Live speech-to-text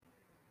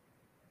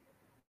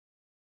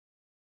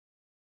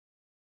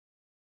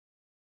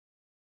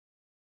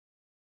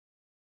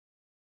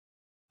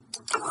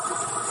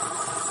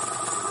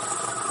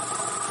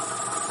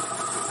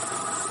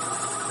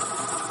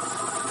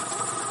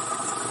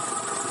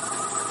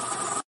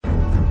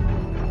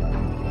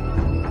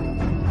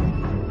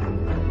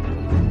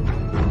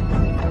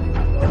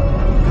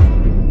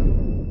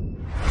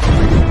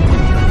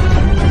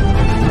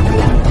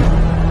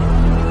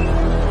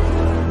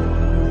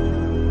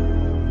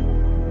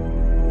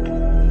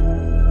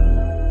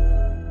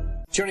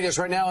Joining us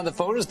right now on the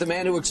phone is the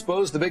man who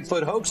exposed the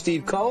Bigfoot hoax,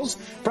 Steve Kulls,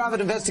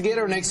 private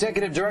investigator and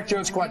executive director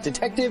of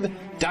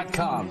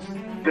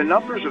SquatDetective.com. The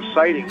numbers of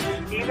sightings,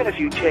 even if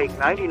you take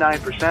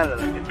 99% of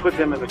them and put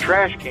them in the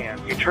trash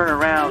can, you turn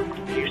around,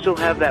 you still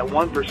have that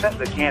 1%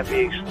 that can't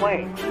be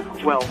explained.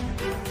 Well,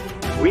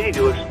 we need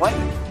to explain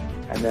it.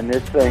 And then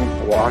this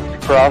thing walks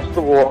across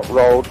the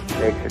road,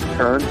 makes a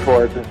turn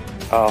towards us.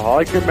 All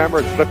I can remember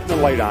is flipping the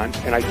light on,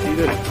 and I see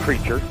this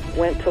creature.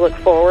 Went to look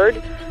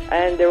forward,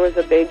 and there was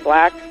a big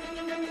black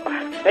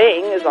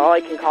thing, is all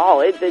I can call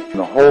it.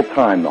 The whole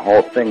time, the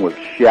whole thing was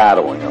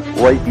shadowing us,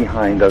 right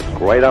behind us,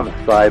 right on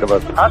the side of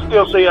us. I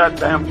still see that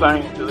damn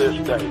thing to this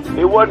day.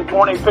 It wasn't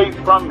 20 feet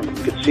from me.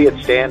 You could see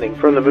it standing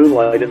from the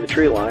moonlight in the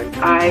tree line.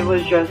 I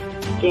was just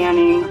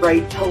scanning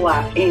right to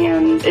left,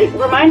 and it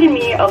reminded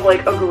me of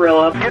like a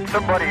gorilla. Get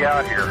somebody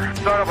out here.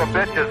 Son of a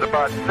bitch is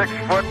about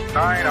 6'9",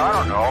 I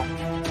don't know.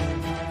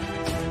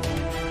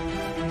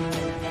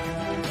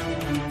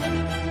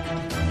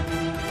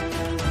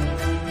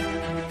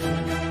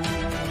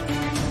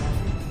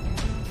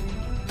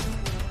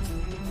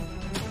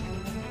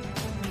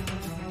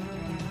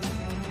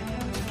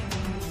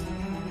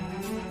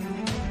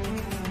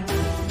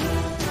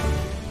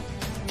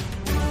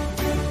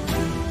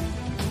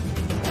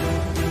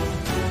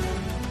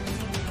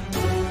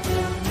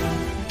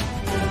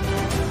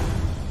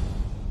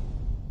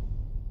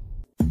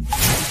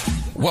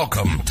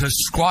 Welcome to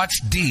Squatch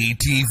D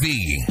TV,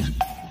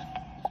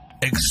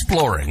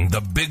 exploring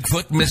the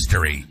Bigfoot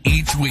mystery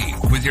each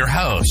week with your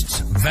hosts,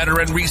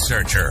 veteran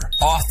researcher,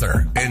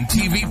 author, and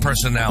TV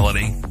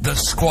personality, the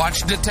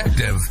Squatch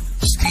Detective,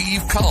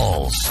 Steve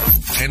Kulls,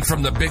 and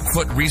from the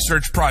Bigfoot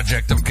Research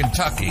Project of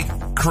Kentucky,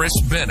 Chris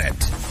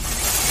Bennett.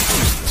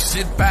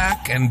 Sit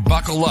back and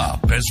buckle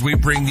up as we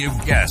bring you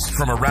guests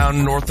from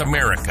around North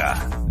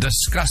America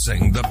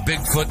discussing the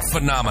Bigfoot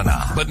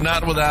phenomena, but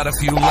not without a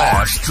few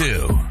laughs,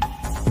 too.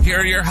 Here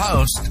are your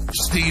hosts,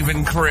 Steve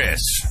and Chris.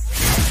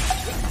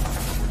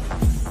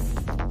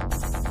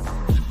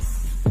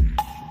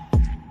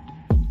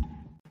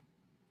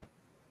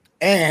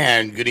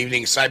 And good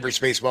evening,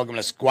 cyberspace. Welcome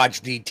to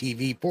Squatch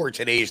DTV for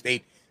today's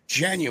date,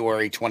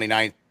 January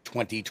 29th,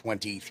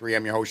 2023.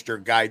 I'm your host, your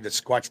guide, the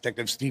Squatch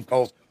Detective, Steve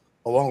Kulls,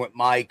 along with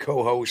my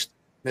co-host,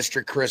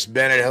 Mr. Chris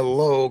Bennett.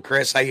 Hello,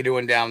 Chris. How you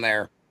doing down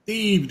there?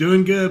 Steve,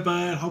 doing good,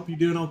 bud. Hope you're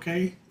doing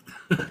okay.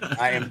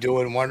 I am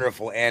doing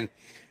wonderful. And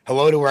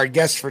hello to our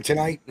guest for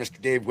tonight,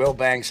 Mr. Dave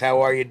Wilbanks.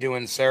 How are you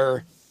doing,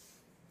 sir?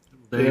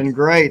 Doing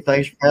great.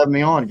 Thanks for having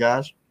me on,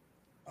 guys.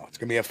 Oh, it's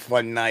going to be a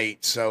fun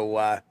night.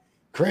 So,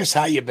 Chris,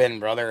 how you been,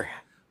 brother?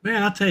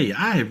 Man, I'll tell you,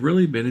 I have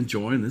really been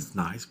enjoying this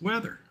nice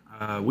weather.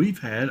 We've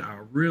had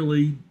a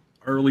really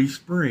early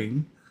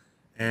spring,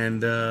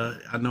 and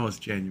I know it's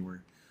January,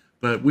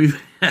 but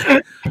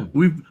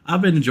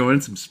I've been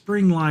enjoying some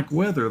spring-like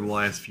weather the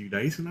last few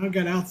days, and I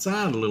got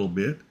outside a little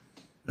bit.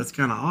 That's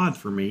kind of odd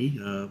for me,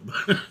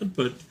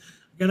 but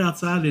I got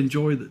outside and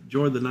enjoy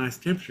the nice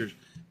temperatures.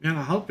 Man,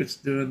 I hope it's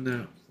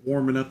doing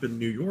warming up in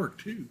New York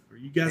too. Are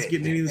you guys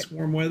getting any of this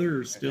warm weather,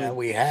 or still?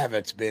 We have.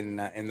 It's been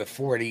in the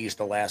 40s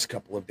the last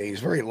couple of days,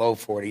 very low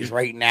 40s.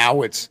 Right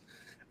now, it's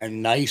a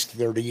nice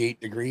 38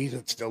 degrees.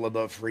 It's still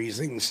above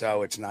freezing,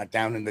 so it's not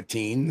down in the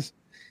teens.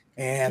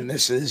 And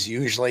this is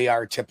usually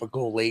our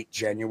typical late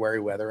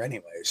January weather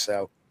anyway.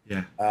 So.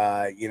 Yeah.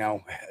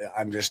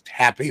 I'm just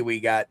happy we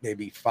got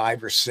maybe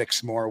 5 or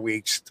 6 more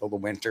weeks till the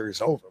winter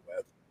is over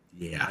with.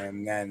 Yeah.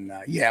 And then,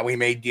 we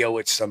may deal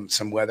with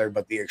some weather,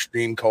 but the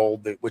extreme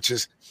cold, which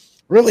is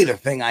really the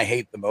thing I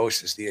hate the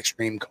most, is the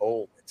extreme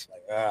cold. It's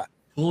like,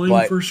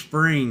 pulling for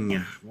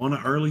spring, want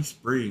an early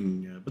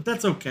spring, but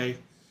that's okay. If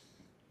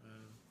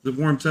it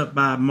warms up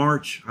by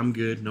March, I'm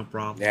good. No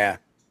problem. Yeah.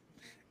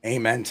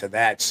 Amen to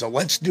that. So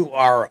let's do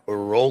our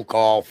roll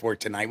call for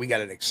tonight. We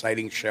got an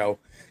exciting show.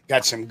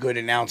 Got some good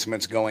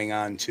announcements going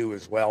on too,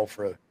 as well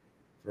for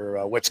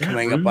what's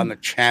coming up on the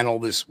channel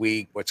this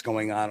week, what's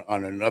going on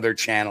another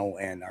channel,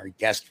 and our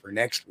guest for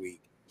next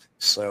week.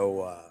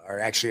 So,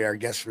 our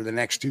guest for the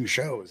next 2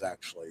 shows,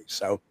 actually.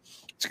 So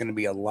it's going to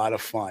be a lot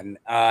of fun.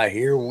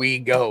 Here we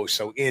go.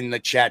 So in the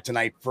chat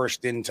tonight,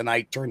 first in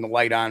tonight, turn the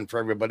light on for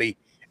everybody.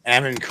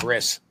 Aaron,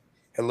 Chris.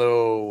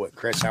 Hello,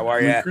 Chris. How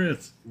are you?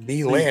 Chris.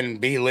 B.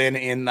 Lynn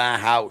in the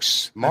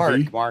house.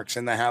 Mark's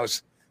in the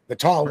house. The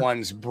tall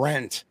ones,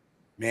 Brent.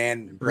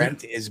 Man,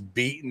 Brent is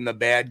beating the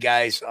bad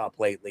guys up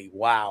lately.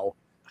 Wow.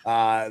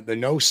 The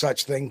No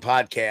Such Thing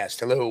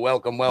podcast. Hello,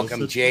 welcome.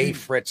 Jay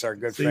Fritz, our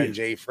good friend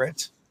Jay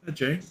Fritz. Hi,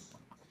 Jay.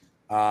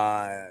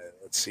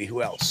 Let's see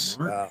who else.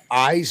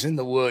 Eyes in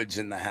the Woods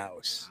in the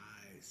house.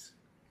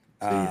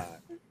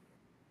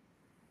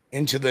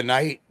 Into the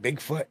Night,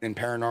 Bigfoot and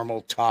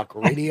Paranormal Talk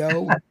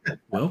Radio.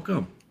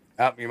 Welcome.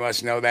 Oh, you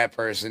must know that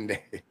person,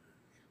 Dave.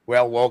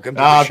 Well, welcome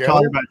to the show.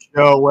 Talking about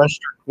Joe,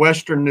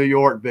 Western New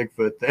York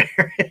Bigfoot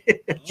there.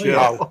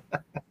 Joe.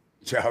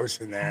 Joe's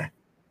in there.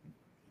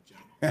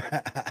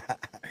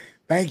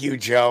 Thank you,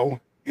 Joe.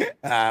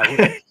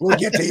 We'll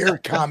get to your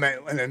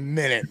comment in a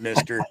minute,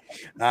 Mr.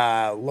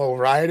 Low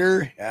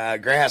Rider,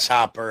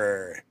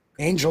 Grasshopper,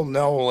 Angel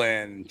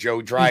Nolan,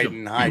 Joe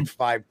Dryden, High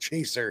Five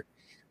Chaser,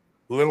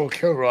 Little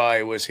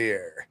Kilroy was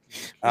here.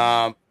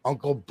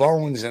 Uncle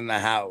Bones in the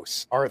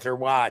house. Arthur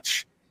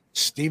Watch.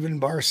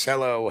 Stephen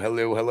Barcelo.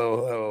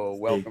 Hello.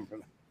 Welcome from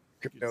the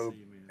Crypto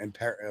and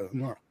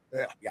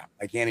yeah,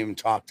 I can't even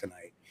talk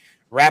tonight.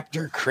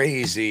 Raptor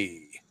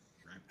Crazy.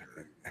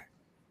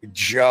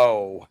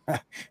 Joe.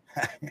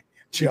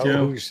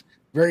 Joe, who's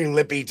very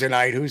lippy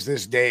tonight. Who's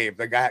this Dave?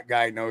 The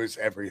guy knows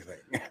everything.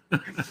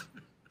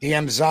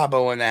 DM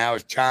Zabo in the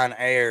house. John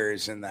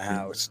Ayers in the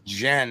house.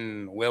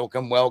 Jen,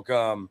 welcome.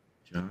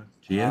 John,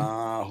 Jen.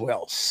 Who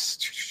else?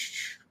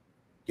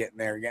 Getting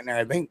there.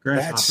 I think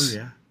Grasshopper, that's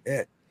yeah.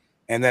 it.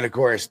 And then, of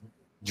course,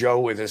 Joe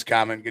with his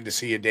comment. Good to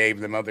see you, Dave.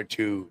 The other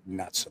two,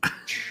 not so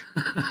much.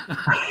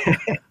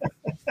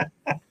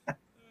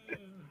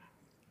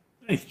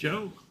 Thanks,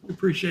 Joe. We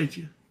appreciate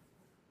you.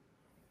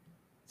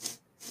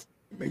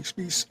 It makes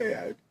me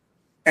sad.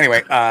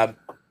 Anyway, well,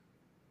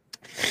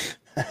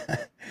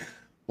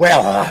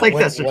 I think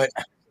that's kind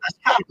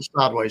of a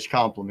sideways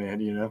compliment,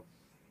 you know.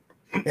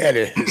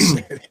 It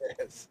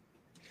is.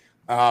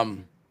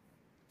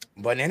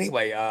 But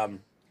anyway,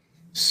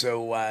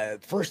 so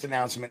first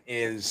announcement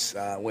is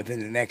within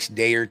the next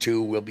day or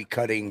two, we'll be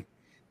cutting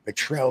the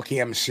Trail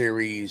Cam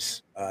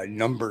series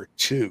number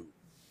 2.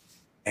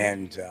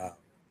 And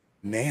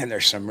man,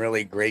 there's some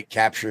really great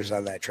captures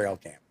on that trail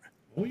camera.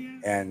 Oh, yeah.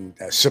 And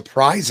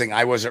surprising,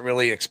 I wasn't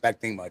really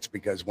expecting much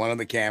because one of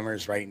the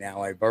cameras right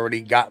now, I've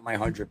already got my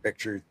 100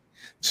 picture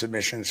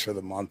submissions for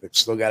the month. It's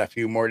still got a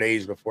few more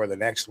days before the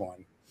next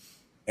one.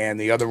 And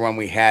the other one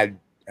we had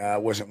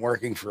wasn't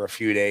working for a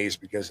few days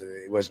because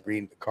it wasn't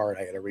reading the card.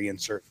 I had to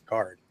reinsert the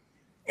card.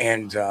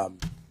 And I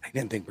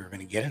didn't think we were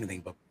going to get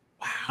anything, but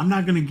wow. I'm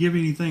not going to give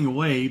anything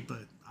away, but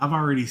I've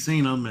already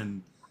seen them.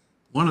 And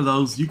one of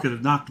those, you could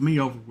have knocked me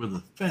over with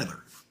a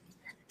feather.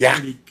 Yeah.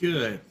 Pretty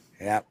good.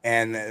 Yeah,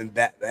 and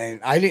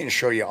I didn't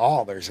show you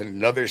all. There's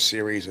another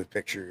series of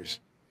pictures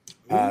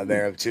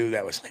there too.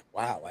 That was like,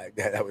 wow,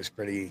 that was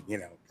pretty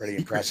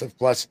impressive.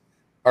 Plus,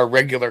 our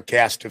regular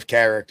cast of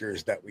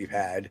characters that we've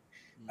had,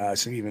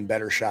 some even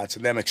better shots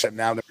of them. Except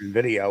now they're in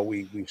video.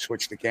 We've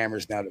switched the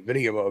cameras now to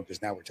video mode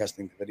because now we're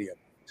testing the video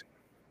mode.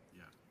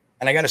 Yeah.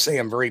 And I got to say,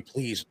 I'm very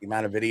pleased with the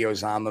amount of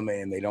videos on them,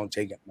 and they don't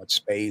take up much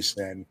space,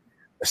 and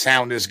the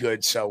sound is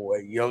good. So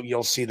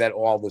you'll see that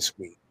all this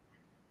week.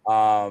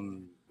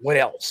 What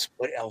else?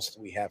 What else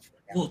do we have for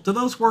now? Well, do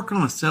those work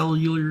on a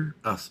cellular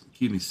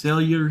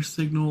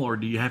signal, or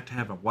do you have to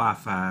have a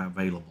Wi-Fi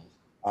available?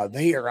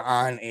 They are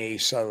on a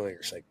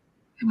cellular signal.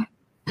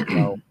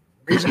 So,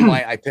 the reason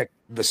why I picked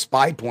the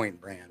Spy Point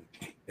brand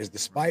is the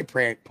Spy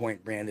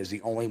Point brand is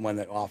the only one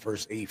that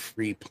offers a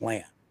free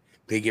plan.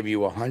 They give you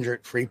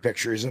 100 free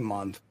pictures a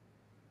month,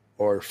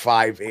 or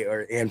 5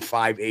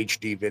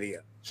 HD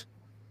videos.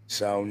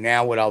 So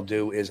now what I'll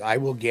do is I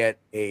will get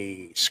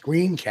a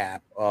screen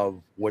cap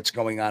of what's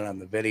going on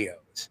the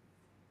videos,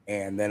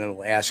 and then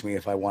it'll ask me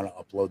if I want to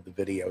upload the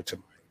video to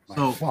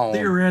my phone.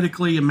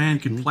 Theoretically, a man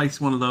could place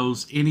one of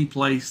those any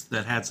place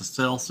that has a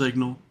cell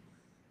signal,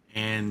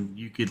 and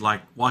you could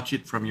like watch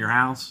it from your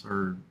house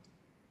or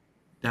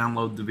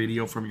download the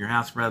video from your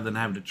house rather than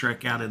having to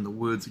trek out in the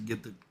woods and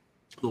get the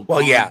little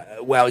Well, yeah.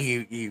 Well,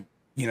 you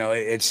know,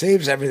 it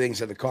saves everything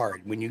to the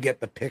card. When you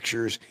get the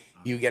pictures,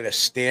 you get a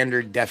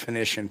standard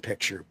definition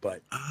picture,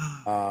 but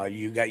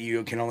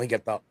you can only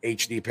get the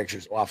HD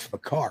pictures off the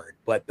card.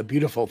 But the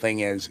beautiful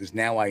thing is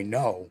now I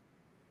know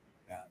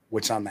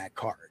what's on that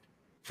card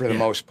for the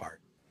most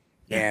part.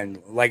 Yeah.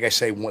 And like I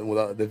say,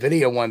 with the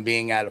video one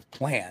being out of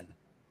plan,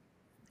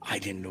 I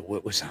didn't know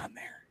what was on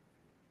there.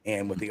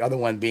 And with the other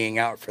one being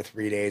out for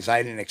 3 days,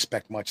 I didn't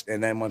expect much.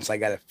 And then once I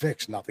got it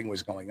fixed, nothing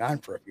was going on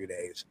for a few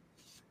days.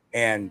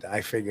 And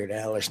I figured,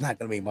 there's not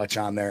going to be much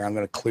on there. I'm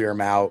going to clear them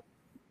out.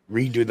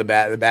 Redo the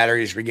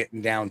batteries were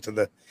getting down to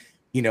the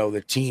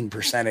teen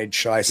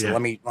percentage. So I said,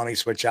 let me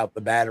switch out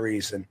the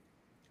batteries. And,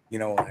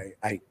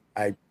 I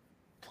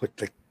put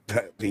the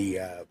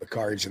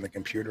cards in the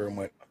computer and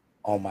went,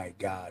 oh my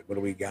God, what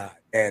do we got?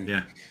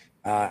 And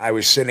I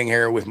was sitting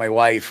here with my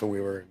wife and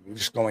we were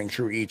just going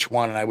through each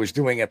one, and I was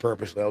doing it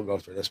purposely. I'll go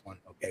through this one.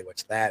 Okay.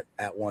 What's that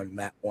one,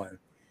 that one.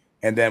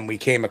 And then we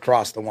came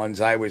across the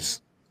ones I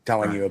was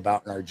telling you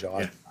about in our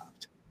jaws.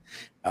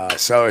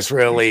 So it's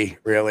really,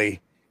 really,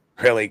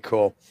 really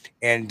cool.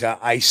 And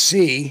I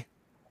see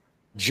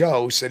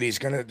Joe said he's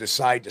going to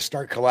decide to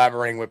start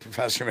collaborating with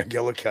Professor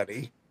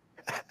McGillicuddy.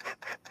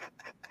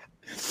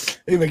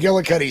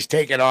 McGillicuddy's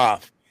taken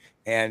off.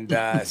 And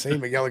see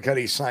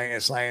McGillicuddy's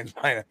science.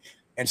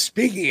 And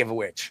speaking of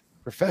which,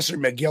 Professor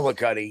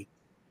McGillicuddy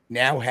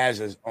now has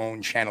his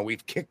own channel.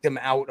 We've kicked him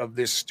out of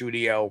this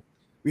studio.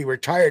 We were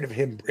tired of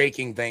him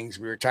breaking things.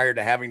 We were tired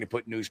of having to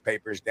put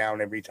newspapers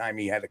down every time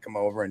he had to come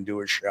over and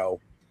do a show.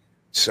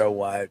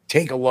 So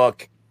take a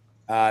look.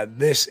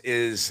 This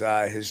is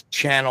his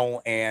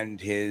channel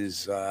and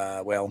his,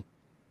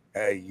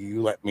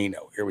 you let me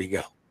know. Here we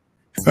go.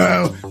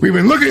 We've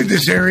been looking at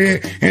this area,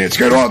 and it's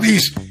got all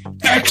these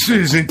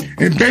X's and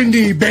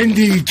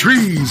bendy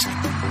trees.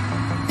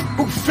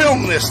 Who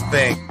filmed this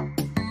thing?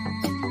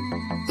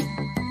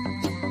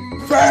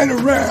 Flying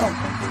around.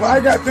 Well, I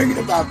got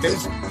thinking about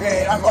this,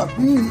 and I thought,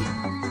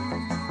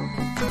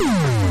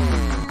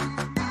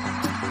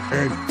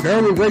 And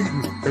now we're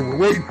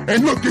waiting,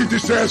 and look, there's the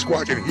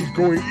Sasquatch, and he's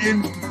going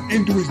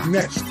into his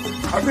nest.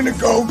 I'm gonna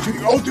go to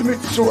the ultimate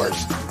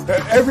source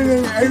that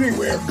everything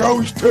anywhere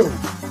goes to.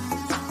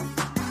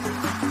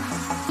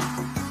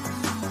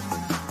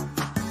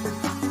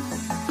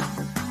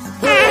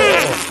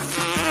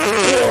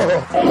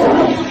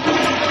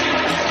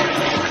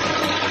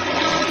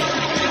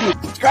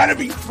 It's gotta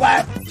be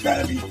flat. It's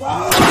gotta be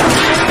flat.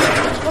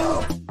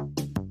 Oh.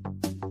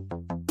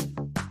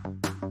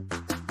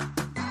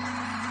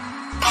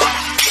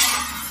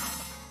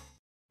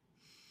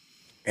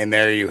 And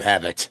there you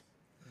have it.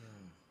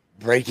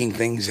 Breaking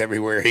things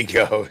everywhere he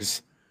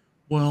goes.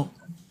 Well,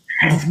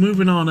 he's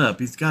moving on up.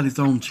 He's got his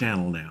own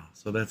channel now,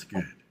 so that's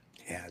good.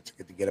 Yeah, it's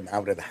good to get him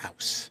out of the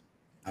house.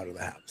 Out of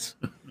the house.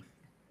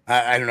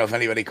 I don't know if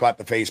anybody caught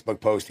the Facebook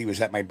post. He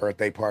was at my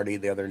birthday party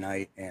the other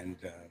night, and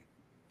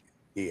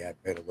he had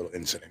a little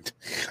incident.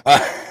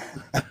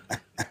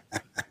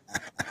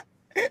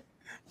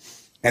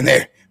 And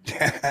there,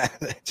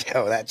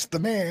 Joe, that's the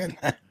man.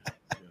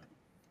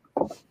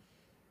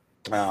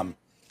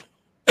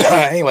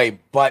 Anyway,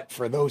 but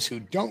for those who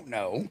don't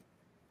know,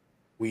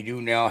 we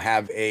do now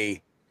have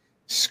a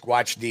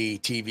Squatch D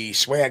TV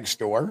swag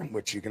store,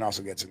 which you can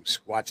also get some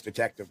Squatch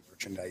Detective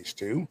merchandise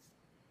too.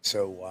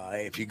 So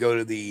if you go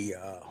to the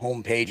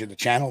home page of the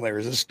channel, there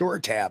is a store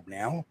tab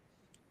now,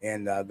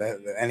 and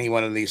any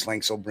one of these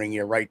links will bring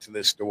you right to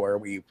the store.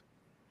 We've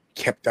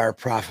kept our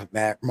profit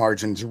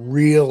margins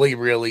really,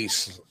 really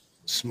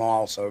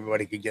small, so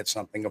everybody could get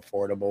something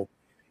affordable,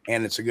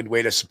 and it's a good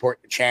way to support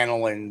the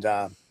channel and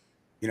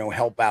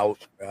help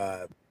out.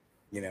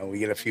 We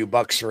get a few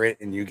bucks for it,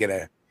 and you get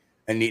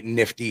a neat,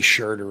 nifty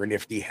shirt or a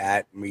nifty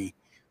hat. And we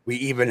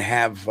even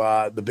have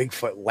the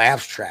Bigfoot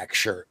Laughs Track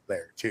shirt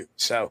there too.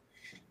 So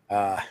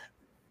I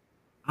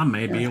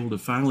may be able to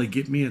finally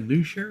get me a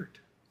new shirt.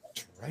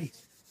 That's right.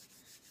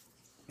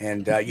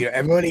 And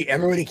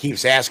everybody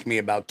keeps asking me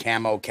about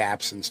camo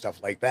caps and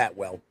stuff like that.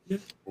 Well,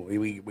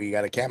 we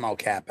got a camo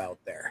cap out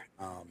there.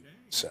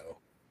 So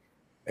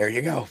there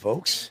you go,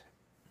 folks.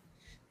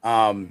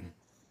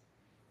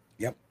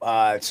 Yep.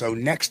 So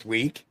next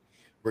week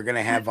we're going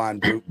to have on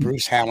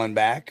Bruce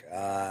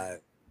Hallenbach,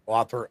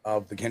 author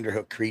of The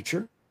Kinderhook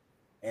Creature,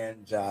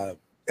 and a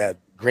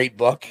great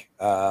book.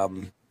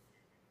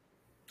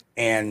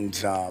 And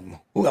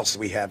who else do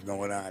we have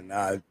going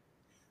on?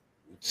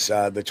 It's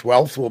the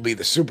 12th will be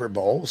the Super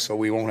Bowl, so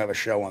we won't have a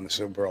show on the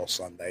Super Bowl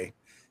Sunday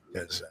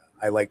because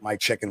I like my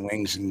chicken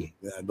wings and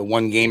the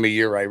one game a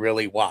year I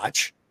really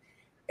watch.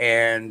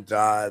 And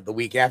the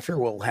week after,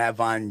 we'll have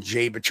on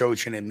Jay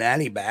Bachochin and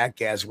Manny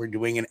back as we're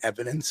doing an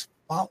evidence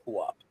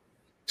follow-up.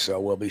 So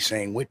we'll be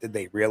saying, what did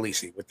they really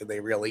see? What did they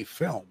really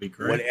film?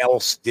 What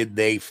else did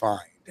they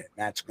find? And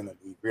that's going to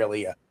be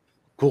really a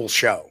cool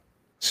show.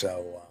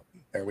 So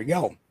there we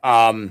go.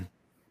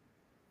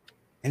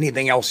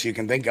 Anything else you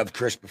can think of,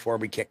 Chris, before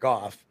we kick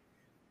off?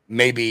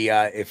 Maybe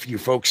if you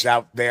folks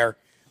out there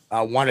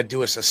want to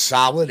do us a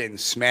solid and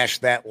smash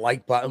that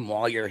like button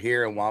while you're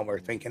here and while we're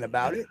thinking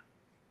about it.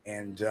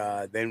 And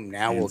then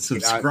now we'll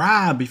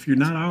subscribe if you're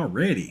not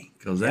already,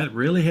 because that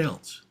really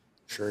helps.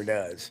 Sure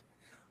does.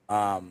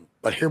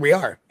 But here we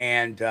are.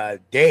 And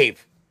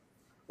Dave,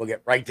 we'll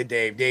get right to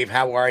Dave. Dave,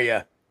 how are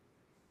you?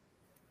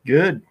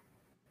 Good.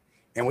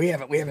 And we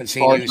haven't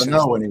seen you since.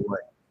 Anyway.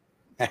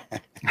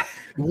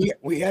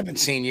 we haven't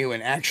seen you,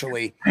 and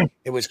actually,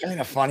 it was kind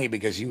of funny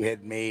because you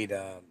had made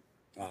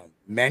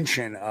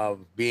mention of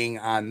being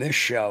on this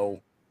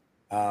show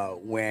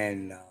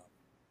when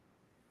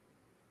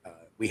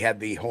we had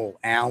the whole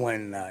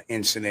Allen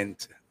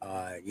incident.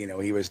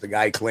 He was the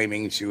guy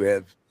claiming to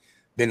have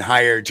been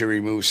hired to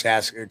remove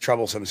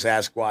troublesome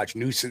Sasquatch,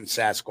 nuisance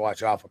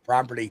Sasquatch off a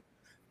property.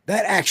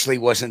 That actually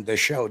wasn't the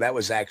show. That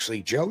was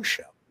actually Joe's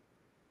show.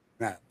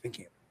 Not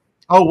thinking.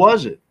 Oh,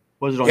 was it?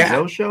 Was it on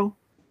Joe's show?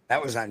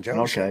 That was on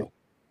Joe's show.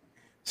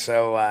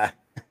 So,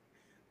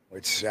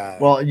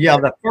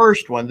 the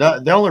first one,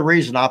 the only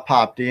reason I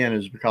popped in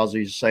is because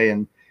he's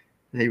saying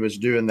he was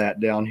doing that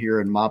down here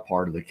in my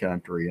part of the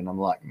country. And I'm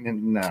like,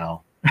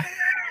 no,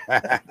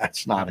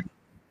 that's not it.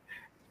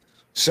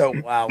 So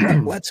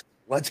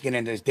let's get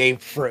into this.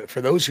 Dave,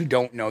 for those who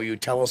don't know you,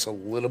 tell us a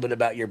little bit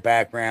about your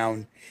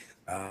background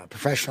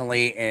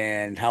professionally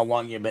and how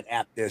long you've been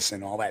at this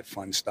and all that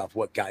fun stuff.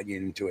 What got you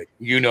into it?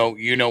 You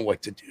know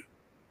what to do.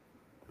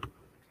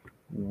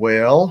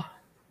 Well,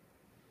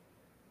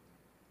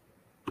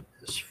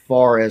 as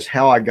far as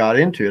how I got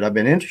into it, I've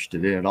been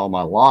interested in it all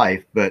my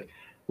life. But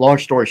long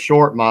story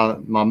short, my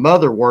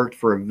mother worked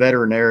for a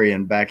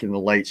veterinarian back in the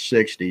late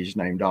 60s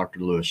named Dr.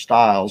 Lewis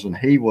Stiles, and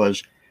he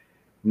was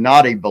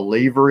not a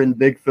believer in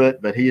Bigfoot,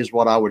 but he is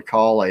what I would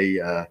call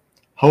a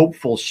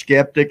hopeful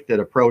skeptic that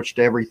approached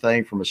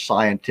everything from a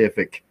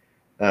scientific,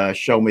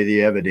 show me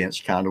the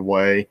evidence kind of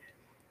way.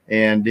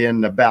 And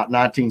in about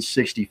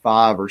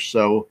 1965 or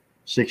so,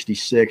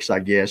 66, I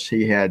guess,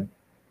 he had,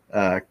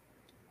 I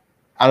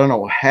don't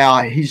know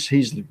how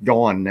he's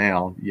gone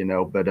now,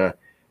 but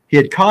he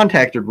had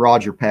contacted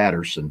Roger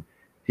Patterson.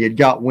 He had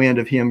got wind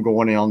of him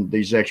going on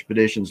these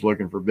expeditions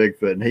looking for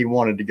Bigfoot, and he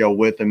wanted to go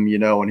with him,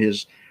 and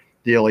his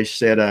deal, he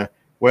said,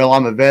 well,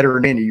 I'm a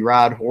veteran and you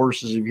ride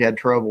horses. If you had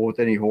trouble with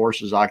any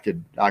horses, I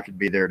could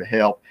be there to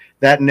help.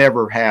 That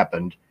never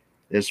happened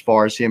as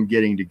far as him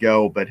getting to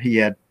go, but he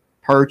had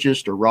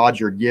purchased, or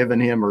Roger had given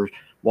him, or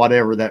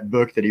whatever, that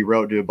book that he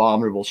wrote, Do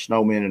Abominable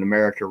Snowmen in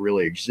America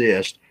Really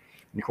Exist?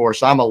 And of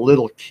course, I'm a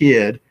little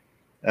kid.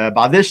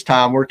 By this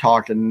time, we're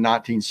talking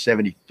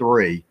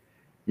 1973.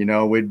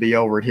 We'd be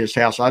over at his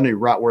house. I knew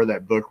right where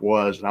that book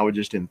was, and I was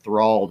just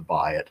enthralled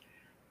by it.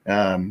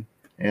 And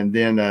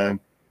then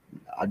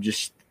I've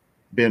just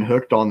been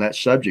hooked on that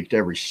subject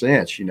ever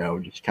since,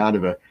 just kind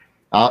of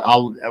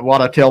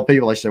what I tell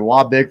people, they say,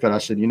 why Bigfoot? I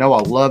said, I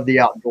love the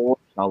outdoors.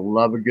 I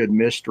love a good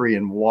mystery,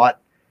 and what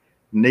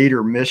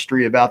neater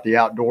mystery about the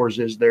outdoors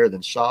is there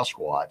than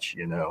Sasquatch,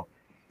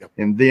 Yep.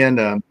 And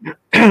then,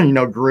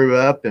 grew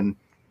up, and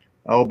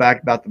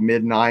back about the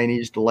mid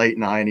 90s to late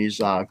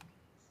 90s, I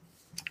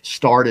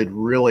started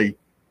really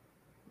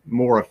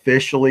more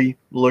officially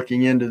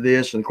looking into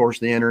this. And of course,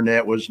 the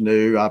internet was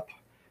new. I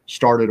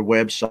started a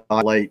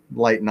website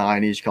late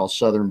 90s called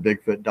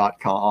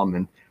southernbigfoot.com,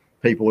 and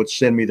people would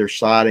send me their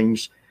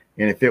sightings.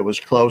 And if it was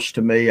close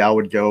to me, I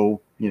would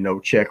go,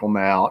 check them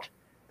out,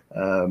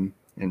 and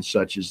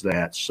such as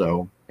that.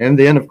 So, and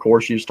then of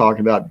course, you was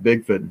talking about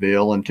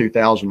Bigfootville. In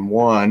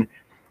 2001,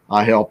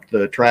 I helped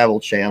the Travel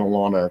Channel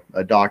on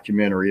a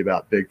documentary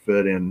about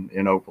Bigfoot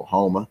in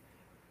Oklahoma,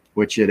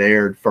 which it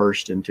aired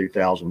first in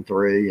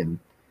 2003. And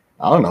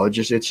I don't know,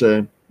 it's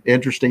a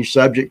interesting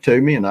subject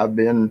to me, and I've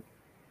been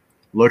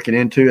looking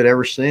into it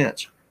ever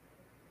since.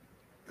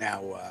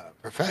 Now,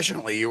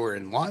 professionally, you were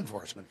in law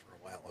enforcement for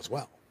a while as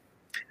well.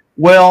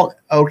 Well,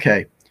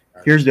 okay.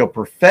 Here's the deal.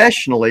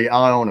 Professionally,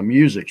 I own a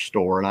music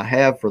store, and I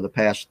have for the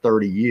past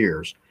 30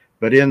 years.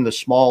 But in the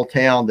small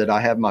town that I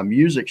have my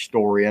music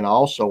store in, I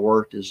also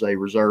worked as a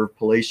reserve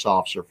police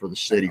officer for the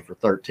city for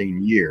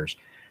 13 years.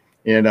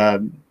 And,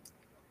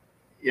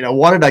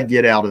 what did I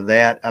get out of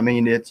that? I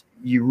mean,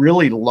 you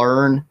really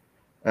learn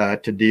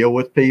to deal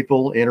with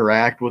people,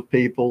 interact with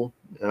people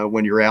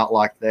when you're out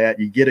like that.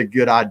 You get a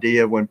good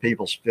idea of when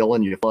people's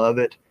feeling you love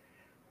it,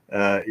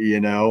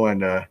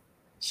 and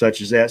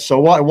such as that. So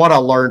what I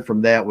learned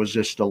from that was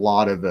just a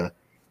lot of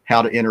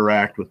how to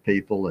interact with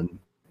people and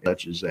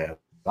such as that.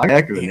 I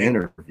heck of an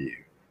interview,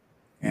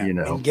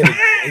 and get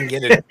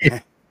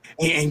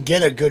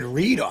a good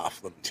read off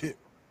them too.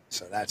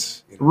 So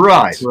that's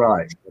right.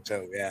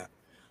 So yeah,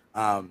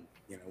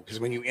 because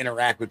when you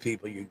interact with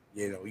people,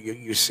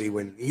 you see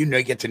when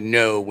get to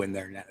know when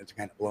they're not, it's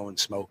kind of blowing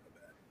smoke a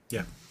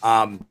bit.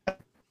 Yeah.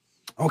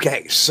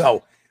 Okay,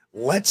 so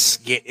let's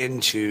get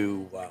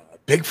into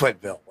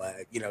Bigfootville.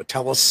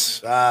 Tell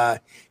us.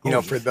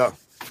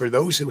 For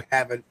those who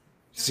haven't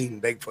seen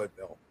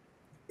Bigfootville,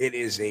 it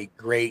is a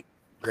great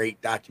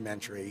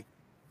documentary.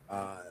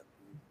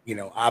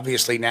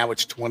 Obviously now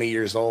it's 20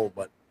 years old,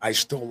 but I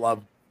still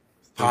love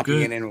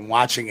popping in and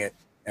watching it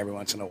every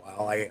once in a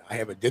while. I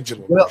have a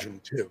digital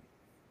version too.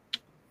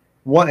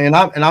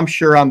 I'm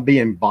sure I'm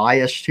being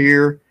biased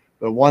here,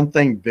 but one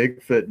thing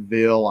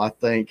Bigfootville I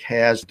think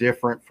has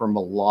different from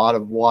a lot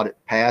of what it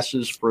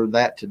passes for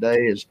that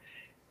today is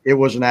it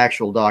was an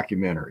actual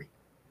documentary,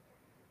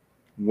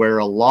 where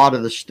a lot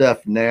of the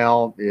stuff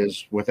now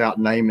is, without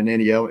naming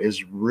any of it,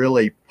 is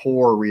really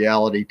poor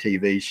reality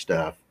TV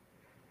stuff.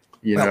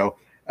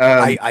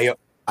 I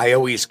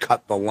always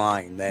cut the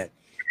line that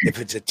if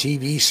it's a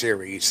TV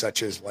series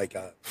such as like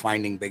a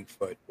Finding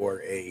Bigfoot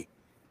or a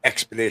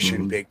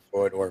Expedition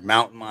Bigfoot or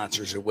Mountain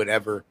Monsters or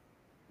whatever,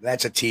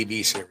 that's a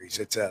TV series.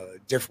 It's a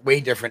way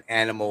different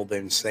animal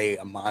than, say,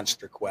 a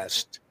Monster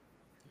Quest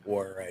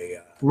or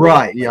a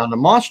right. Yeah, the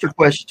Monster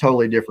Quest is a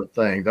totally different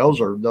thing. Those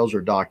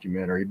are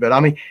documentary. But I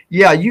mean,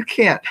 yeah, you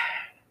can't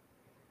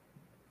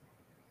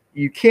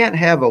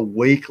have a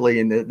weekly,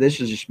 and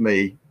this is just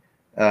me,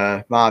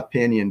 my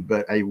opinion,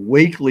 but a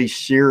weekly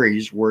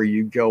series where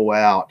you go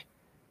out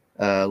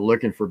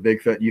looking for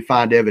Bigfoot. You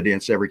find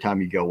evidence every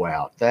time you go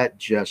out. That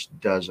just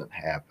doesn't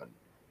happen.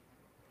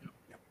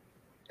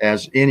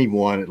 As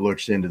anyone that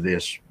looks into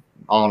this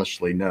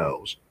honestly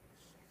knows.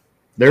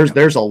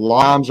 There's a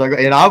lot,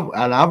 and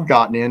I've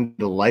gotten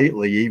into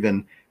lately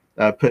even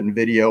putting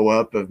video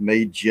up of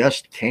me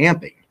just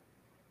camping.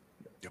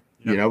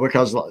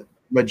 Because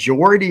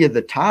majority of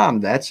the time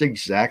that's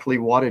exactly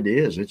what it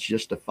is. It's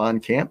just a fun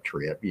camp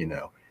trip,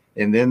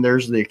 And then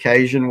there's the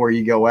occasion where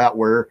you go out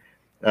where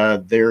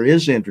there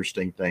is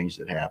interesting things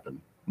that happen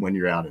when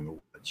you're out in the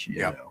woods. You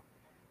know.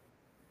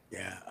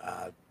 Yeah.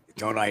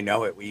 Don't I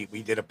know it? We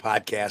did a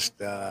podcast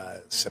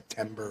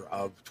September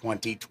of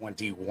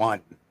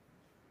 2021.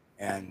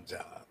 And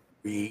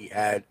we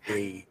had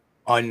a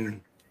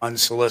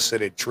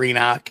unsolicited tree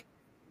knock,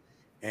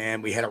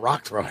 and we had a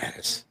rock thrown at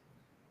us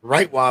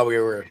right while we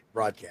were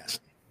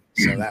broadcasting.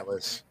 So that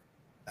was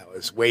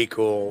way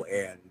cool.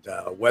 And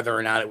whether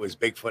or not it was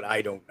Bigfoot,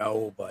 I don't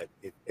know, but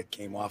it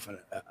came off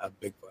a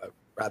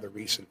rather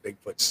recent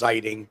Bigfoot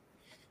sighting.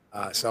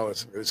 So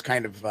it was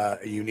kind of a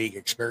unique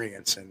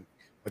experience. And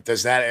But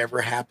does that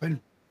ever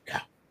happen?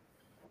 Yeah,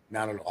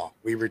 not at all.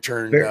 We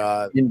returned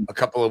a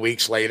couple of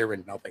weeks later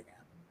and nothing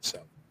happened. So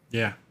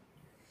yeah,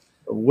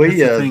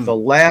 we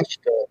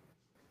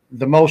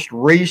the most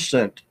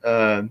recent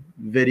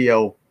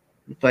video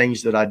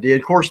things that I did.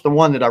 Of course, the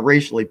one that I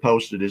recently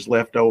posted is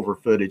leftover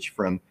footage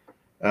from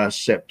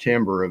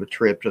September of a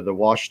trip to the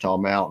Ouachita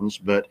Mountains.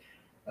 But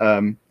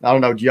I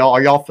don't know,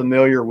 are y'all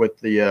familiar with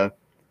the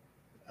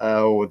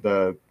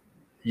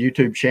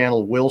YouTube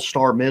channel Will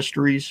Star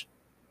Mysteries?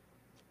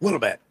 A little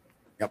bit.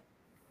 Yep.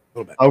 A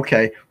little bit.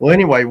 Okay. Well,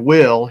 anyway,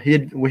 Will, he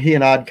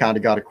and I'd kind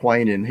of got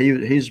acquainted, and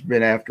he's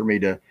been after me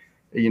to,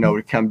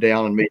 to come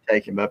down and me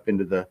take him up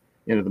into the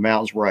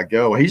mountains where I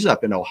go. He's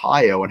up in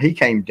Ohio, and he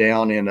came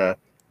down in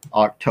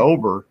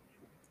October,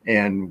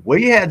 and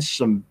we had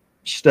some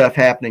stuff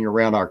happening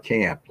around our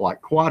camp,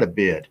 like quite a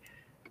bit.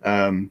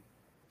 A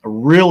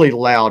really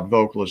loud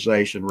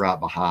vocalization right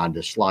behind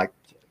us, like,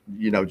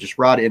 just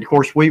right in. Of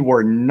course, we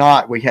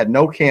had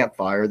no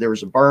campfire. There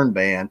was a burn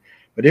ban,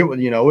 but it was,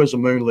 it was a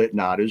moonlit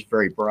night. It was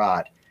very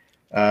bright.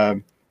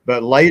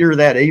 But later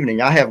that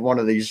evening, I have one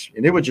of these,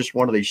 and it was just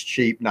one of these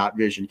cheap night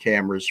vision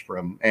cameras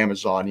from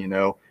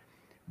Amazon,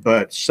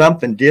 but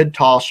something did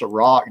toss a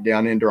rock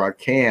down into our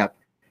camp,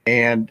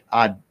 and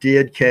I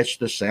did catch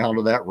the sound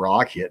of that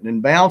rock hitting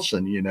and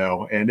bouncing,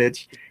 and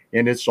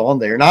it's on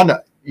there. And I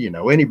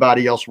know,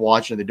 anybody else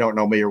watching that don't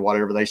know me or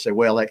whatever, they say,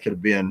 well, that could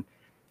have been,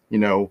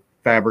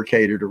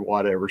 fabricated or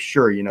whatever.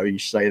 Sure, you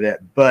say that,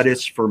 but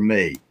it's for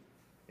me.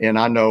 And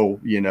I know,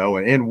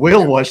 and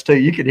Will was too.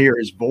 You could hear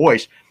his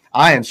voice.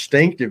 I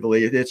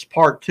instinctively, it's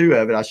part 2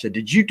 of it. I said,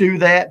 did you do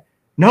that?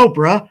 No,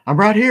 bruh, I'm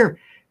right here.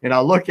 And I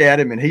look at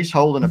him, and he's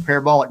holding a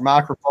parabolic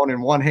microphone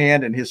in one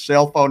hand and his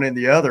cell phone in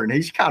the other, and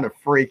he's kind of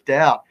freaked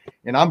out.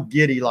 And I'm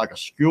giddy like a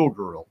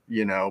schoolgirl,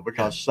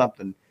 because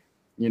something,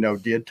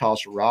 did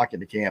toss a rock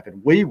into camp.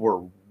 And we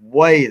were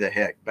way the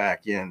heck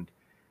back into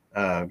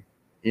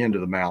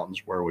the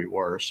mountains where we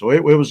were. So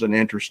it was an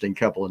interesting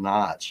couple of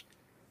nights.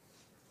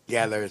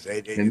 Yeah,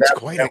 it's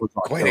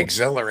quite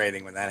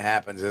exhilarating when that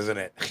happens, isn't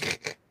it?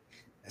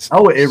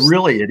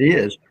 It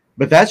is.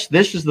 But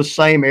this is the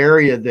same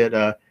area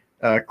that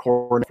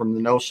Corn from the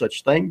No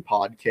Such Thing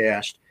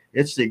podcast.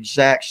 It's the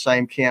exact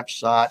same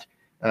campsite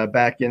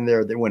back in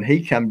there that when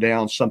he come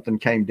down, something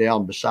came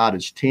down beside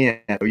his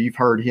tent. You've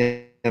heard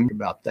him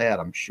about that,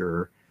 I'm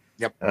sure.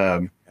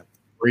 Yep.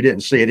 We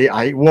didn't see it.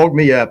 It woke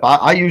me up.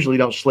 I usually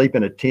don't sleep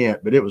in a tent,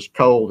 but it was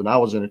cold, and I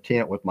was in a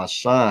tent with my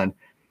son,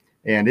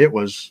 and it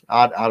was,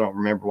 I don't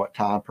remember what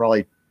time,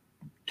 probably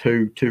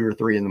 2 or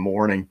 3 in the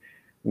morning.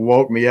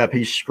 Woke me up.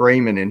 He's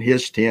screaming in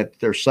his tent.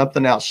 There's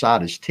something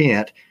outside his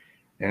tent.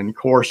 And of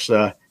course,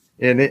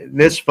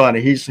 it's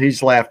funny.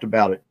 He's laughed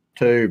about it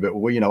too. But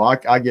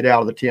I get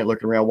out of the tent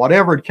looking around.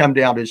 Whatever had come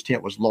down to his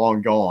tent was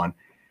long gone.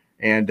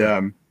 And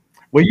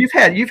well, you've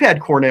had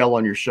Cornell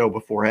on your show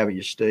before, haven't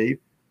you, Steve?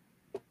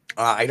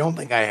 I don't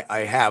think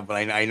I have, but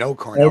I know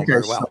Cornell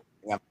very well.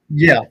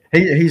 Yeah,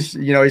 he's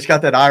he's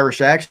got that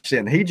Irish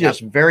accent. He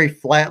just very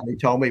flatly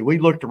told me. We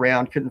looked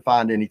around, couldn't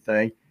find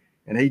anything,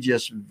 and he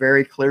just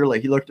very clearly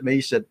he looked at me.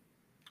 He said,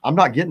 "I'm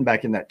not getting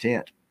back in that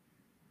tent."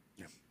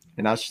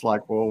 And I was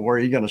like, well, where are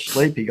you going to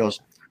sleep? He goes,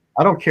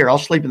 I don't care. I'll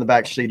sleep in the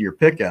back seat of your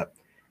pickup.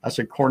 I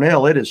said,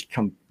 Cornell, it is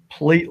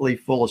completely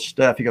full of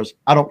stuff. He goes,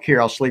 I don't care.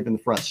 I'll sleep in the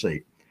front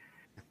seat.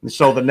 And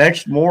so the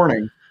next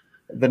morning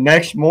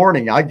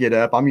I get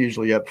up. I'm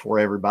usually up before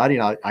everybody.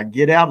 And I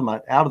get out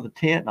of the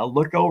tent, and I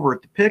look over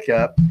at the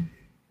pickup,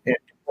 and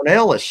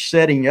Cornell is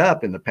setting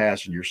up in the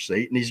passenger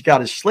seat, and he's got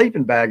his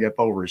sleeping bag up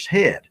over his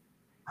head.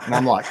 And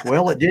I'm like,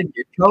 well, it did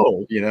get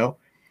cold,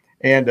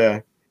 And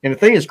the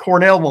thing is,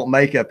 Cornell won't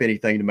make up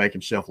anything to make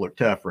himself look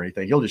tough or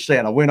anything. He'll just say,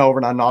 and I went over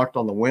and I knocked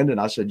on the window,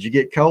 and I said, did you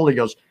get cold? He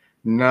goes,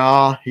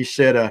 nah. He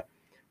said,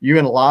 you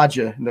and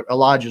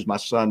Elijah's my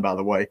son, by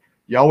the way,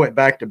 y'all went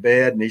back to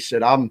bed. And he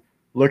said, I'm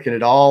looking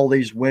at all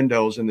these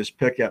windows in this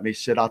pickup. And he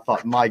said, I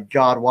thought, my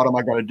God, what am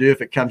I going to do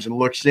if it comes and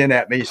looks in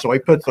at me? So he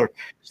puts the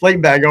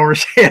sleeping bag over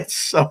his head.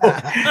 So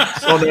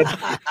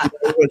that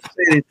he wouldn't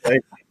see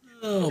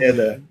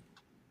anything.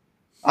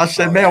 I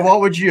said, man,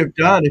 what would you have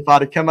done if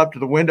I'd have come up to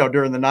the window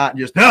during the night and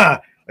just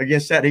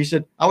against that? He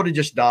said, I would have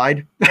just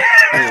died. So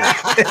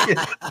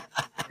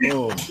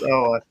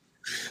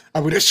I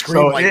would have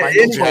screamed like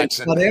Michael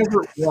Jackson.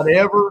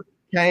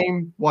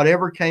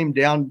 Whatever came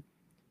down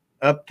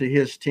up to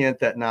his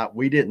tent that night,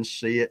 we didn't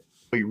see it.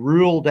 We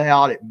ruled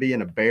out it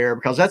being a bear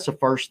because that's the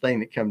first thing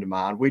that came to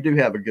mind. We do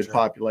have a good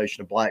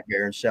population of black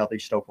bear in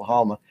southeast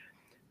Oklahoma.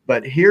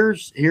 But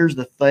here's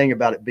the thing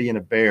about it being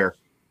a bear.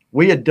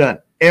 We had done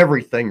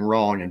everything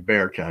wrong in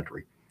bear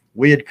country.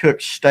 We had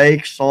cooked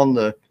steaks on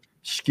the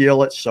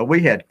skillets, so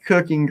we had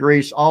cooking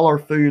grease, all our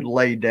food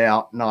laid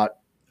out, not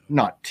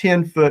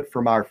 10 foot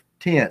from our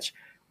tents.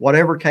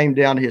 Whatever came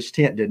down to his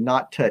tent did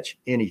not touch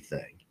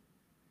anything.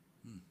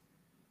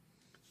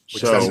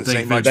 Which doesn't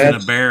think much in a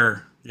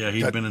bear. Yeah,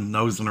 he'd been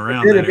nosing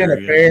around. If it had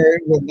been a bear,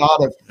 it would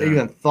not have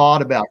even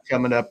thought about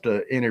coming up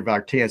to any of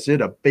our tents.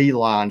 It'd a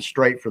beeline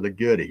straight for the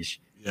goodies.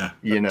 Yeah.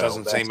 You know,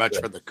 doesn't say much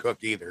for the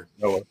cook either.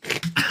 No,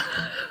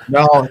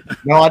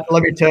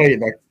 let me tell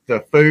you, the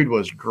food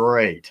was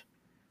great.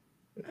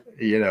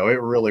 You know,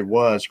 it really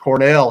was.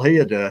 Cornell, he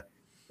had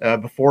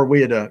before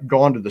we had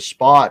gone to the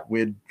spot, we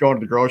had gone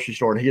to the grocery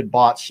store and he had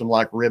bought some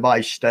like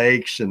ribeye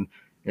steaks and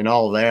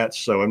all of that.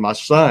 So, and my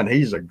son,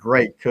 he's a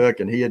great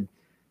cook, and he had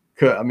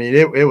cooked. I mean,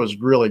 it was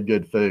really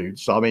good food.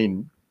 So, I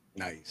mean,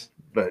 nice.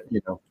 But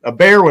you know, a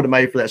bear would have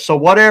made for that. So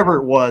whatever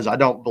it was, I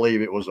don't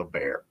believe it was a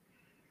bear.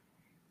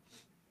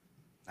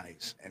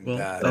 Nice. And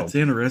well, that's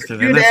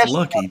interesting, and that's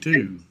lucky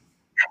too.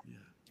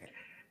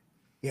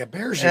 Yeah,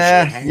 bears usually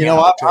hang you know,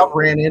 out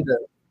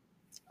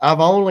I've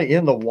only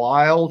in the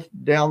wild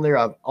down there,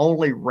 I've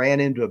only ran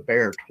into a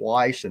bear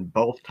twice, and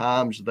both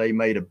times they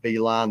made a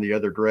beeline the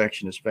other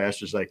direction as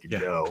fast as they could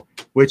go,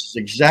 which is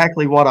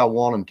exactly what I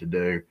want them to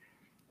do.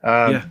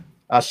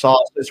 I saw,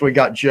 since we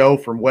got Joe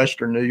from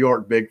Western New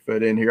York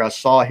Bigfoot in here, I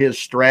saw his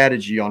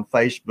strategy on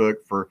Facebook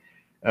for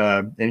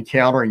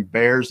encountering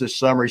bears this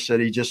summer. He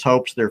said he just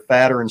hopes they're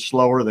fatter and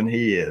slower than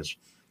he is.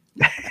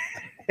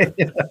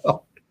 You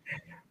know?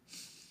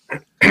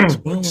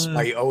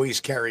 Well, you always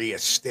carry a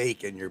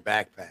steak in your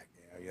backpack.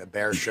 You know, a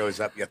bear shows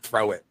up, you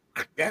throw it.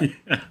 Yeah.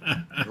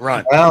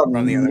 Run. Well,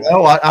 Run the other way.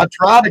 no, I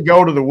try to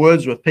go to the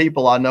woods with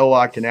people I know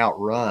I can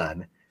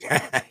outrun.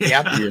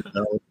 Yep. You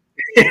know?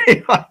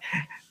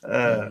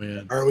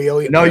 Or we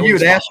always, no, we you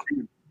would ask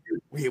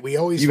me. We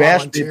always you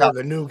asked me volunteer about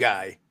the new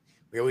guy.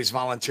 We always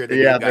volunteer the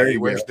Yeah, new there guy. He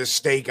you wears go. the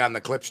steak on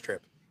the clip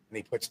strip, and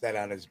he puts that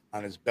on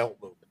his belt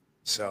loop.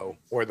 So,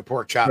 or the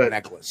pork chop But-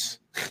 necklace.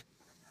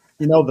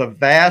 You know, the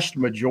vast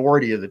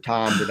majority of the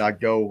time that I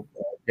go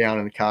down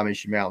in the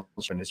Comanche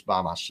Mountains, and it's by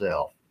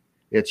myself,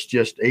 it's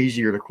just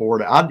easier to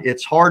coordinate.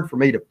 It's hard for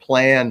me to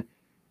plan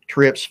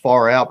trips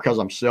far out because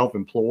I'm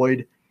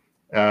self-employed.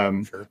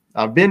 Sure.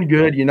 I've been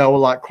good, you know,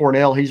 like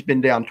Cornell, he's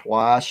been down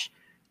twice.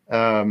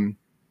 Of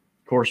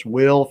course,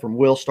 Will from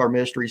Will Star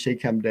Mysteries, he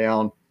come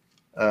down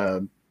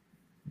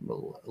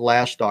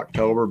last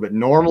October. But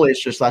normally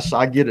it's just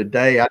I get a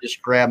day, I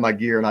just grab my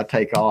gear and I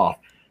take off.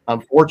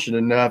 I'm fortunate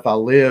enough, I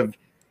live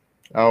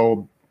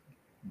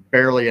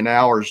barely an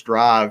hour's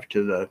drive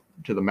to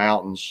the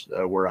mountains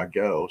where I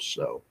go.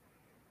 So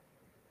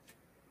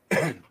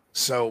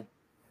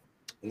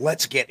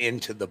let's get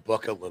into the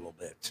book a little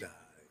bit.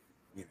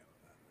 You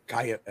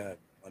know,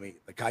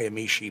 the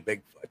Kiamishi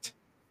Bigfoot.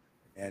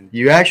 And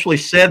You actually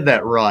said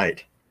that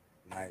right.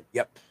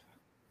 Yep.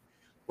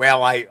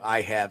 Well,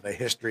 I have a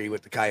history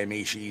with the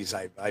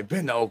Kiamishis. I've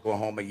been to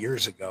Oklahoma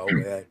years ago.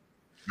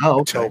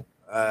 Okay.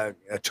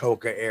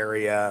 Atoka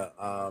area,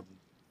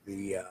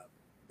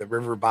 the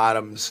river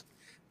bottoms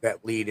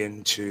that lead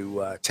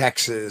into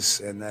Texas,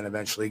 and then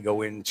eventually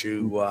go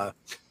into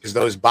because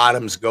those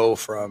bottoms go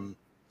from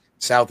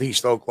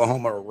southeast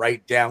Oklahoma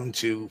right down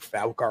to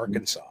Fouke,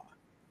 Arkansas.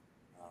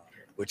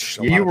 Which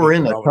a lot You of were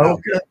in people don't know.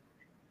 Atoka.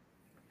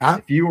 Huh?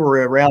 If you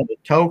were around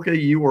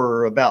Atoka, you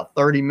were about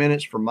 30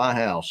 minutes from my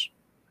house.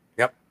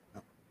 Yep.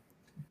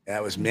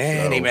 That was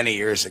many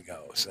years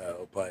ago.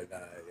 So, but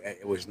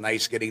it was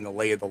nice getting the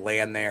lay of the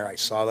land there. I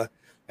saw the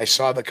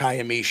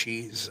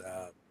Kiamishis.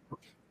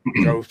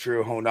 Drove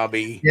through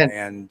Honabi,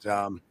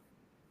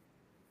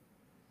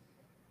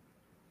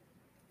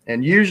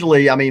 and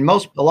usually, I mean,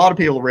 a lot of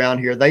people around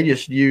here, they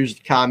just use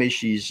the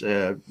Kiamishi's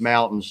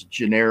mountains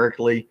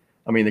generically.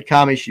 I mean, the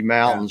Kiamishi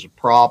Mountains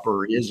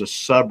proper is a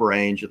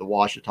sub-range of the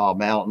Ouachita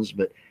Mountains,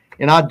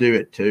 and I do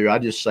it too. I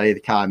just say the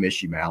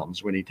Kiamishi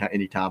Mountains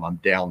anytime I'm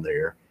down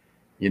there,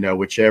 you know,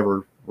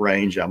 whichever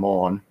range I'm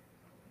on.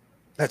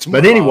 That's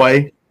but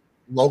anyway,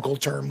 local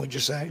term, would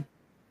you say?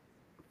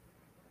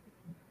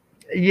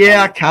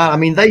 Yeah, I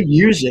mean, they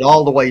use it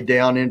all the way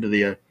down into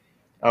the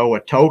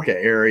Atoka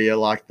area,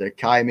 like the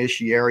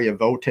Kiamishi area,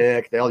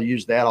 Votech. They'll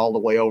use that all the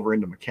way over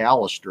into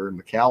McAllister, and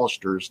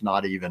McAllister's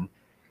not even,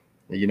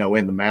 you know,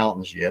 in the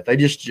mountains yet.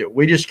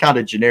 We just kind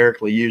of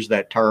generically use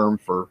that term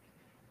for,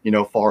 you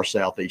know, far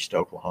southeast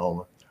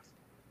Oklahoma.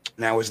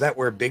 Now, is that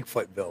where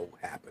Bigfootville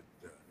happened?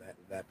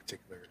 That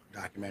particular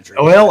documentary?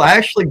 Well,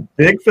 actually,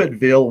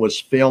 Bigfootville was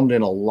filmed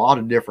in a lot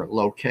of different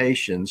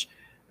locations.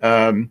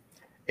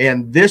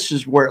 And this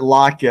is where,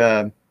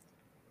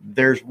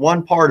 there's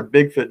one part of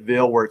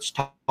Bigfootville where it's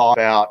talked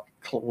about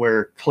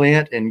where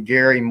Clint and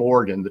Gary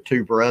Morgan, the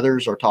two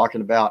brothers, are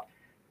talking about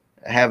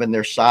having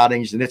their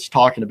sightings, and it's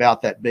talking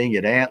about that being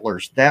at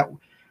Antlers. That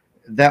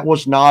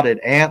was not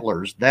at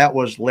Antlers. That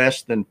was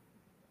less than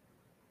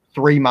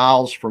 3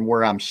 miles from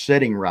where I'm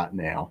sitting right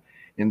now.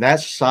 And that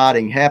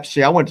sighting happened.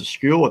 See, I went to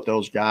school with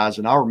those guys,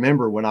 and I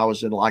remember when I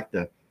was in like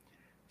the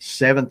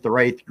 7th or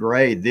 8th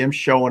grade, them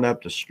showing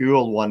up to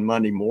school one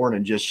Monday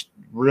morning, just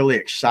really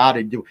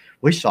excited.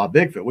 We saw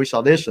Bigfoot, we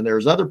saw this, and there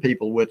was other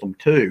people with them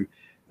too.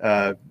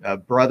 A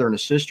brother and a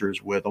sister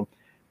is with them.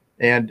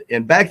 And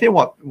back then,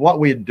 what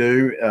we'd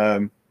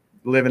do,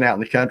 living out in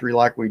the country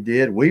like we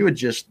did, we would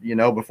just, you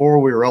know, before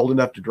we were old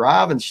enough to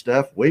drive and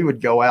stuff, we would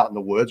go out in the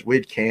woods,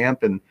 we'd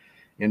camp and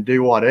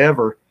do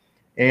whatever.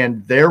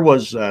 And there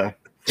was,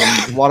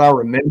 from what I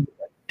remember,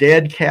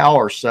 dead cow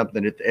or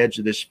something at the edge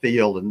of this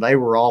field, and they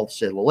were all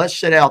said, well, let's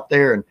sit out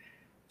there and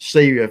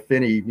see if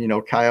any,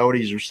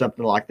 coyotes or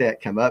something like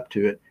that come up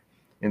to it.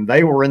 And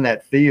they were in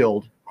that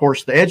field. Of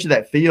course, the edge of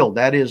that field,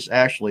 that is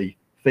actually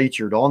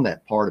featured on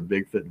that part of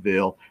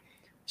Bigfootville.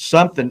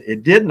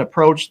 It didn't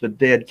approach the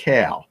dead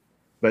cow,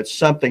 but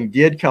something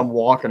did come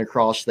walking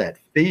across that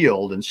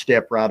field and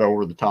step right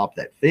over the top of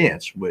that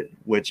fence,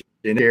 which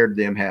scared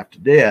them half to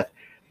death.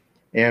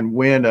 And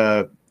when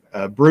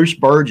Bruce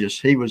Burgess,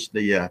 he was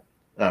the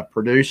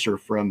producer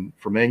from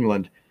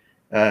England,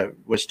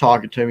 was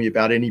talking to me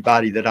about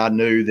anybody that I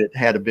knew that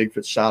had a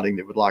Bigfoot sighting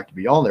that would like to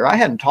be on there. I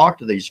hadn't talked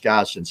to these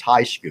guys since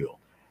high school.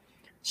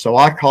 So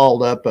I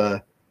called up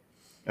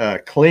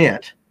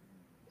Clint.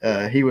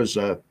 He was,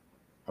 I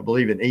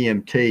believe, an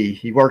EMT.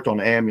 He worked on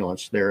an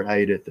ambulance there at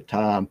Ada at the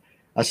time.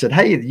 I said,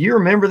 hey, do you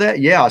remember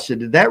that? Yeah. I said,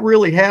 did that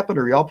really happen,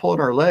 or y'all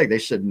pulling our leg? They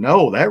said,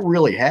 no, that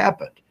really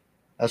happened.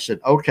 I said,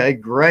 okay,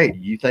 great.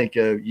 You think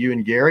you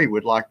and Gary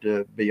would like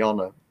to be on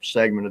a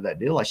segment of that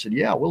deal? I said,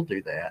 yeah, we'll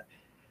do that.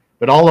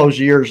 But all those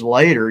years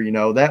later,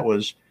 that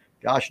was,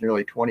 gosh,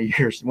 nearly 20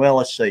 years. Well,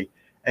 let's see,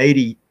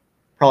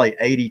 probably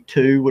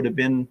 82 would have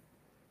been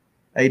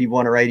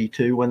 81 or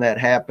 82 when that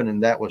happened.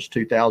 And that was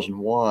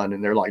 2001.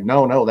 And they're like,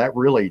 no, that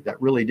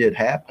really did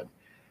happen.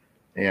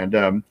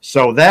 And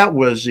so that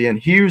was in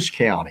Hughes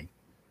County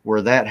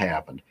where that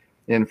happened.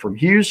 And from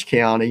Hughes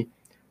County,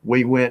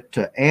 we went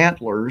to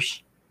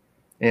Antlers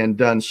and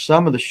done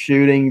some of the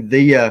shooting.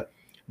 The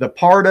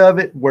part of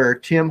it where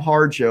Tim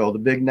Harjo, the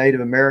big Native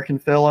American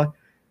fella,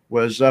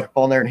 was up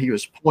on there, and he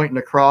was pointing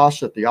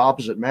across at the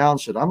opposite mountain,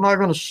 said, I'm not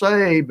going to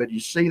say, but you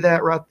see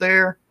that right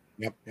there?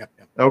 Yep.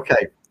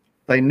 Okay.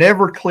 They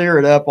never clear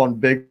it up on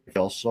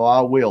Bigville, so I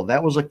will.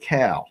 That was a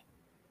cow.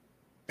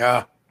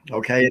 Yeah.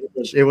 Okay.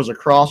 It was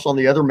across on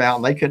the other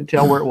mountain. They couldn't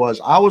tell where it was.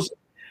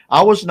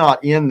 I was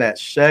not in that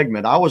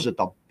segment. I was at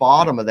the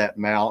bottom of that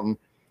mountain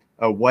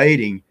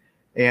waiting,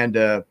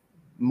 and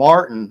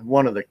Martin,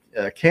 one of the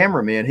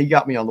cameramen, he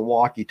got me on the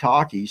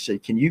walkie-talkie. He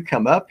said, can you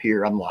come up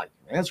here? I'm like,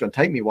 man, it's going to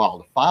take me a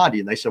while to find you.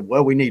 And they said,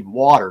 well, we need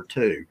water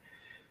too.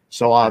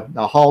 So I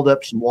hauled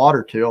up some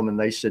water to them, and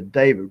they said,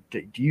 David,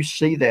 do you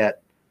see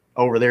that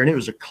over there? And it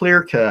was a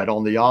clear cut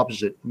on the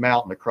opposite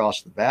mountain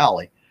across the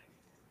valley.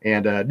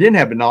 And didn't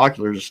have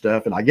binoculars and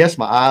stuff. And I guess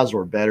my eyes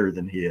were better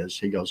than his.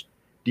 He goes,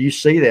 do you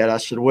see that? I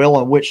said, well,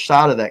 on which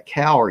side of that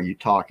cow are you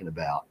talking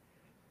about?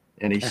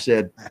 And he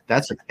said,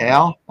 that's a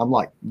cow? I'm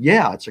like,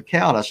 yeah, it's a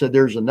cow. And I said,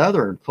 there's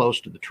another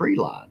close to the tree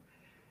line.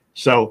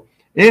 So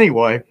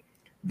anyway,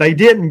 they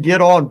didn't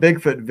get on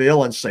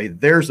Bigfootville and say,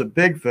 there's a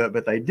Bigfoot,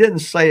 but they didn't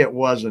say it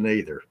wasn't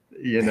either,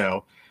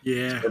 Yeah.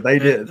 So they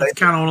did. That's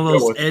kind of one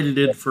of those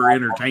edited for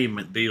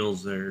entertainment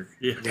deals there.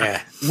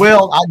 Yeah.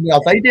 Well,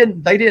 they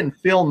didn't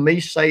film me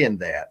saying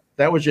that.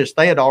 That was just,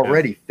 they had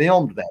already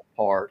filmed that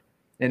part,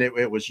 and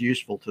it was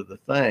useful to the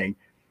thing.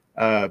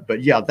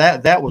 But yeah,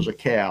 that was a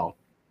cow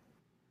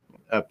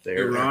up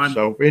there. Hey,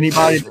 so if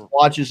anybody that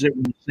watches it,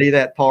 when you see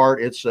that part,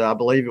 it's I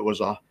believe it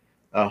was a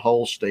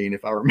Holstein,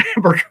 if I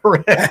remember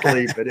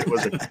correctly, but it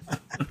was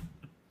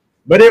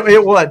but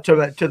it was,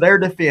 to their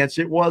defense,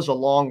 it was a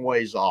long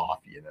ways off,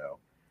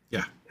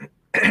 Yeah.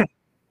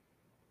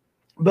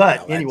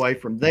 But anyway,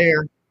 from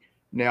there,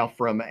 now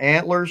from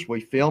Antlers, we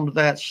filmed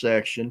that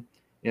section,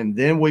 and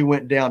then we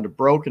went down to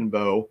Broken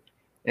Bow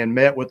and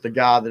met with the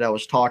guy that I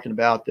was talking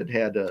about that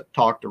had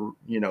talked to,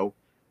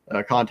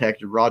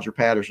 contacted Roger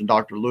Patterson,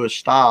 Dr. Lewis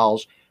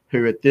Stiles,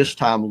 who at this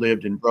time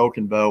lived in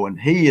Broken Bow. And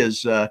he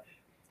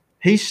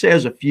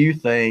says a few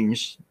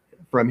things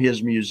from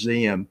his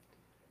museum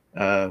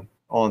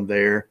on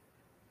there.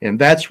 And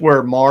that's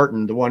where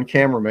Martin, the one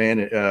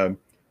cameraman,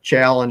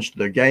 challenged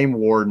the game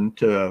warden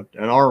to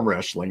an arm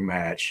wrestling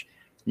match,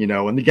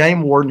 and the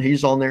game warden,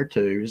 he's on there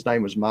too. His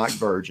name was Mike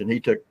Virgin. He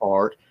took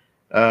part.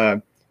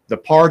 The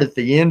part at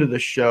the end of the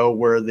show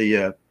where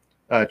the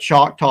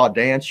Choctaw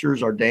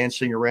dancers are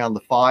dancing around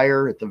the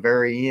fire at the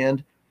very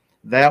end,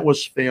 that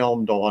was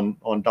filmed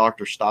on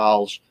Dr.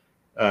 Stiles'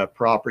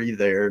 property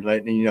there.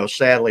 And,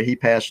 sadly, he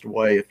passed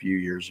away a few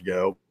years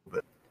ago.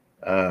 But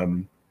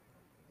and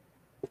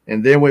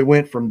then we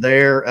went from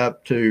there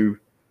up to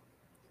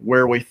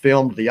where we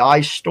filmed the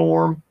ice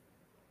storm.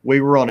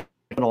 We were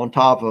on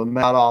top of a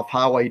mountain off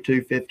Highway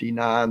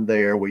 259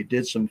 there. We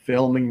did some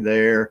filming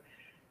there.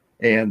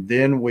 And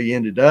then we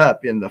ended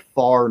up in the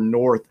far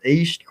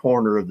northeast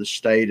corner of the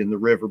state in the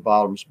river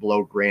bottoms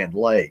below Grand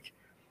Lake.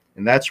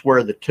 And that's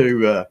where the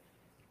two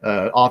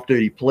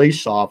off-duty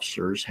police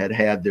officers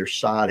had their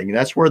sighting. And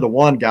that's where the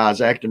one guy's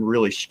acting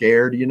really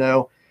scared,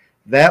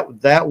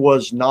 That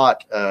was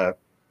not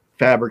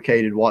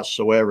fabricated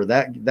whatsoever.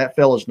 That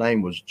fellow's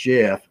name was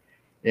Jeff.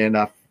 And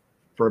if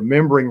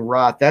remembering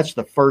right, that's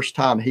the first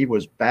time he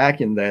was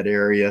back in that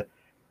area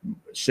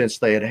since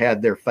they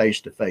had their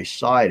face-to-face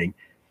sighting.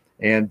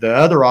 And the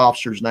other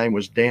officer's name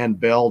was Dan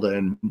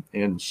Belda,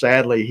 and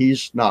sadly,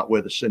 he's not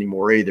with us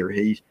anymore either.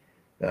 He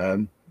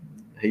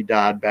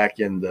died back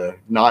in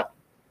not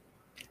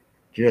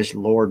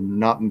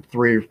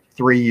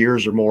 3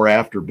 years or more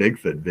after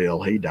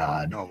Bigfootville. He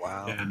died. Oh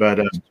wow! Yeah.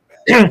 But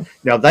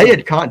now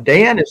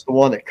Dan is the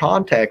one that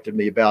contacted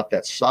me about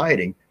that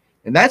sighting,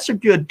 And that's a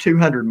good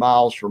 200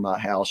 miles from my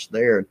house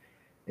there.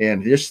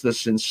 And just the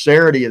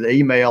sincerity of the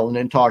email and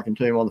then talking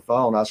to him on the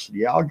phone, I said,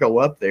 yeah, I'll go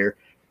up there.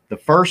 The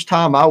first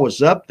time I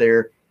was up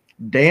there,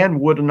 Dan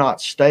would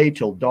not stay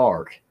till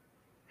dark.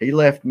 He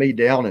left me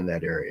down in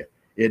that area.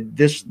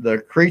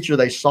 The creature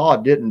they saw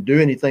didn't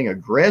do anything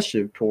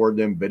aggressive toward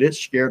them, but it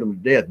scared them to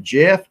death.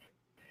 Jeff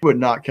would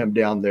not come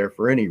down there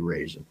for any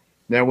reason.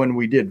 Now, when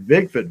we did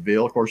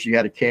Bigfootville, of course, you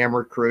had a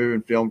camera crew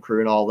and film crew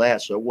and all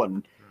that, so it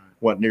wasn't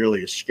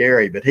nearly as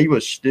scary. But he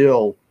was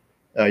still,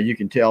 you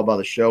can tell by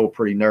the show,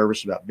 pretty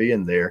nervous about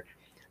being there.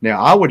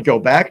 Now, I would go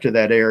back to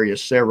that area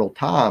several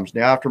times.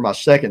 Now, after my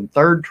second,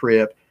 third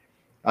trip,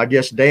 I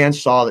guess Dan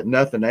saw that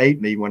nothing ate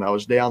me when I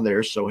was down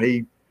there, so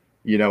he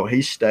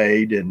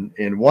stayed.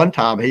 And one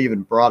time he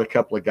even brought a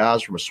couple of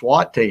guys from a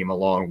SWAT team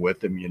along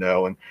with him,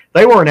 and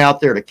they weren't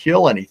out there to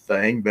kill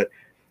anything. But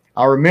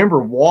I remember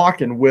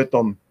walking with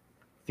them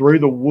through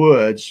the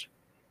woods,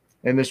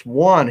 and this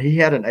one, he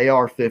had an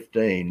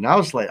AR-15. And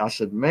I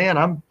said, man,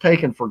 I'm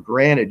taking for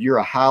granted you're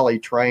a highly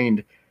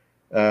trained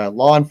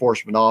law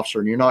enforcement officer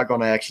and you're not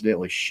going to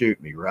accidentally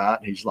shoot me, right?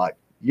 And he's like,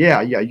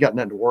 yeah, you got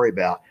nothing to worry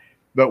about.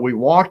 But we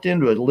walked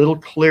into a little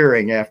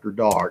clearing after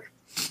dark.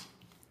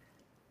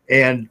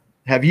 And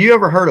have you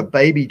ever heard a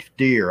baby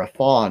deer, a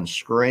fawn,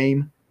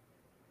 scream?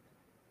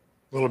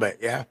 A little bit,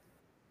 yeah.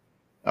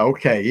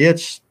 Okay,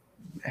 it's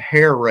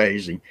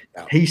hair-raising.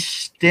 Yeah. He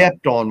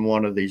stepped on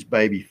one of these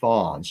baby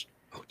fawns,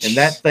 and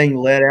that thing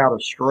let out a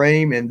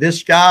scream. And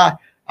this guy,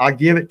 I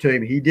give it to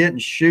him, he didn't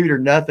shoot or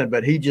nothing,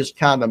 but he just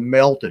kind of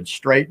melted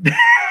straight down.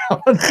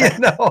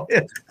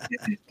 I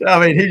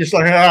mean, he just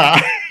like,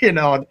 I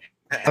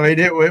mean,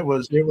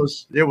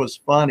 it was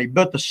funny.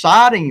 But the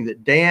sighting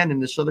that Dan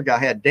and this other guy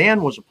had,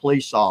 Dan was a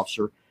police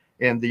officer,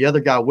 and the other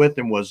guy with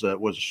him was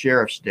a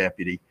sheriff's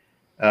deputy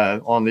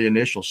on the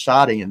initial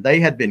sighting, and they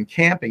had been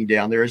camping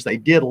down there, as they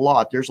did a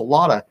lot. There's a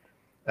lot of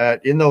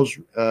in those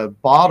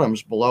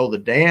bottoms below the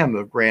dam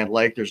of Grand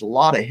Lake. There's a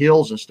lot of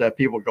hills and stuff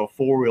people go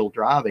four-wheel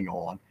driving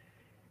on,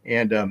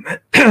 and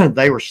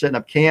they were setting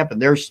up camp.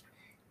 And there's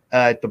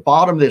at the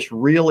bottom of this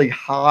really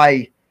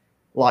high,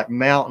 like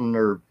mountain,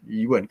 or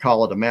you wouldn't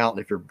call it a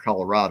mountain if you're in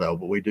Colorado,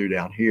 but we do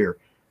down here.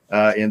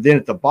 And then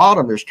at the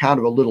bottom, there's kind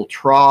of a little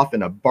trough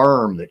and a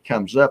berm that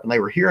comes up, and they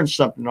were hearing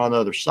something on the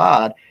other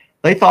side.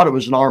 They thought it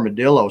was an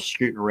armadillo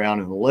scooting around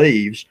in the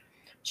leaves.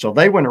 So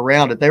they went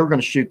around it. They were going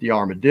to shoot the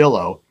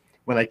armadillo.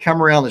 When they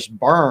come around this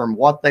berm,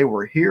 what they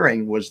were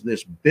hearing was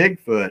this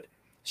Bigfoot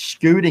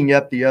scooting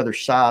up the other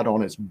side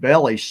on its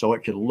belly so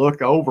it could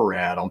look over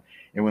at them.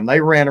 And when they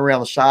ran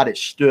around the side, it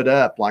stood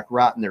up like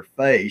right in their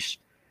face.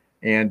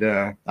 And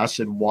I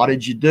said, what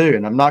did you do?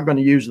 And I'm not going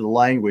to use the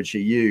language he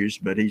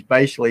used, but he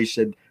basically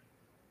said,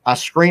 I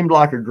screamed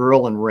like a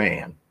girl and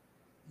ran.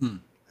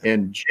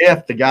 And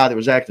Jeff, the guy that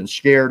was acting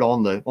scared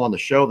on the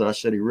show that I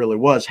said he really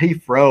was, he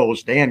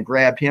froze. Dan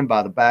grabbed him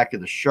by the back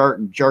of the shirt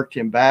and jerked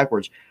him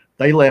backwards.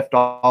 They left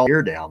all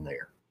ear down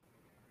there,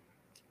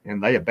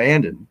 and they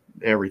abandoned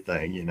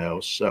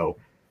everything, So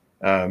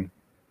that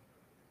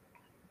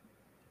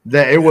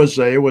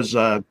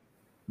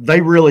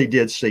they really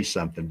did see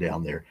something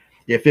down there.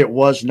 If it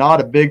was not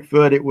a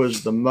Bigfoot, it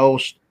was the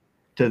most,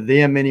 to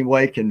them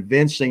anyway,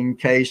 convincing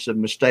case of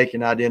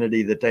mistaken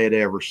identity that they had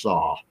ever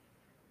saw.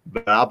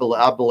 But I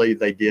believe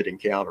they did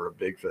encounter a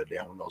Bigfoot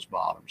down in those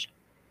bottoms.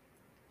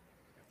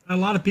 A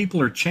lot of people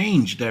are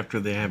changed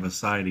after they have a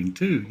sighting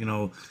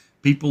too.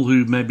 People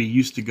who maybe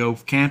used to go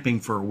camping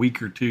for a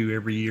week or two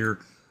every year,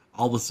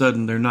 all of a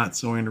sudden they're not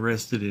so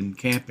interested in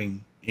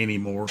camping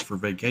anymore for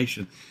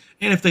vacation.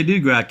 And if they do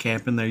go out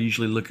camping, they're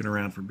usually looking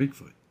around for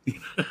Bigfoot.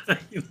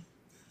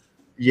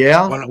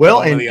 Yeah.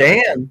 Well, and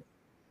Dan,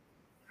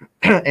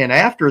 and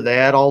after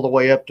that, all the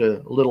way up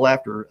to a little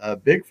after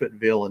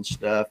Bigfootville and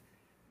stuff,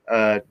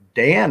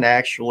 Dan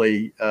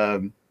actually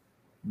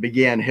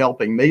began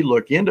helping me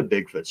look into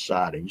Bigfoot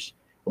sightings.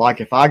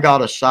 Like if I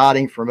got a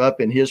sighting from up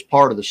in his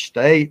part of the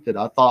state that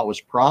I thought was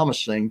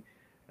promising,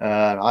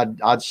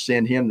 I'd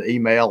send him the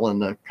email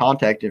and the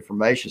contact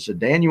information. Said,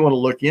 Dan, you want to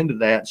look into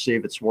that and see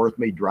if it's worth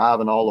me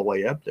driving all the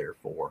way up there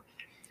for?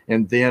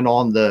 And then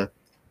on the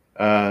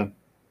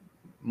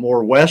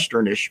more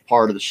westernish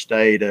part of the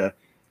state, a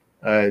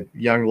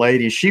young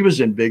lady, she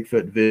was in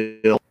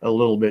Bigfootville a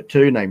little bit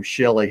too, named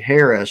Shelly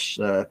Harris.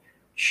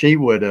 She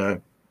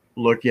would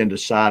look into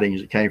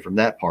sightings that came from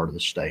that part of the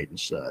state and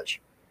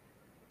such.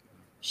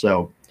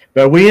 So,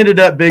 but we ended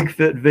up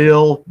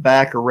Bigfootville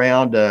back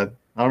around, I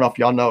don't know if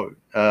y'all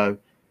know,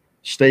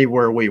 Steve,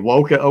 where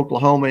Wewoka,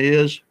 Oklahoma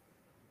is.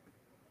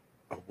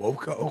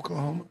 Wewoka,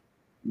 Oklahoma?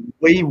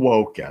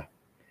 Wewoka.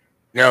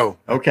 No.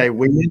 Okay,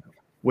 we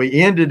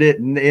ended it,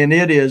 and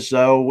it is,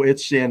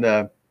 it's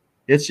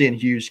in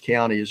Hughes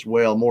County as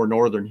well, more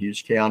northern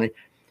Hughes County.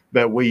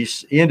 But we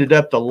ended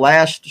up, the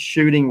last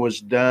shooting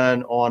was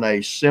done on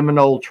a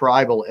Seminole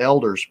tribal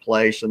elder's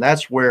place, and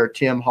that's where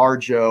Tim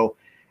Harjo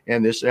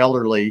and this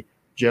elderly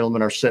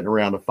gentleman are sitting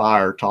around a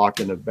fire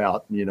talking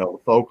about,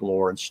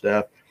 folklore and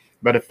stuff.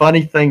 But a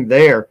funny thing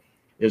there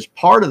is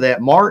part of that,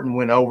 Martin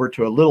went over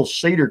to a little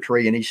cedar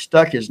tree and he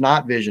stuck his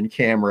night vision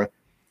camera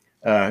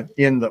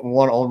in the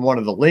one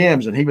of the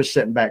limbs, and he was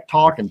sitting back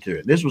talking to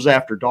it. This was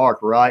after dark,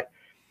 right?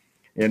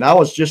 And I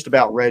was just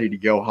about ready to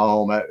go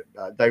home.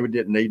 They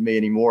didn't need me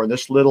anymore. And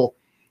this little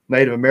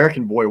Native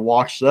American boy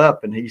walks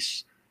up, and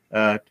he's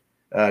to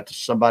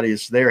somebody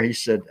that's there. He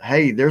said,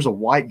 "Hey, there's a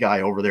white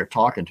guy over there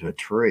talking to a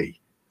tree."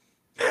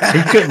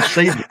 He couldn't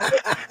see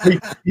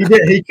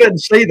he couldn't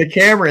see the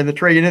camera in the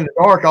tree, and in the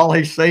dark, all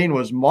he's seen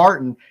was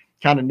Martin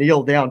kind of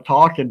kneel down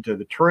talking to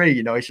the tree.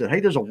 You know, he said,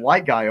 "Hey, there's a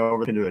white guy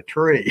over to a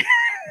tree."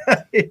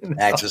 You know?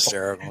 That's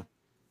hysterical.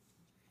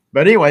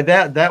 But anyway,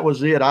 that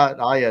was it.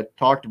 I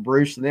talked to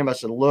Bruce and them. I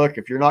said, "Look,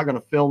 if you're not going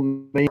to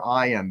film me,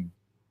 I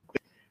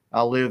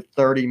live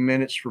 30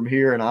 minutes from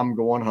here, and I'm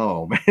going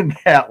home." And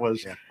that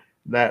was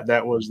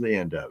that was the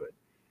end of it.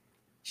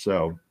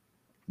 So,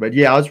 but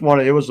yeah,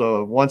 it was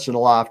a once in a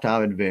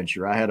lifetime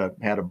adventure. I had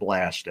a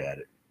blast at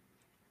it.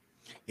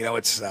 You know,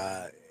 it's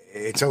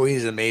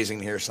always amazing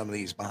to hear some of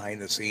these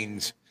behind the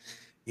scenes,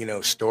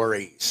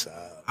 stories.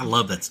 I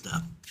love that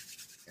stuff.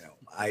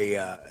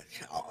 I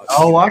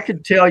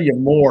could tell you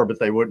more, but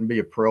they wouldn't be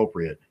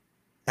appropriate.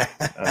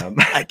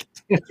 I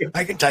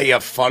can tell you a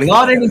funny.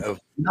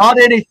 Not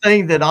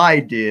anything that I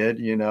did,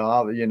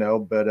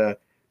 but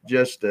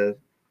just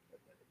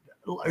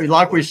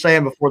like we were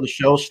saying before the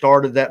show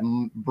started, that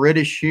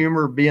British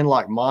humor being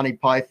like Monty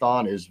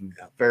Python is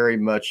very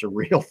much a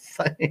real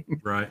thing.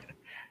 Right.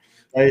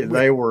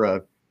 They were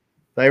a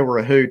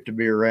hoot to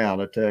be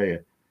around, I tell you.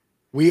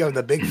 We have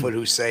the Bigfoot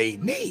who say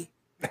knee.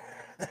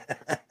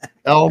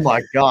 Oh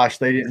my gosh,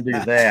 they didn't do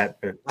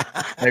that, but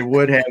they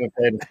would have if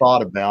they'd have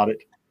thought about it.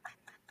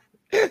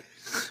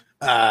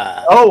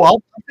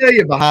 I'll tell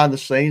you behind the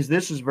scenes.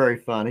 This is very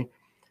funny.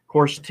 Of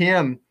course,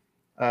 Tim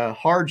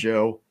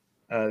Harjo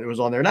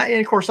was on there, and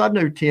of course I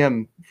knew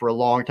Tim for a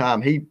long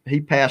time. He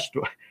passed.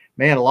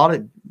 Man, a lot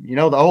of the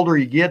older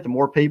you get, the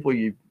more people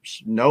you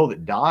know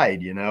that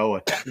died.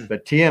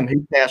 But Tim, he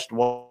passed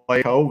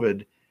away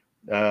COVID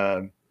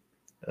a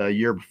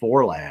year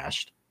before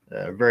last.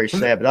 Very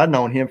sad, but I've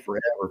known him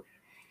forever.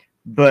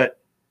 But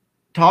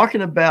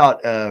talking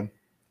about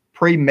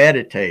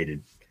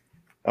premeditated,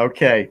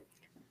 okay,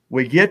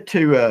 we get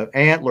to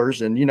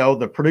Antlers, and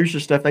the producer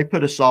stuff, they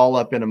put us all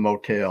up in a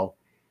motel.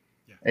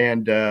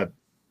 And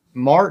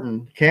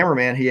Martin,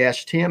 cameraman, he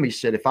asked Tim, he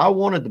said, "If I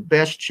wanted the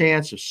best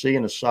chance of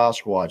seeing a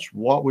Sasquatch,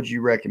 what would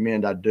you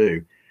recommend I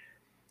do?"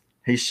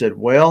 He said,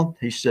 "Well,"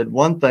 he said,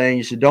 "one thing,"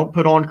 he said, "don't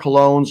put on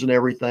colognes and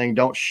everything.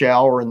 Don't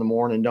shower in the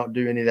morning. Don't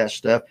do any of that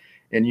stuff.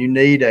 And you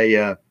need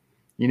to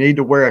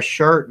wear a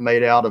shirt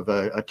made out of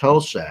a toe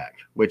sack,"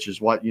 which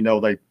is what,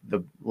 what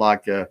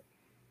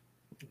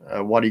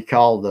do you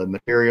call the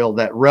material,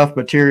 that rough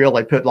material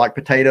they put like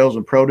potatoes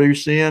and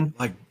produce in?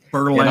 Like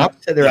burlap.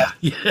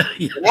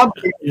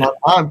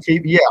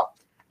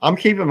 I'm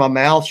keeping my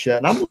mouth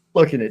shut, and I'm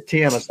looking at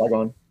Tim. It's like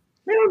going,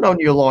 "Man, I've known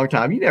you a long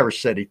time. You never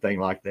said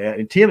anything like that."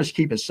 And Tim is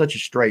keeping such a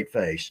straight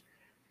face.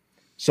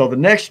 So the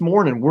next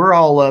morning, we're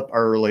all up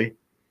early.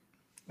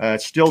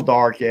 It's still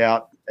dark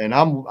out. And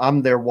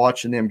I'm there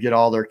watching them get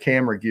all their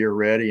camera gear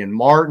ready. And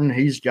Martin,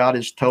 he's got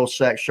his toe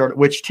sack shirt,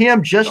 which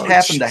Tim just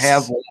happened to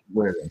have one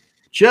with him.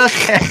 Just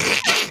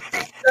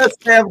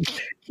have.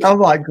 I'm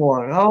like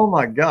going, "Oh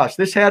my gosh,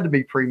 this had to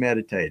be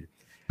premeditated."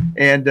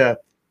 And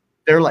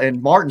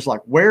and Martin's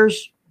like,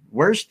 "Where's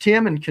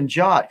Tim and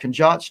Kanjat?"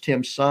 Kanjat's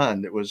Tim's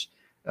son that was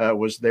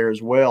there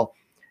as well.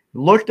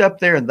 Looked up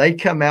there, and they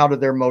come out of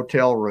their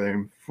motel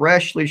room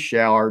freshly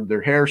showered,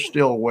 their hair's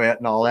still wet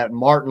and all that. And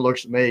Martin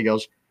looks at me, he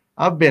goes,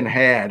 "I've been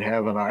had,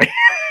 haven't I?"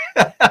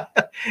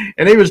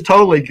 And he was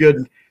totally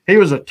good. He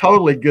was a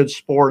totally good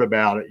sport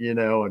about it,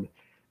 and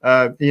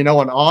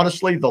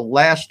honestly, the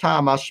last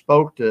time I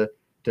spoke to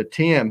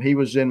Tim, he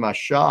was in my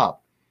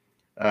shop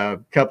a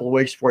couple of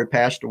weeks before he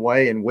passed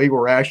away. And we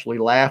were actually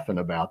laughing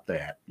about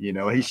that.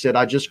 He said,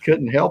 "I just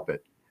couldn't help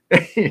it."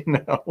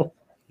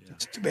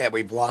 It's too bad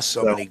we've lost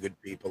so many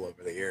good people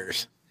over the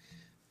years.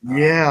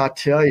 Yeah, I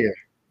tell you,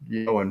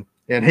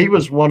 and he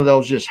was one of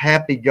those just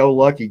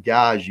happy-go-lucky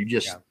guys. You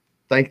just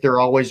think they're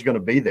always going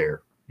to be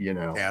there,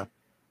 Yeah.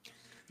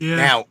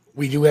 Now,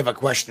 we do have a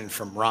question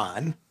from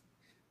Ron.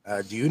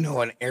 Do you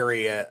know an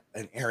area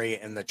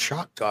in the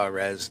Choctaw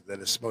Res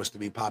that is supposed to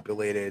be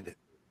populated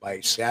by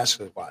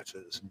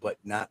Sasquatches, but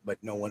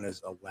no one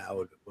will not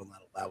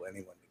allow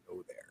anyone to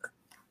go there?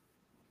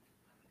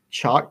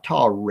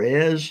 Choctaw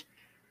Res?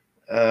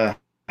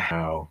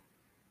 No.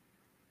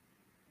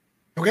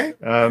 Okay.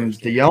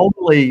 The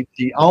only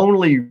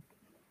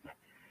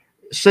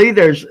see,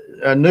 there's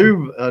a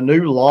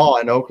new law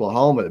in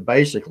Oklahoma that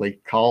basically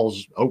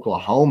calls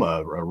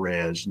Oklahoma a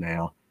res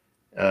now.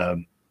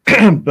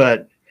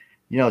 But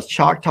it's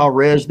Choctaw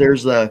Res.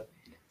 There's like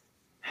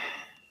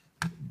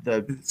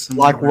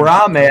where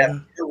I'm at,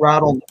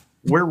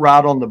 we're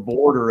right on the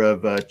border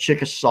of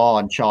Chickasaw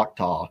and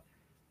Choctaw,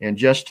 and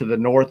just to the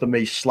north of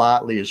me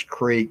slightly is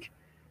Creek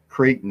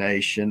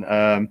Nation.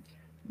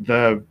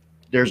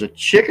 There's a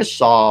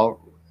Chickasaw,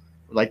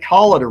 they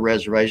call it a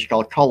reservation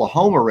called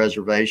Tullahoma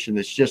Reservation,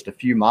 that's just a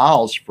few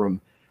miles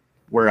from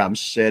where I'm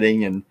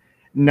sitting. And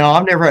no,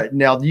 I've never.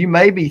 Now you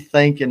may be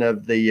thinking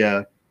of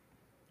the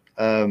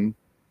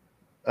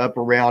up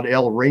around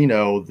El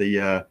Reno,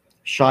 the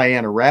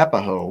Cheyenne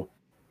Arapaho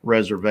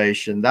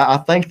reservation. I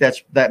think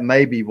that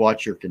may be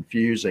what you're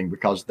confusing,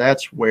 because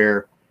that's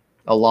where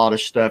a lot of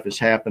stuff has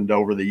happened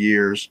over the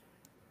years,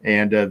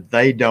 and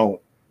they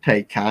don't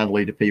take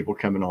kindly to people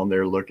coming on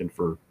there looking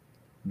for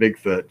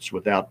Bigfoots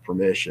without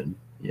permission,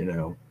 you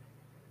know.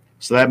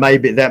 So that may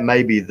be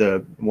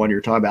the one you're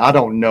talking about. I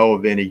don't know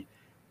of any.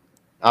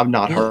 I've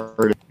not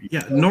heard of.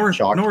 Yeah,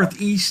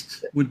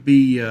 northeast would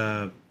be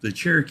the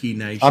Cherokee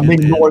Nation. I mean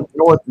north.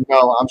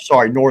 No, I'm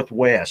sorry,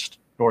 northwest.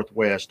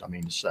 Northwest, I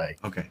mean to say.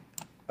 Okay.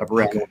 Up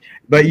around. Okay.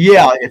 But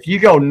yeah, if you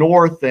go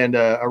north and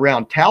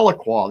around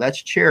Tahlequah,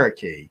 that's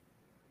Cherokee.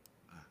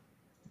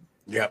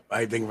 Yep,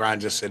 I think Ron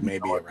just said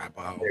maybe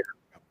Arapaho.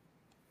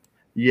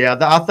 Yeah,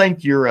 I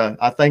think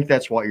I think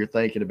that's what you're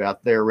thinking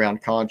about there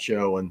around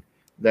Concho and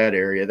that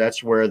area.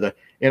 That's where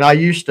and I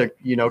used to,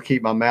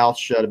 keep my mouth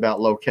shut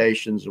about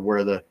locations of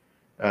where the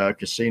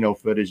casino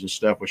footage and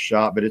stuff was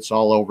shot, but it's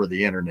all over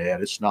the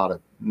internet. It's not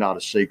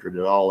a secret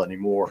at all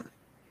anymore.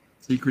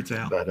 Secret's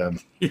out. But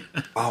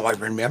oh, I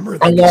remember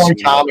that a long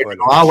time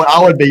ago.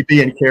 I would be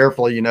being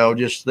careful,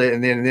 just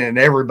and then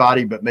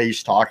everybody but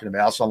me's talking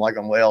about. So I'm like,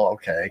 well,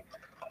 okay.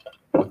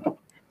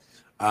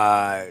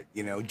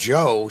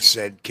 Joe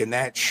said, can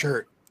that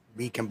shirt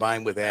be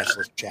combined with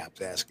assless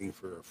chaps asking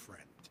for a friend?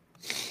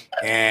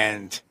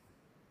 And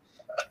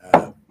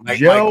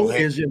Joe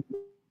is in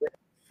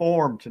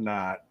form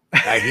tonight.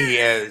 He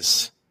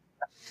is.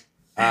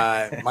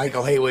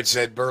 Michael Haywood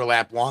said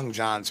burlap long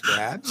johns,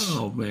 perhaps.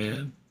 Oh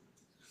man,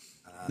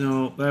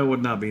 no, that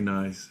would not be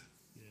nice.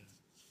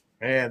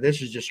 Man,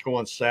 this is just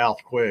going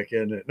south quick,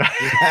 isn't it?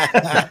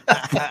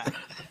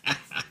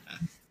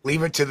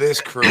 Leave it to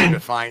this crew to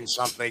find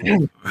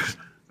something.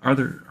 Are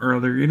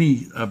there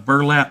any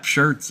burlap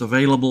shirts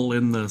available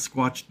in the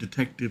Squatch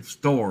Detective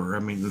store? I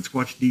mean, the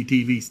Squatch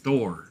DTV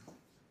store?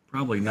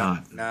 Probably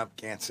not. No,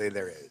 can't say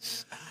there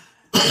is.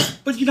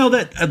 But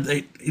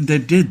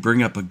that did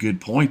bring up a good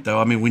point, though.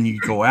 I mean, when you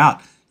go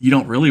out, you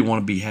don't really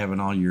want to be having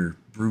all your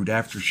Brute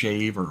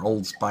aftershave or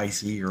Old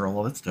Spicy or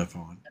all that stuff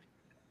on.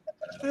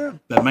 Yeah.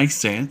 That makes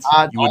sense.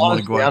 You wouldn't want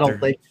to go out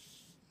there.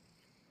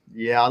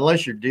 Yeah,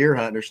 unless you're deer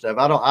hunting or stuff,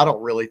 I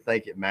don't really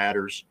think it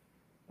matters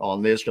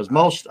on this, because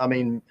most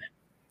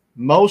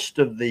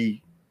of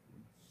the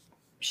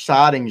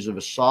sightings of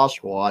a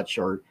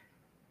Sasquatch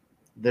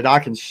that I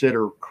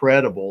consider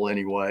credible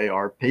anyway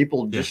are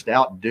people just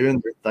out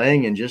doing their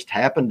thing and just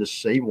happen to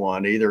see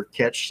one, either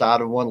catch sight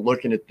of one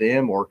looking at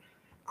them or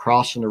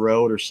crossing the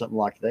road or something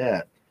like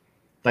that.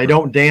 They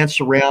don't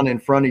dance around in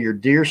front of your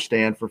deer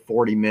stand for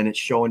 40 minutes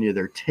showing you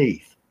their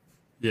teeth.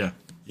 Yeah.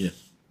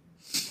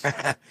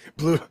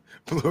 Blue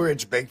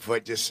Ridge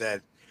Bigfoot just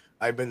said,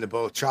 I've been to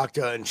both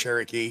Choctaw and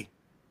Cherokee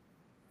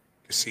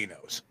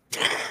casinos.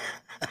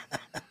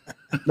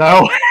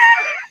 No.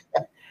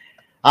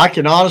 I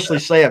can honestly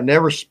say I've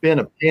never spent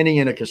a penny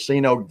in a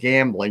casino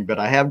gambling, but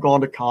I have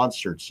gone to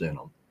concerts in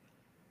them.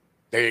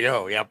 There you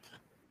go. Yep.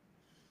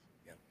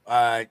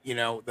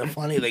 The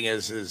funny thing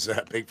is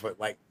Bigfoot,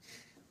 like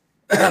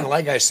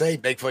I say,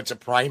 Bigfoot's a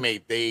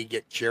primate. They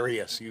get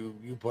curious. You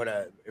put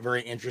a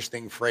very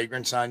interesting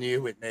fragrance on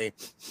you, it may.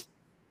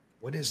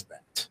 What is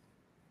that?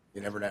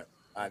 You never know.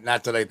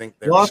 Not that I think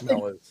their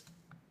smell is.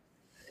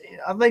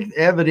 I think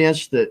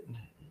evidence that,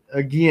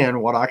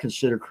 again, what I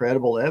consider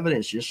credible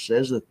evidence just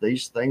says that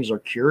these things are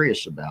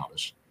curious about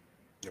us.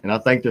 Yep. And I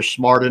think they're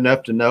smart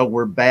enough to know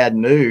we're bad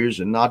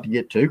news and not to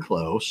get too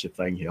close if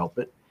they can help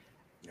it.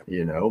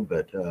 Yep.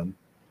 But.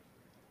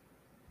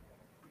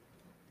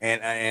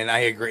 And I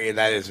agree.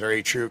 That is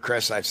very true,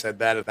 Chris. I've said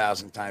that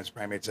 1,000 times.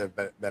 Primates have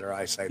better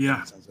eyesight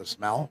than sense of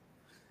smell.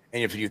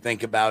 And if you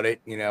think about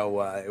it,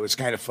 it was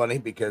kind of funny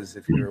because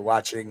if you were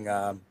watching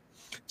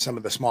some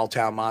of the Small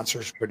Town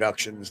Monsters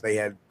productions, they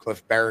had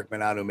Cliff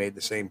Barrickman on who made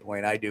the same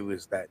point I do,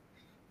 is that,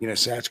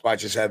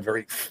 Sasquatches have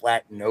very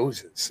flat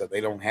noses, so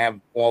they don't have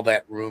all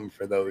that room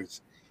for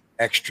those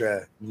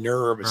extra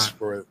nerves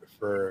for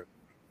the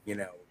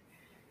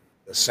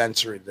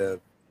sensory, the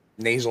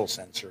nasal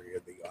sensory, or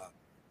the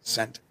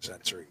scent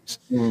sensories.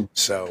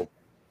 So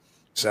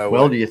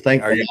well, do you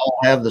think they all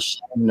have the same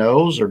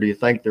nose, or do you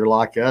think they're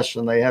like us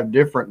and they have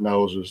different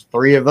noses?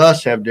 3 of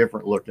us have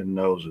different looking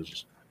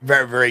noses.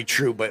 Very, very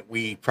true, but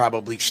we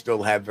probably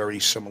still have very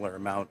similar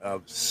amount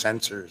of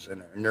sensors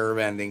and our nerve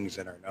endings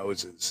in our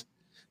noses.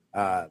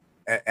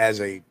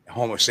 As a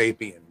Homo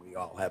sapien, we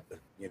all have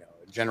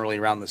generally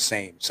around the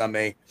same. Some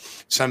may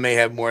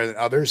have more than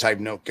others.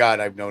 I've known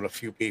a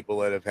few people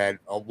that have had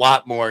a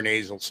lot more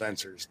nasal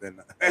sensors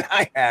than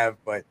I have,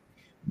 but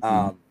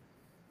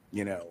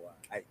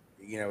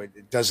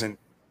it doesn't.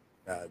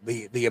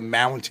 The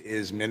amount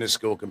is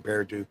minuscule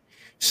compared to,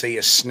 say,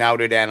 a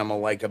snouted animal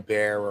like a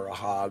bear or a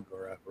hog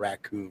or a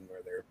raccoon,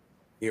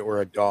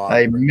 or a dog.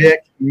 Hey,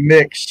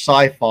 Mick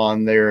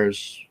Siphon there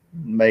is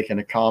making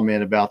a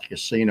comment about the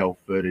casino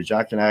footage.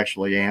 I can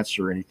actually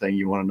answer anything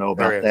you want to know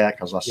about that,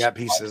 because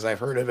he says I've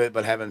heard of it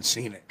but haven't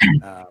seen it.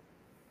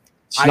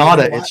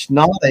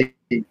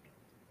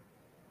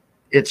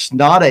 it's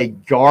not a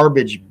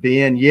garbage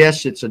bin.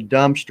 Yes, it's a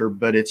dumpster,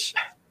 but it's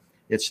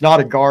not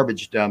a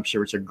garbage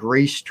dumpster. It's a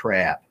grease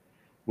trap,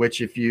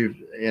 which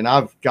and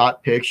I've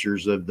got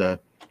pictures of it.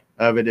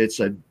 It's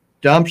a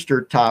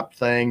dumpster type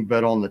thing,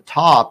 but on the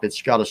top,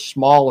 it's got a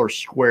smaller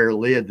square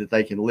lid that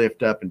they can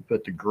lift up and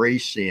put the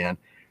grease in.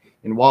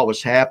 And what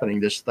was happening,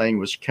 this thing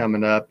was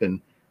coming up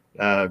and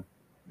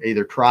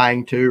either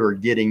trying to or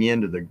getting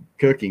into the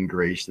cooking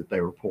grease that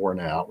they were pouring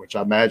out, which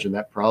I imagine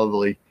that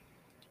probably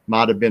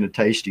might have been a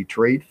tasty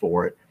treat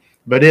for it.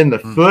 But in the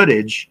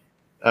footage,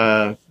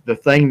 the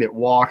thing that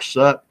walks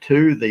up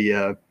to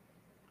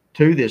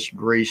this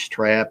grease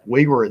trap,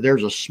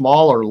 there's a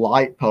smaller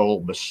light pole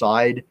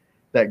beside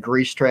that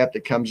grease trap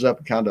that comes up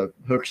and kind of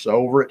hooks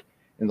over it.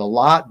 And the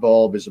light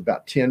bulb is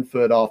about 10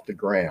 foot off the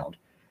ground.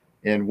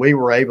 And we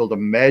were able to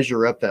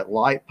measure up that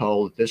light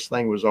pole that this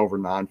thing was over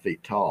 9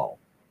 feet tall.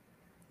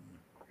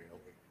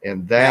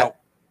 And that,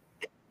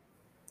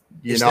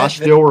 I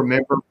still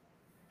remember.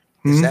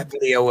 Is that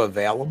video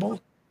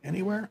available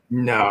anywhere?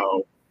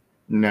 No,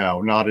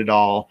 not at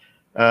all.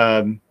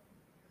 The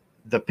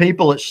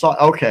people that saw,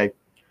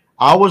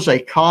 I was a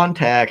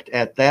contact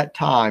at that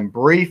time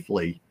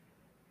briefly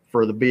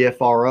for the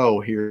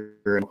BFRO here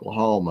in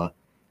Oklahoma,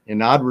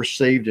 and I'd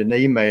received an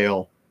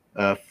email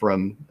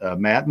from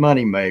Matt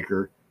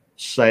Moneymaker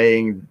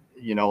saying,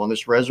 on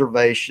this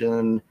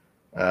reservation,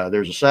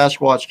 there's a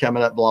Sasquatch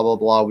coming up, blah, blah,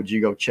 blah. Would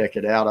you go check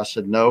it out? I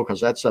said, no, because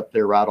that's up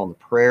there right on the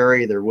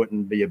prairie. There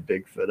wouldn't be a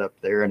Bigfoot up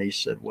there. And he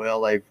said,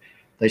 well,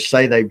 they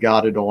say they've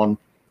got it on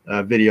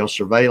video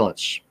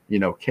surveillance,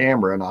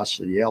 camera. And I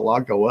said, yeah, well,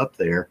 I'll go up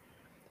there.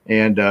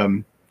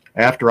 And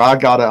after I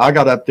got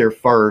up there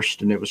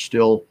first, and it was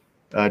still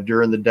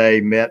during the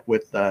day, met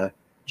with a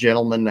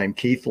gentleman named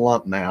Keith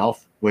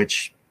Lumpmouth,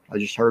 which I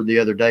just heard the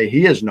other day.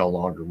 He is no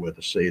longer with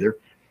us either.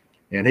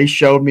 And he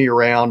showed me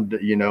around,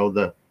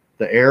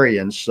 the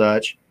area and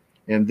such.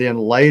 And then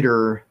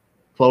later,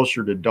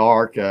 closer to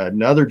dark,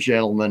 another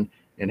gentleman,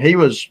 and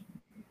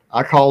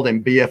I called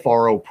him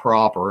BFRO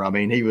proper. I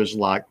mean, he was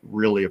like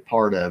really a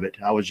part of it.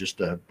 I was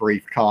just a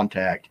brief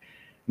contact,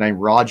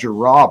 named Roger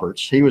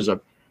Roberts. He was a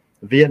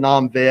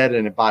Vietnam vet,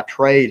 and by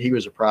trade, he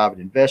was a private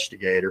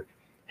investigator.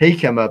 He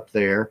come up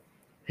there.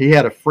 He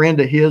had a friend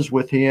of his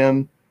with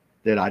him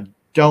that I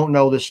don't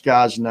know this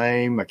guy's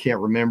name. I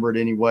can't remember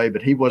it anyway,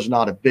 but he was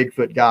not a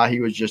Bigfoot guy. He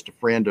was just a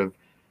friend of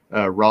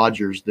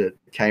Rogers that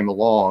came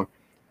along.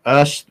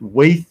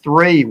 We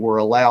three were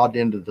allowed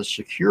into the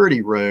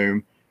security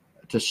room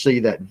to see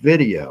that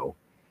video.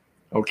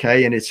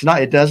 Okay. And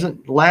it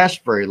doesn't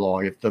last very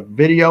long. If the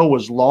video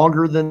was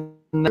longer than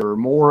that or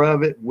more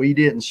of it, we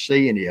didn't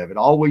see any of it.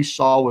 All we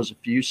saw was a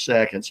few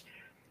seconds.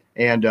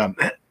 And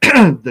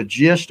the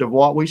gist of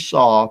what we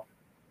saw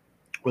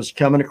was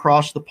coming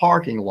across the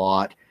parking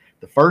lot.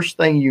 The first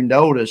thing you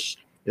notice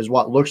is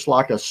what looks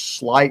like a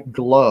slight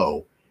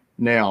glow.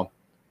 Now,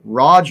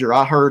 Roger,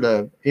 I heard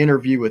an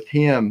interview with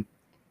him,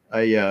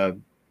 a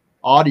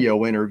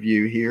audio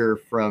interview here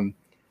from,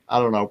 I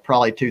don't know,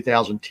 probably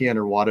 2010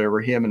 or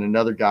whatever. Him and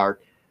another guy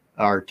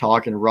are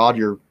talking.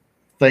 Roger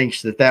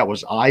thinks that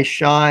was eye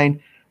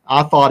shine.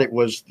 I thought it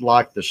was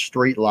like the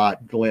street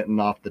light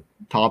glinting off the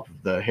top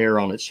of the hair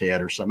on its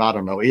head or something. I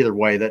don't know. Either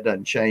way, that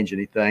doesn't change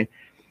anything.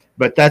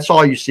 But that's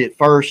all you see at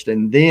first.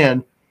 And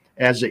then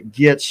as it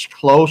gets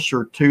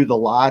closer to the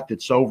light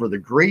that's over the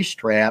grease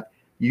trap,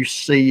 you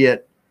see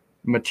it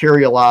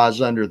materialize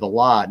under the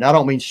light. And I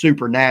don't mean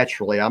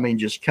supernaturally. I mean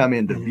just come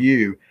into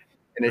view.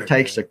 And it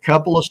takes a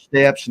couple of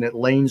steps and it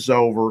leans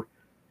over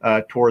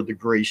toward the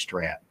grease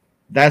trap.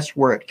 That's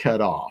where it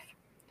cut off.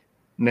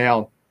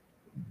 Now,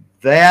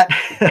 that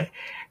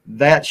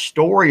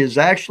story is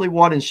actually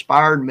what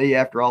inspired me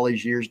after all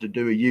these years to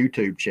do a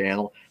YouTube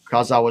channel,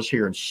 because I was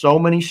hearing so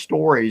many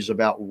stories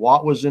about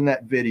what was in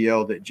that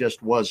video that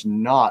just was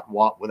not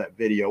what that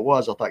video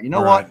was. I thought, you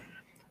know what?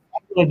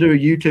 I'm going to do a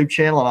YouTube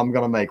channel and I'm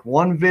going to make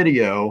one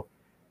video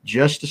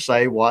just to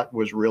say what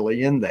was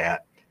really in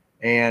that.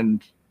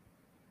 And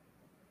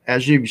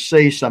as you can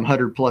see, some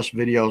 100+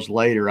 videos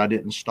later, I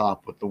didn't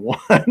stop with the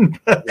one.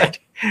 But,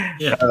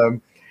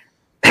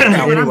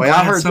 anyway,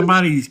 I heard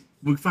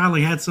we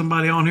finally had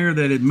somebody on here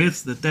that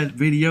admits that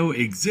video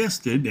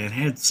existed and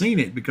had seen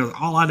it, because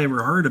all I'd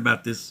ever heard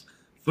about this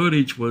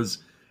footage was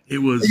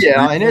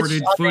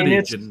reported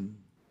footage.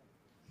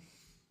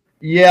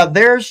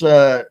 There's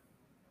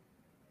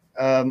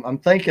I'm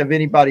thinking of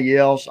anybody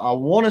else. I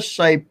want to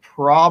say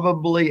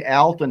probably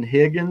Alton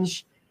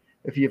Higgins.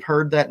 If you've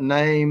heard that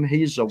name,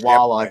 he's a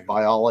wildlife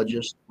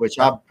biologist, which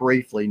I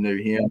briefly knew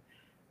him.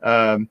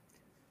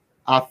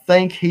 I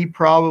think he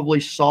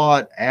probably saw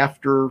it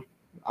after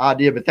I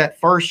did, but that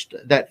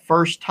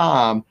first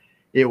time,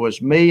 it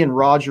was me and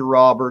Roger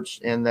Roberts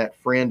and that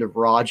friend of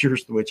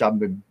Rogers, which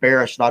I'm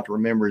embarrassed not to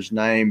remember his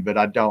name, but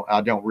I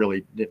didn't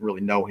really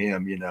know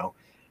him,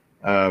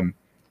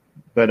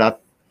 But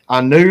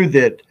I knew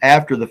that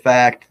after the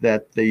fact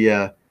that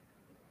the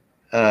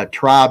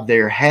tribe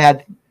there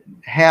had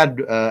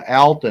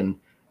Alton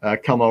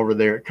come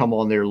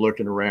on there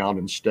looking around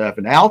and stuff.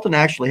 And Alton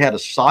actually had a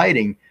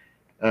sighting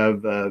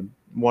of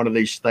one of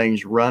these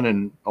things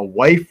running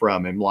away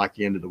from him, like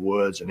into the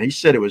woods. And he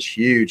said it was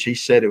huge. He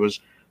said it was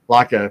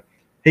like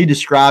he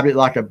described it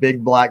like a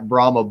big black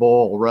Brahma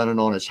bull running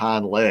on his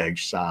hind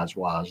legs size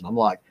wise. And I'm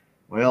like,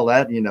 well,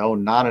 that,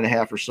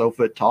 9.5 or so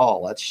foot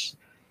tall. That's,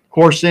 of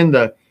course, in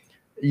the,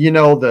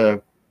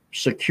 the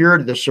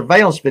security, the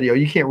surveillance video,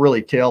 you can't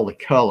really tell the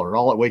color.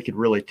 All that we could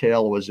really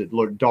tell was it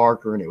looked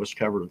darker and it was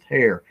covered with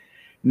hair.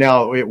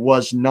 Now, it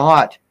was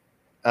not,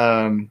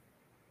 it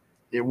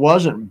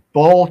wasn't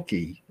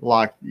bulky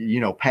like,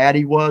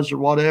 Patty was or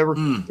whatever.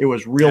 It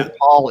was real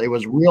tall. It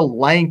was real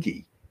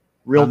lanky,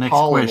 real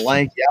tall and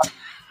lanky.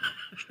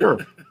 Sure.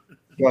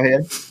 Go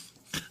ahead.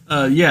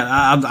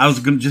 I was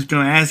just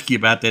going to ask you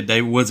about that,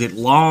 Dave. Was it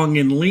long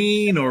and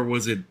lean, or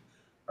was it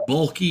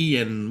bulky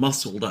and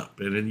muscled up?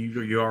 And then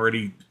you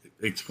already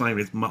explained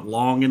it's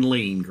long and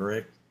lean,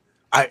 correct?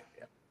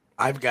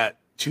 I've got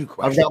two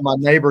questions. I've got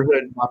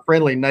my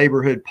friendly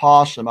neighborhood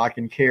possum I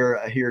can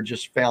hear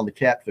just found the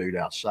cat food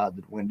outside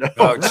the window.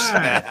 Oh,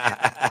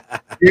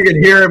 you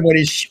can hear him when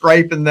he's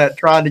scraping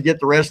trying to get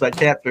the rest of that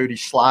cat food. He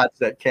slides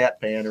that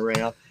cat pan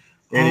around.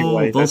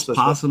 Anyway, those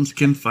possums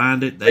can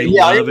find it. They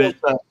love it.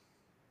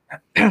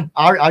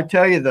 I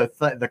tell you,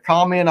 the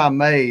comment I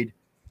made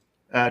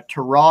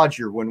to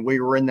Roger when we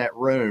were in that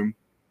room,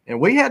 and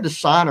we had to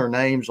sign our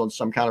names on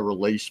some kind of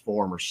release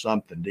form or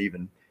something to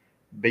even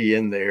be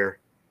in there.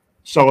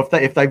 So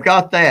if they've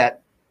got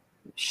that,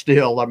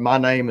 still my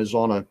name is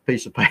on a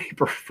piece of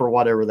paper for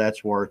whatever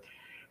that's worth.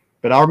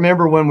 But I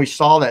remember when we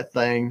saw that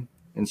thing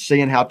and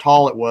seeing how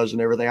tall it was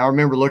and everything, I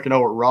remember looking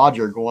over at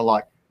Roger going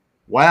like,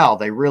 wow,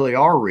 they really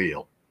are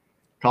real.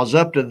 Because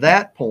up to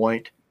that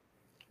point,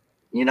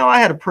 I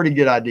had a pretty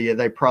good idea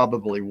they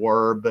probably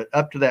were, but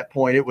up to that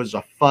point, it was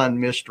a fun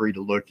mystery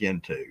to look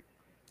into.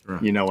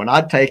 Right. And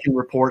I'd taken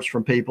reports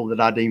from people that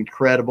I deemed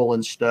credible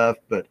and stuff,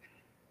 but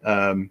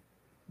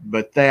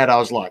that I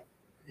was like,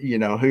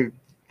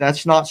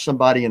 that's not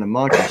somebody in a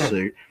monkey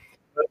suit.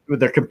 But with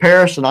the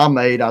comparison I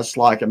made, I was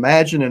like,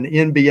 imagine an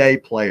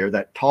NBA player,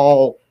 that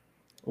tall,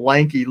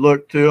 lanky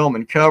look to them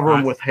and cover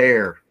them with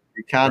hair.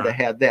 You kind of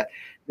had that.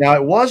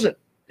 Now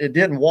it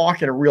didn't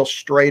walk in a real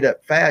straight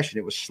up fashion.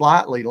 It was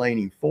slightly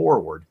leaning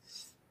forward,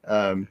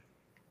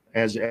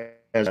 as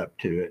up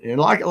to it. And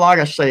like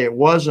I say, it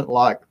wasn't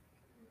like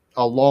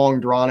a long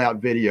drawn out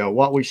video.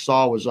 What we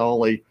saw was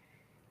only,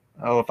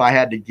 if I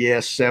had to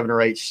guess, 7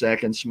 or 8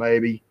 seconds,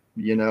 maybe,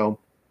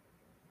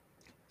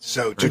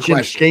 So in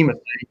the scheme of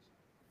things.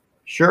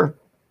 Sure.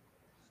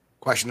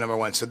 Question number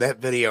one. So that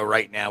video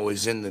right now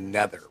is in the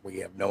nether. We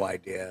have no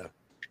idea.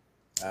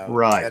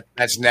 Right.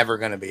 That's never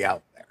going to be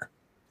out there.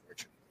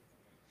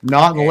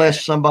 Not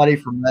unless somebody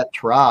from that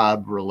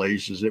tribe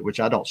releases it, which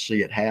I don't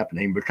see it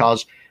happening,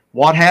 because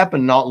what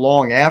happened not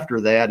long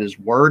after that is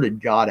word had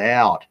got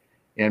out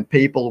and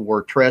people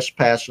were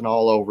trespassing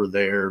all over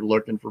there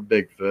looking for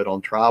Bigfoot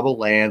on tribal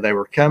land. They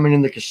were coming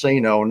in the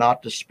casino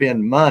not to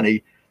spend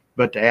money,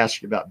 but to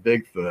ask about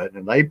Bigfoot.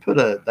 And they put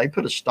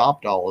a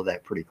stop to all of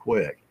that pretty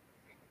quick.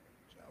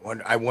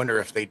 I wonder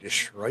if they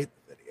destroyed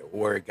the video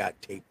or it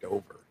got taped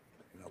over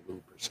in a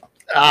loop or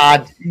something.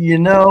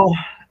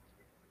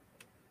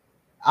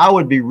 I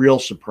would be real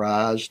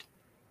surprised.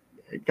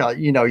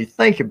 You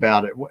think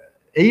about it.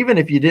 Even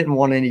if you didn't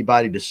want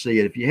anybody to see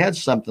it, if you had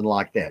something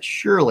like that,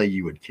 surely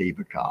you would keep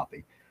a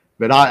copy.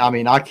 But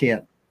I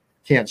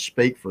can't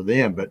speak for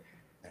them, but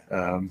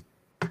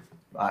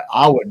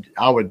I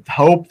would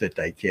hope that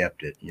they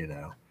kept it.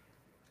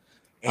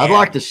 I'd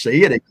like to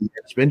see it again.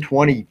 It's been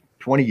 20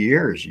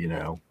 years.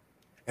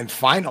 And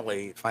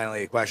finally,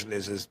 the question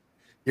is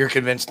you're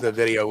convinced the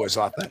video was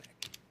authentic?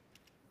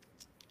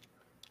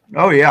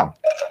 Oh yeah,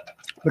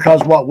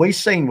 because what we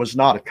seen was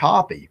not a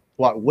copy.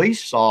 What we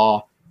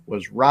saw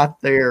was right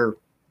there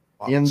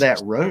in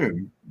that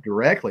room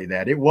directly.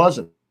 That it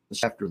wasn't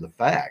after the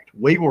fact.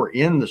 We were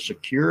in the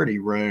security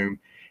room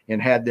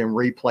and had them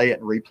replay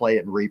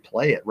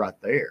it right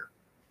there.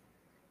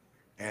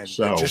 And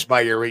so, just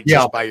by your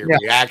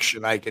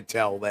reaction, I could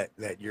tell that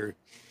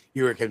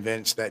you were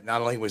convinced that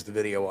not only was the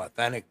video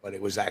authentic, but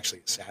it was actually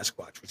a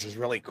Sasquatch, which is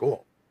really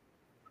cool.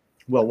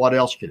 Well, what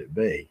else could it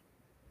be?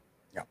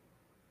 Yeah.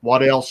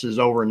 What else is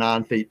over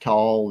 9 feet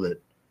tall that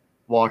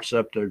walks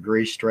up to a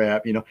grease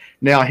trap?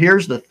 Now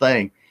here's the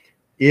thing.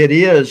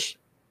 That's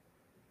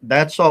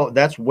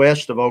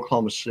west of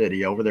Oklahoma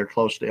City, over there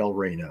close to El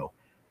Reno.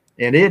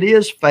 And it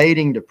is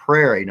fading to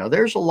prairie. Now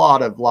there's a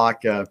lot of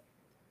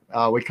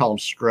we call them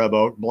scrub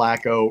oak,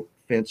 black oak,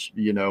 fence,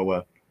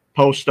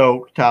 post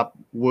oak type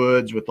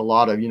woods with a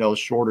lot of,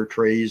 shorter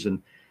trees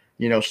and,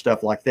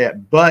 stuff like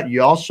that. But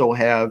you also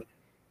have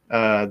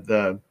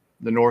the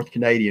North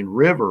Canadian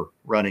River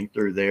running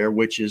through there,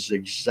 which is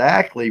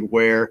exactly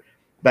where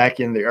back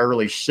in the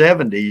early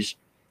 70s,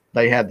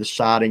 they had the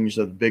sightings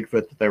of the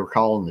Bigfoot that they were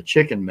calling the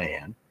Chicken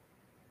Man.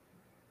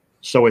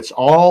 So it's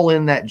all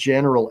in that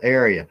general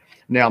area.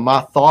 Now,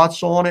 my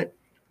thoughts on it,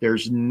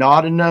 there's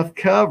not enough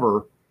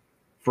cover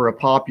for a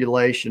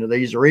population of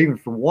these, or even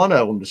for one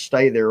of them to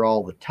stay there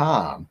all the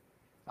time.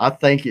 I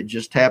think it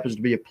just happens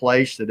to be a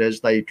place that as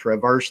they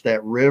traverse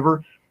that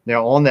river,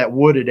 Now, on that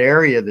wooded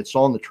area that's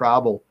on the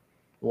tribal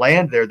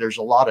land there's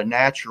a lot of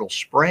natural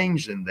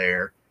springs in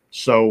there.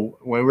 So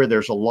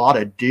there's a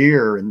lot of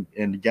deer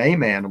and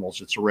game animals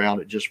that's around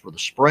it just for the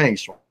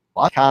springs. So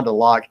I kind of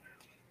like,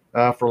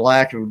 for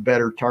lack of a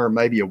better term,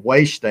 maybe a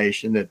way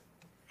station that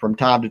from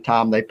time to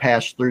time they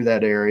pass through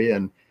that area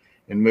and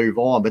move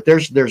on. But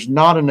there's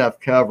not enough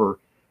cover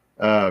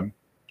for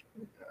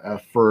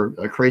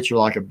a creature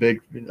like a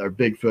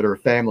Bigfoot or a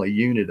family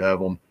unit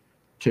of them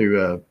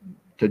to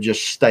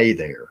just stay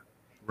there.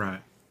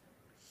 Right.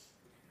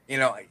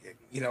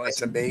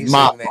 It's amazing.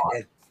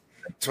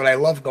 It's what I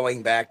love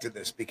going back to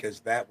this, because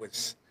that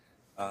was,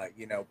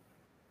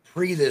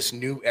 pre this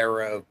new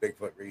era of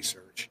Bigfoot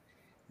research.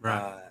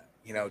 Right.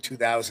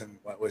 2000,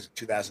 what was it,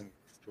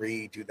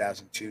 2003,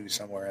 2002,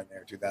 somewhere in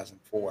there,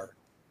 2004.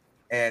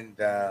 And,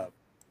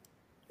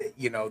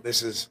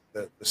 this is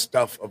the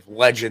stuff of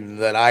legend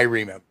that I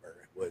remember.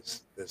 It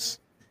was this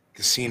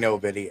casino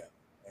video,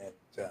 and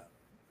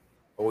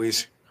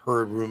always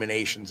heard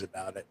ruminations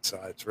about it. So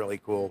it's really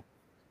cool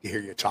to hear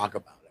you talk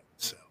about it.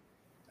 So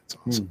that's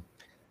awesome.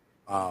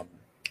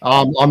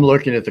 I'm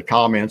looking at the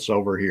comments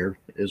over here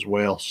as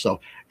well.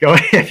 So go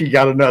ahead if you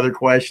got another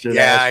question.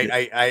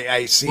 Yeah,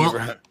 I see.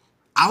 Well,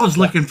 I was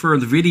looking for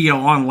the video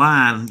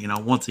online.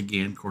 Once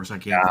again, of course, I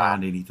can't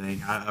find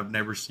anything. I've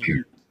never seen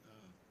it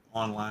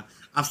online.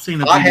 I've seen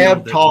a video. I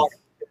have talked.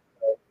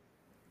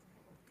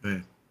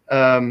 Go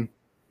ahead.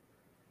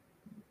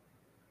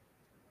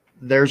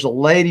 There's a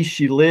lady,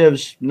 she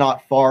lives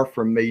not far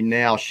from me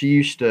now.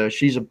 She's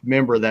a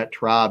member of that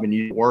tribe and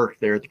you work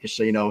there at the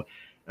casino,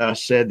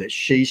 said that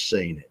she's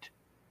seen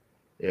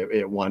it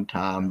at one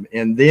time.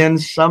 And then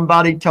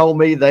somebody told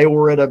me they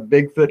were at a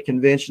Bigfoot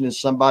convention and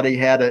somebody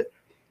had it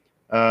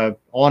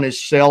on his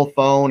cell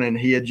phone and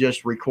he had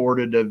just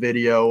recorded a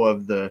video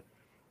of the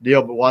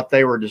deal. But what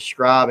they were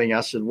describing, I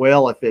said,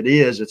 well, if it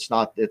is, that's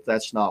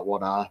not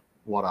what I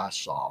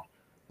saw,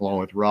 along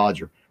with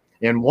Roger.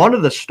 And one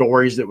of the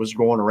stories that was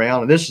going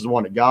around, and this is the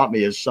one that got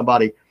me, is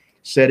somebody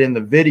said in the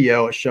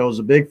video, it shows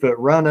a Bigfoot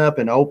run up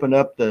and open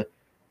up the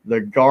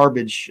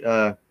garbage,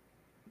 the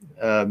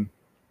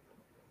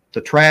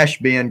trash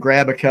bin,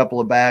 grab a couple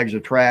of bags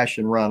of trash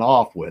and run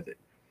off with it.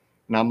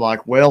 And I'm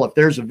like, well, if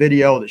there's a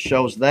video that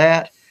shows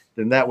that,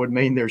 then that would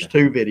mean there's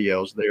two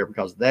videos there,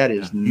 because that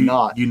is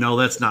not.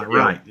 That's not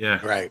right.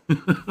 Yeah. Right.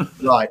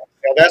 Right.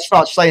 Now, that's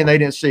not saying they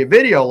didn't see a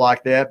video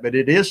like that, but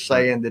it is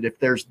saying that if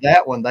there's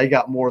that one, they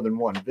got more than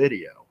one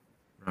video.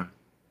 Right.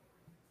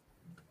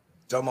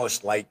 It's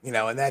almost like,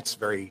 and that's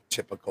very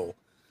typical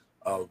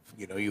of,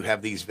 you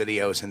have these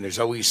videos and there's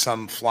always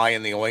some fly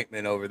in the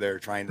ointment over there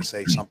trying to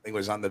say something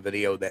was on the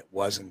video that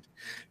wasn't.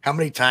 How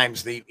many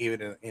times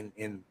even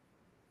in,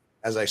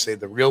 as I say,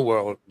 the real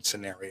world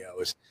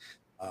scenarios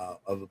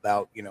of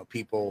about,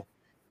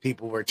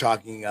 people were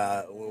talking,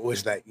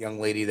 was that young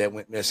lady that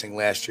went missing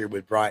last year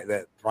with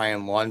Brian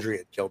Laundrie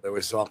had killed. There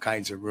was all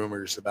kinds of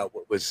rumors about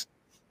what was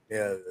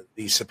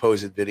these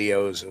supposed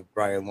videos of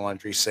Brian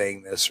Laundrie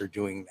saying this or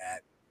doing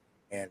that.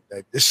 And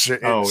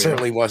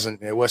certainly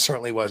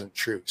wasn't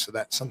true. So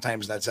that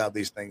sometimes that's how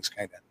these things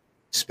kind of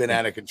spin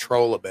out of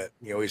control a bit.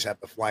 You always have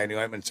to fly in the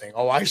ointment saying,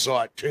 oh, I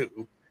saw it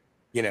too.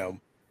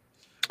 Again,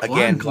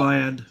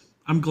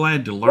 I'm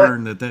glad to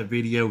learn that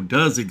video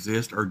does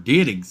exist or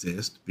did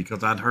exist,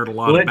 because I'd heard a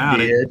lot about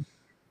it.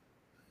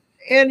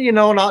 And,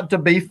 not to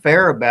be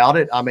fair about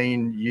it, I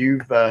mean,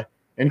 and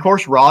of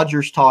course,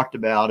 Roger's talked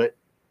about it.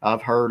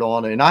 I've heard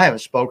on it, and I haven't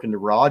spoken to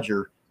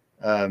Roger.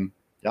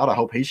 God, I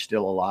hope he's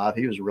still alive.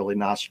 He was a really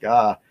nice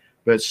guy.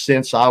 But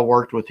since I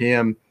worked with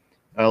him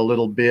a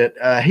little bit,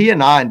 he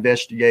and I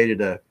investigated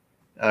a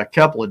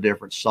couple of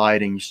different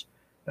sightings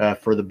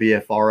for the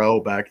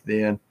BFRO back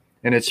then.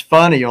 And it's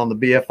funny, on the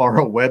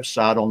BFRO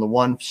website, on the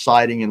one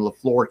sighting in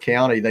LaFleur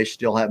County, they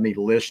still have me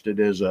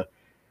listed as a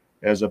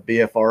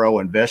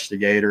BFRO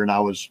investigator, and I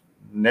was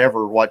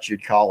never what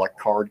you'd call a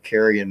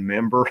card-carrying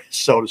member,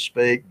 so to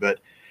speak. But,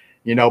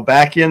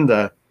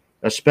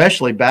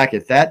 especially back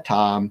at that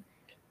time,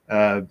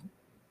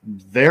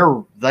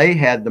 they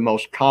had the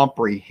most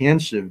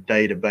comprehensive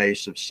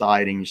database of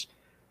sightings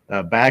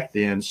back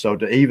then. So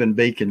to even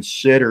be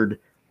considered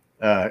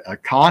a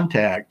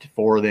contact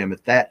for them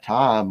at that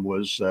time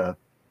was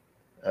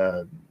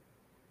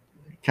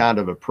kind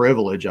of a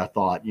privilege, I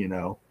thought,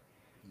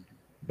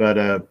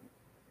 But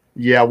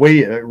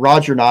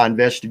Roger and I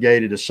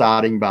investigated a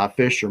sighting by a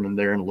fisherman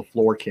there in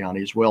LaFleur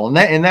County as well,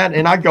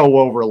 and I go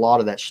over a lot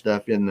of that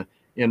stuff in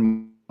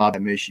my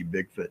issue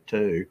Bigfoot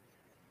too.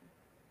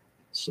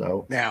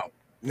 So now,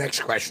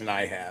 next question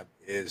I have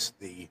is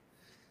do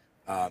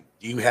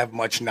you have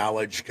much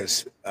knowledge,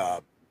 because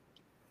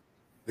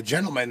the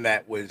gentleman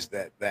that was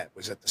at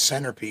the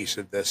centerpiece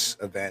of this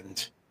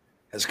event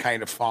has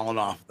kind of fallen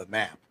off the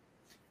map.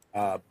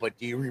 But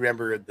do you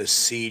remember the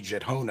siege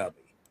at Honaby?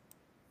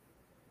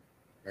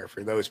 Or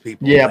for those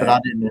people? Yeah, but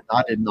I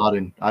did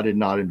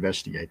not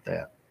investigate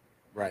that.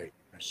 Right.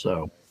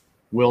 So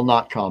will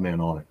not comment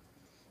on it.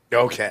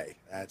 Okay.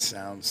 That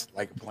sounds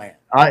like a plan.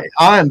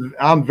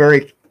 I'm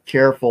very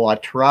careful. I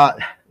try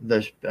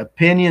the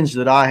opinions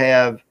that I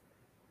have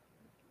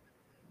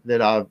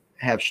that I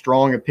have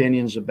strong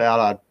opinions about,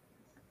 I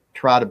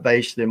try to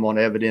base them on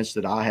evidence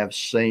that I have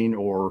seen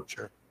or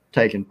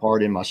taken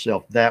part in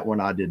myself. That one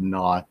I did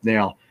not.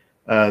 Now,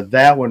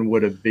 that one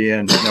would have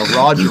been,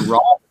 Roger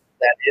Roberts,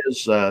 that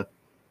is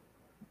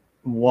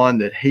one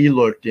that he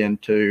looked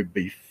into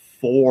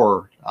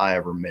before I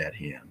ever met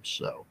him.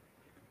 So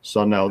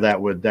no,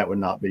 that would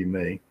not be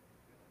me.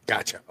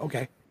 Gotcha.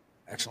 Okay.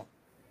 Excellent.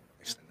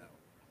 Nice to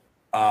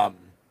know.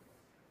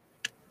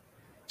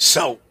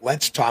 So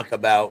let's talk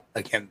about,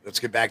 again, let's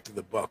get back to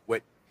the book.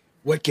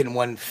 What can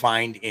one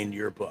find in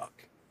your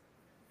book?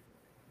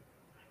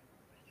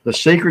 The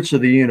Secrets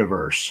of the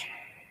Universe.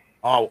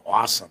 Oh,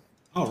 awesome.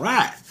 All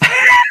right.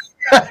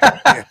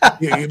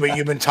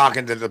 You've been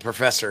talking to the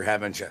professor,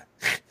 haven't you?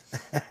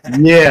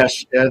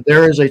 Yes.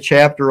 There is a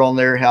chapter on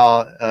there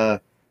how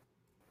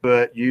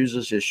but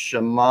uses his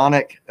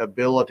shamanic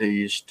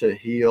abilities to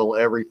heal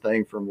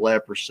everything from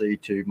leprosy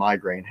to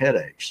migraine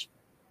headaches.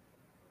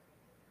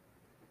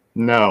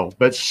 No,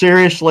 but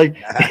seriously,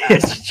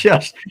 it's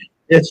just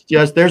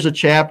there's a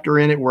chapter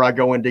in it where I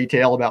go in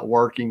detail about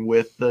working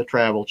with the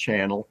Travel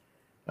Channel,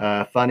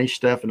 funny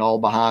stuff and all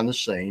behind the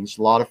scenes,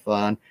 a lot of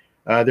fun.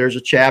 There's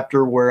a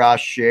chapter where I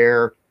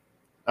share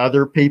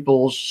other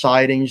people's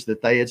sightings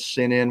that they had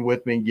sent in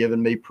with me and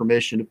given me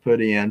permission to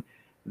put in.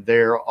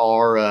 There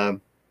are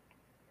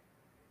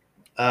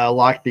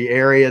like the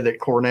area that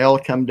Cornell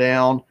come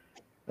down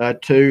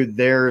to.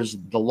 There's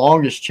the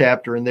longest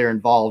chapter in there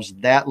involves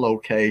that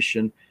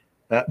location.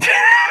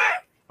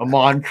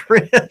 Amon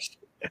Chris.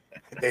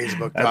 Today's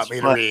book taught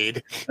me to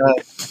read.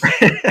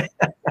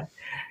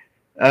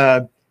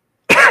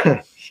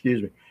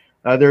 Excuse me.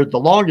 The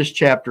longest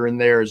chapter in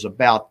there is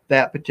about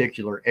that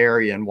particular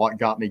area and what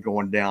got me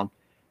going down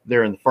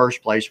there in the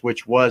first place,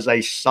 which was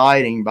a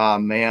sighting by a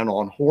man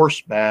on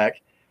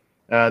horseback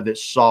that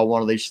saw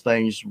one of these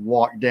things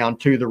walk down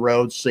to the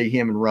road, see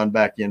him, and run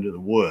back into the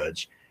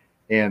woods,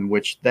 and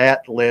which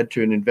that led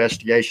to an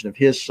investigation of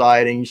his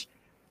sightings,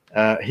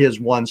 his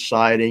one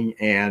sighting,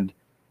 and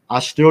I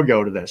still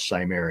go to that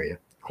same area.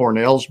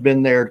 Cornell's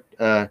been there,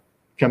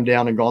 come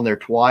down and gone there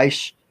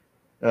twice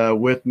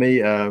with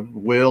me.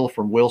 Will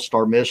from Will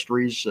Star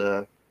Mysteries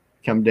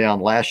come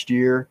down last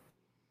year,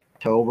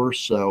 October.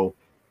 So,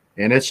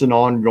 and it's an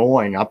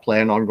ongoing. I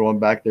plan on going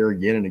back there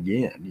again and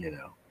again.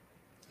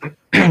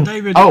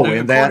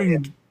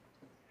 David,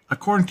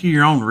 according to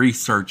your own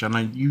research, I know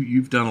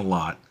you've done a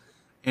lot,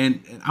 and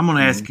I'm going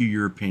to ask you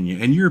your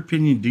opinion. In your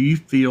opinion, do you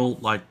feel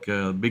like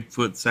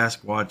Bigfoot,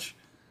 Sasquatch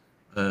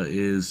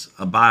is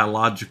a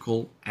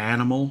biological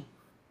animal,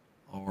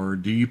 or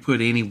do you put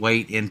any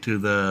weight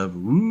into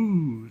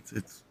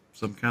it's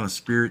some kind of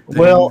spirit thing?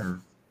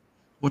 Well,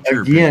 what's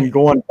your again, opinion?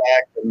 going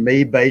back to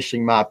me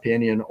basing my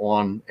opinion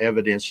on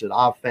evidence that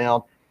I've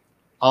found,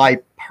 I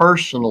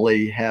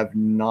personally have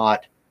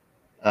not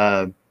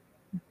found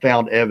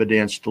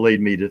evidence to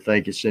lead me to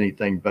think it's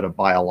anything but a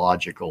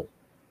biological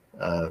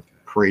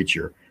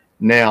creature.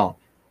 Now,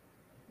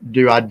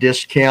 do I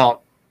discount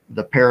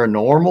the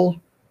paranormal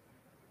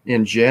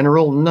in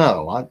general?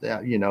 No. I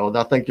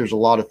think there's a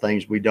lot of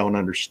things we don't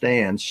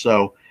understand.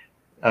 So,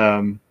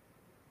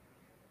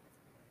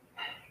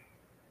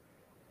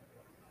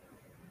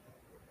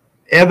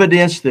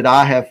 evidence that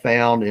I have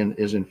found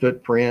is in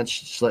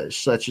footprints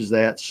such as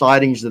that,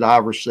 sightings that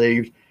I've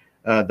received.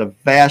 The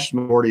vast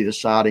majority of the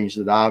sightings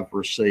that I've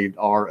received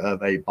are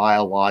of a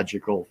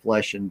biological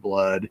flesh and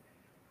blood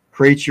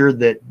creature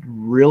that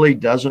really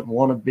doesn't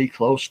want to be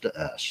close to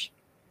us,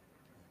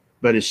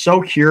 but is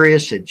so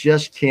curious it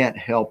just can't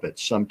help it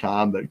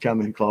sometime but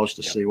coming close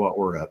to see what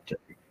we're up to.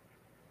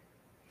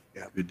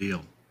 Yeah, good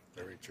deal.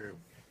 Very true.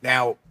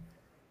 Now,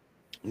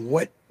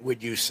 what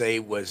would you say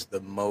was the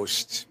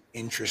most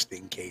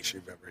interesting case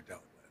you've ever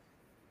dealt with?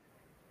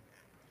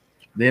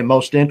 The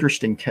most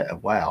interesting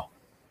wow.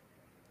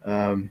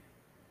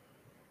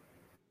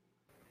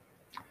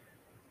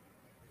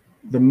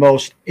 The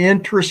most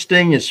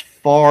interesting as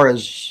far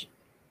as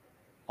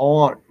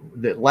on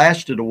that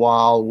lasted a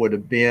while would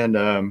have been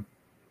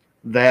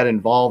that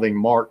involving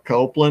Mark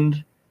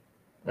Copeland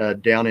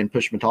down in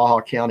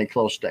Pushmataha County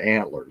close to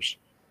Antlers,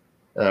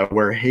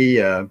 where he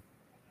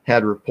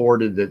had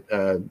reported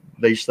that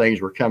these things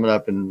were coming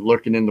up and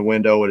looking in the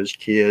window at his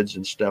kids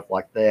and stuff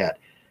like that.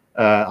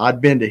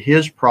 I'd been to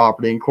his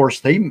property, and of course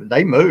they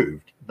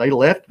moved. They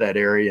left that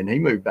area and he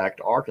moved back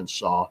to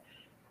Arkansas.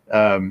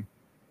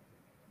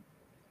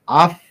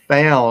 I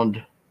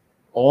found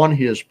on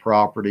his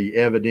property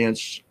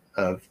evidence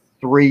of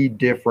 3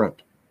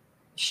 different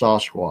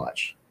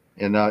Sasquatch,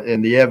 and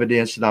the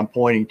evidence that I'm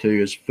pointing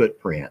to is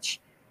footprints.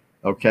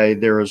 Okay,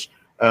 there's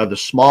the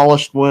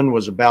smallest one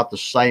was about the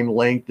same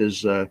length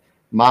as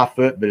my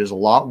foot, but is a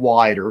lot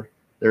wider.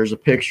 There's a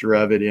picture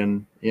of it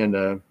in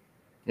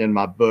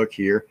my book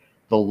here.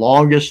 The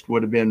longest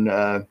would have been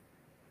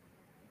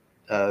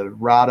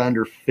right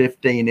under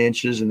 15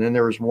 inches, and then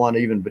there was one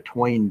even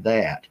between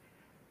that.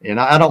 And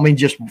I don't mean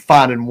just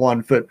finding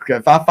one foot.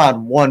 If I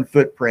find one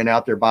footprint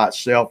out there by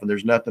itself and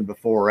there's nothing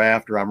before or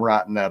after, I'm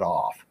writing that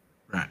off.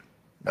 Right.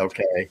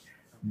 Okay.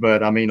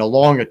 But I mean,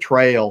 along a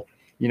trail,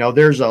 you know,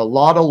 there's a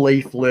lot of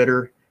leaf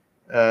litter,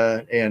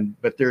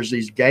 but there's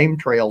these game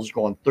trails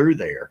going through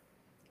there,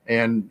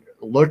 and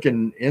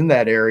looking in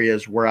that area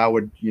is where I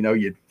would, you know,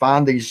 you'd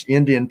find these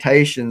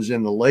indentations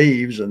in the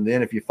leaves, and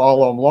then if you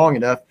follow them long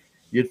enough,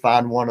 you'd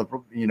find one of,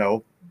 you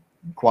know,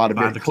 quite a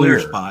bit clear clearer.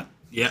 spot.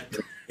 Yeah,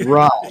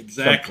 right,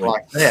 exactly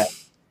like that.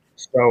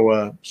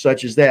 So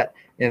such as that,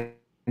 and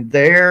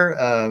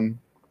there,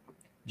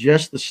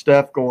 just the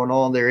stuff going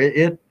on there,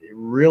 it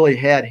really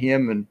had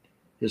him and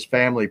his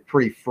family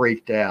pretty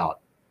freaked out.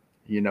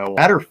 You know,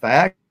 matter of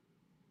fact,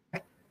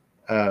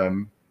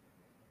 and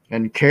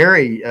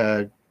Carrie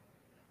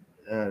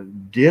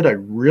did a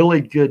really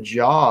good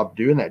job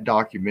doing that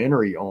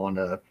documentary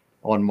on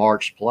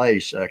Mark's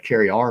Place.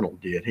 Carrie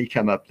Arnold did. He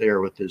come up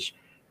there with his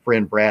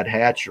friend Brad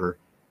Hatcher,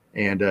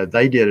 and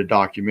they did a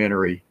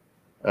documentary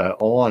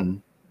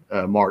on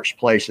Mark's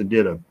Place and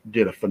did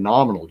a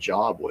phenomenal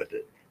job with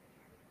it.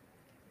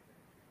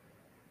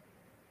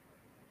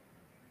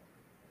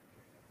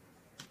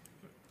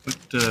 But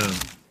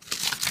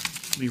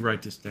let me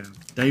write this down.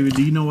 David,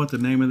 do you know what the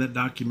name of that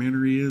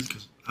documentary is?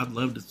 Because I'd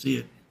love to see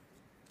it.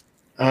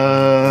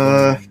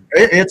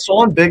 It's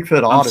on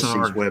Bigfoot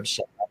Odyssey's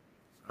website.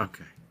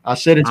 Okay. I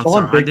said it's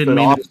on Bigfoot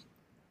Odyssey.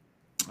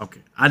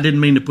 Okay. I didn't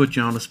mean to put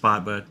you on the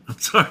spot, but I'm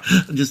sorry.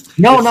 Just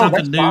no, something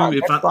that's new. fine.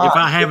 If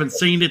I haven't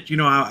seen it, you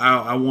know,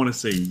 I want to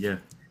see. Yeah.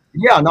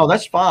 Yeah, no,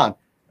 that's fine.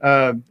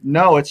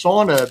 No, it's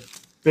on a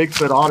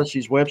Bigfoot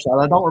Odyssey's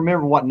website. I don't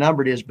remember what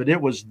number it is, but it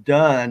was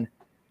done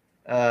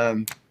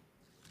about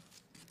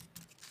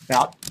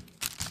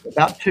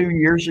 2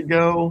 years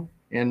ago,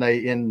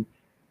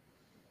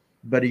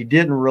 but he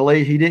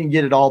didn't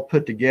get it all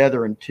put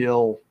together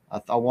until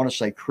I want to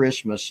say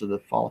Christmas of the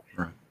fall.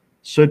 Right.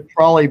 So it'd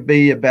probably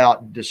be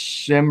about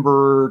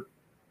December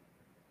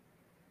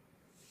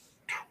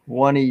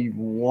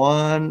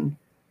 21.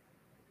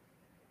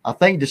 I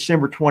think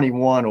December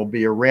 21 will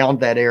be around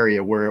that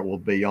area where it will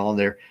be on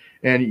there.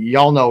 And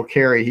y'all know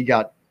Kerry, he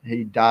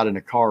died in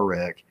a car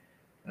wreck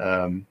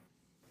a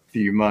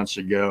few months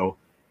ago.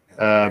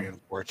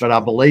 But I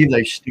believe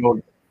they still,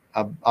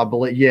 I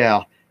believe,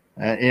 yeah.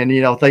 And,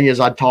 you know, the thing is,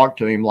 I talked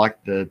to him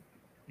like the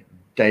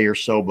day or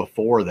so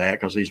before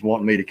that, because he's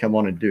wanting me to come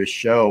on and do a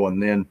show,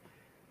 and then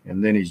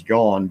he's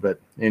gone. But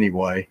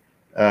anyway,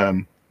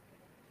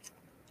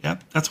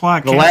 yep, that's why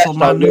I canceled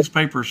my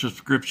newspaper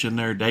subscription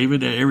there,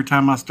 David. Every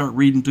time I start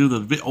reading through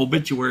the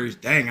obituaries,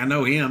 dang, I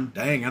know him.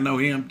 Dang, I know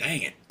him.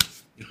 Dang it.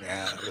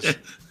 Yeah,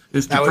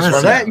 that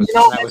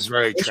was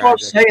very that's tragic. what I'm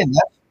saying.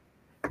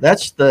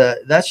 That's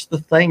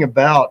the thing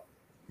about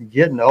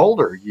getting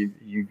older.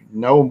 You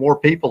know more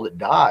people that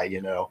die,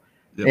 you know.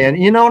 Yep. And,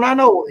 you know, and I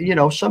know, you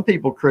know, some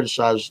people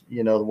criticize,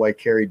 you know, the way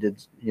Kerry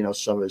did, you know,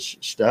 some of his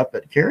stuff,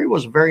 but Kerry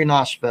was a very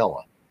nice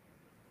fella.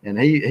 And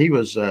he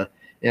was,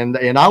 and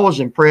I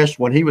was impressed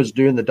when he was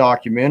doing the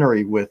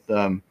documentary with,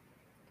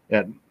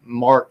 at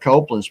Mark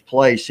Copeland's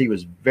place. He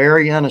was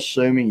very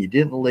unassuming. He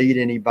didn't lead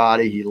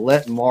anybody. He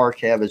let Mark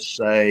have his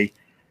say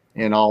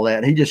and all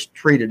that. He just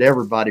treated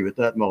everybody with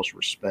utmost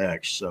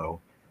respect.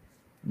 So,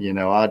 you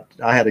know,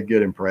 I had a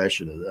good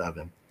impression of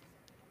him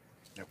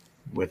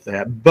with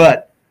that.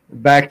 But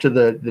back to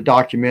the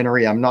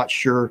documentary, I'm not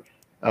sure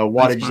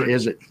what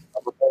is it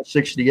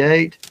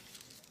 168?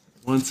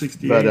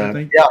 168, but I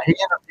think. Yeah, he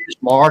interviews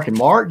Mark, and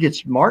Mark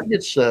gets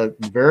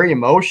very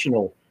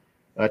emotional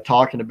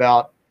talking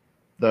about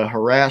the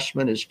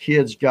harassment his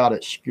kids got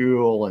at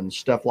school and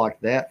stuff like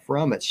that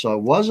from it. So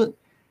it wasn't,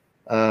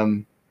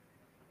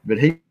 but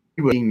he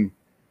was, you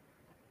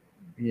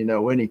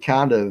know, any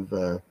kind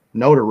of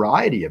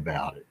notoriety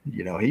about it.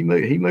 You know, he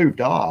moved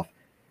off.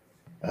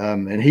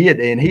 And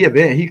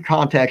he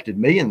contacted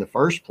me in the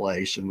first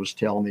place and was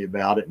telling me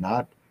about it, and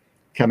I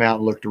come out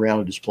and looked around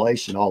at his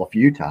place and all a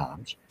few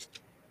times.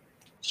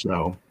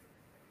 So,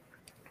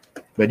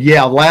 but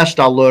yeah, last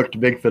I looked,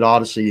 Bigfoot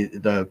Odyssey,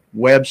 the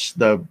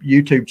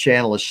YouTube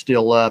channel is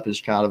still up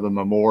as kind of a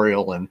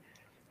memorial, and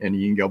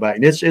you can go back,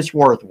 and it's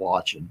worth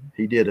watching.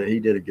 He did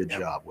a good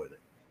job with it.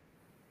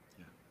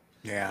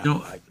 Yeah. You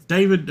know,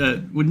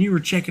 David, when you were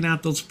checking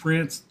out those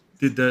prints,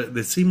 did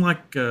they seem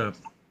like?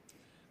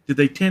 Did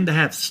they tend to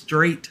have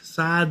straight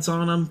sides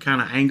on them,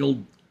 kind of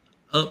angled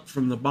up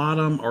from the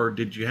bottom, or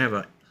did you have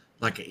an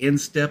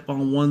instep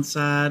on one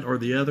side or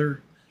the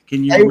other?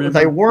 Can you remember?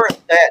 They weren't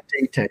that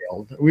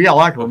detailed. We all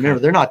like to remember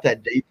they're not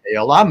that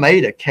detailed. I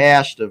made a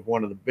cast of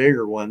one of the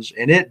bigger ones,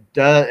 and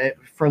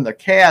from the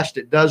cast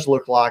it does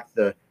look like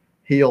the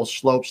heel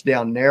slopes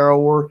down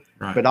narrower.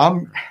 Right. But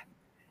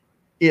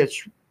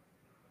it's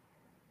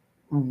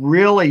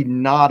really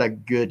not a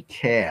good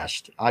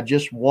cast. I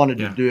just wanted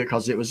to do it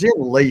because it was in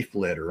leaf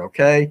litter,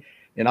 okay?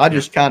 And I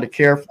just kind of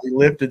carefully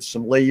lifted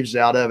some leaves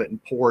out of it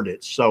and poured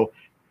it. So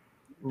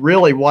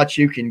really what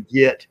you can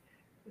get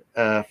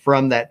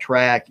from that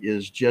track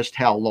is just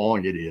how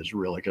long it is,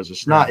 really, because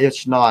it's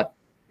not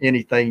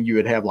anything you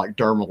would have like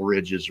dermal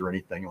ridges or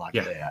anything like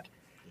that.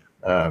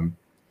 But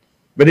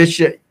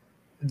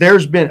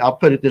I'll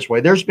put it this way,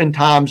 there's been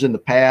times in the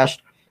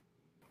past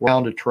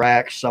around a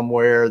track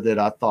somewhere that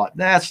I thought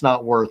that's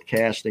not worth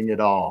casting at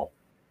all.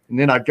 And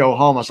then I'd go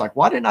home. I was like,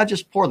 why didn't I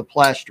just pour the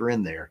plaster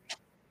in there?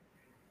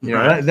 You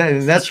know, Right.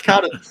 that's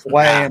kind of the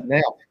way I am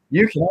now.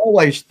 You can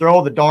always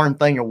throw the darn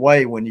thing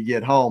away when you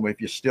get home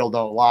if you still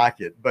don't like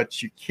it,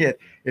 but you can't.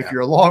 If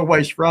you're a long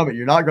ways from it,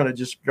 you're not going to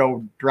just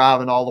go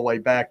driving all the way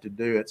back to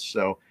do it.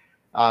 So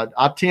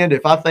I tend,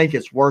 if I think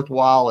it's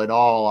worthwhile at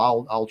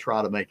all, I'll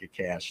try to make a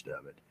cast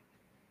of it.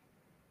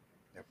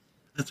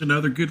 That's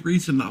another good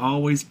reason to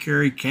always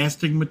carry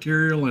casting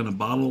material and a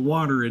bottle of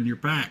water in your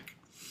pack,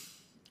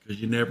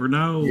 because you never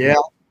know. Yeah,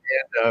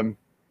 and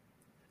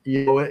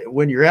you know,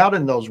 when you're out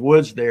in those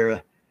woods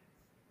there,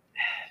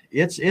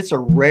 it's a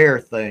rare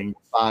thing to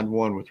find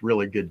one with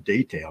really good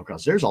detail,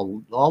 because there's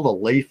all the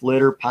leaf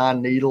litter,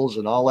 pine needles,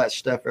 and all that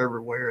stuff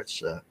everywhere.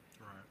 It's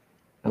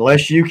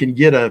unless you can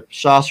get a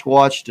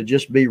Sasquatch to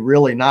just be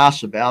really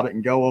nice about it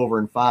and go over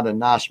and find a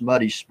nice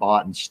muddy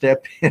spot and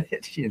step in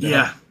it. You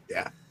know?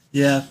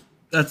 Yeah.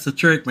 That's the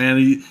trick,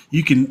 man.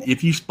 You can,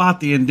 if you spot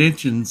the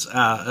indentions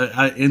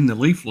in the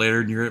leaf litter,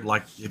 and you're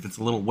like, if it's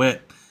a little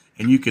wet,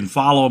 and you can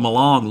follow them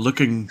along,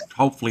 looking,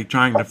 hopefully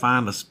trying to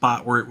find a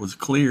spot where it was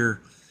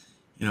clear.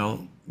 You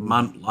know, a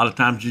lot of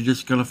times you're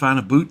just going to find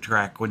a boot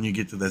track when you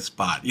get to that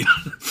spot. You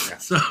know,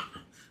 so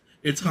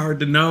it's hard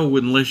to know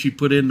unless you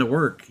put in the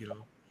work. You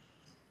know,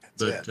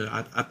 but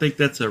I think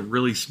that's a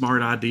really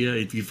smart idea.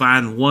 If you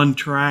find one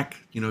track,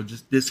 you know,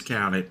 just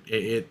discount it.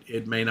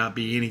 It may not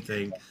be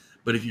anything.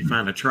 But if you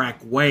find a track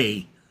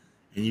way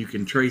and you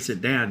can trace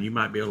it down, you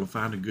might be able to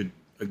find a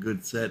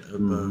good set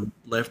of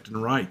left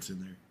and rights in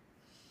there.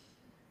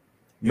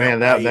 Man,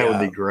 that would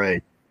be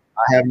great.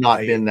 I have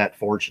not been that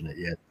fortunate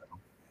yet.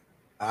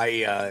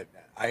 I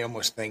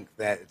almost think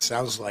that it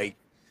sounds like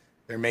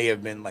there may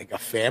have been like a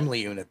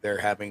family unit there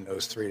having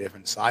those three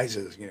different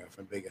sizes, you know,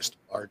 from biggest to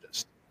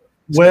largest.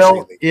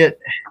 Well,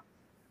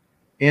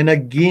 and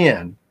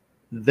again,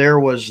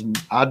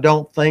 I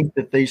don't think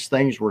that these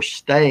things were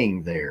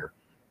staying there,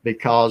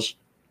 because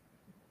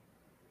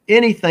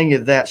anything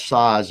of that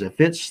size,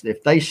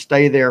 if they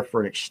stay there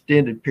for an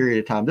extended period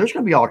of time, there's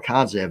going to be all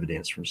kinds of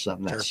evidence from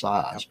something that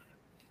size.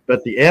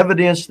 But the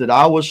evidence that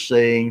I was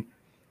seeing,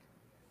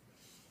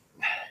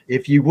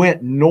 if you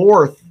went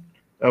north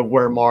of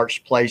where Mark's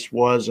place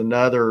was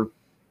another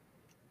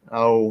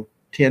 10,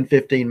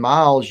 15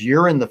 miles,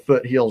 you're in the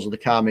foothills of the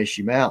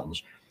Comiskey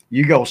Mountains.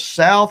 You go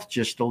south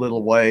just a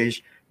little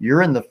ways,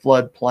 you're in the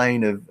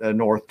floodplain of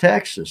North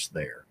Texas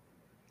there,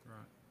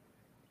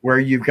 where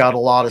you've got a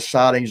lot of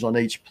sightings on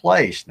each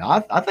place.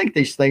 Now, I think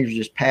these things are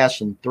just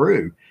passing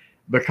through,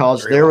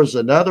 because there was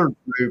another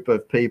group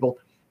of people.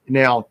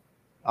 Now,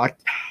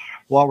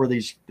 what were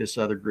this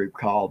other group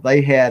called?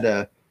 They had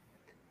a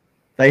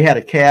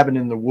cabin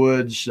in the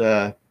woods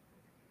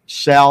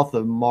south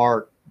of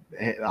Mark.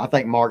 I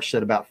think Mark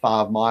said about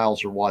 5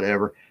 miles or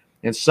whatever.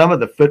 And some of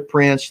the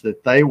footprints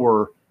that they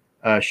were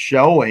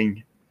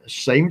showing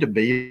seemed to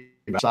be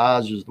the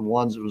size as the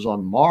ones that was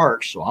on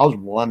Mark. So I was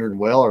wondering,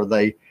 well, are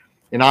they?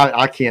 And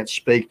I can't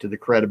speak to the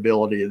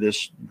credibility of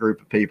this group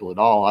of people at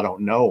all. I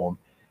don't know them.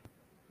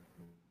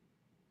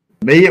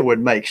 To me, it would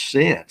make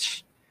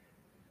sense.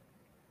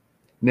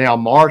 Now,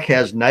 Mark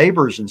has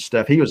neighbors and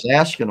stuff. He was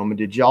asking them,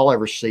 did y'all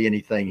ever see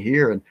anything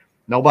here? And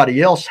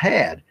nobody else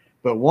had.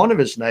 But one of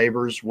his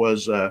neighbors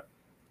was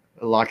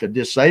like a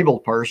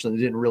disabled person that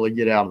didn't really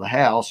get out of the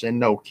house, and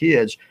no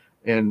kids.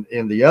 And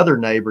the other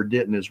neighbor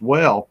didn't as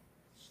well.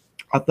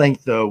 I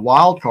think the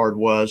wild card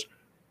was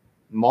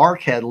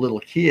Mark had little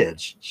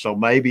kids. So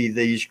maybe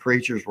these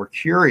creatures were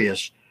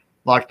curious.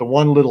 Like the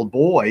one little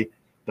boy,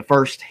 the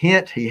first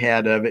hint he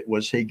had of it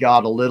was he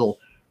got one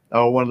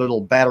of the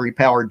little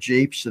battery-powered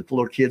Jeeps that the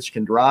little kids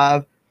can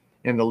drive.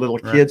 And the little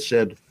kid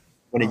said,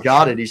 when he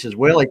got it, he says,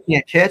 well, he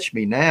can't catch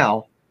me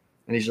now.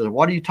 And he said,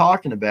 what are you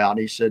talking about? And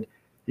he said,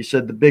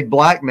 the big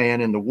black man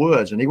in the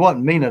woods. And he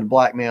wasn't meaning a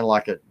black man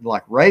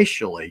like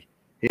racially.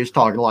 He was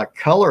talking like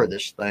color of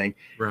this thing.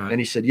 Right. And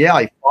he said,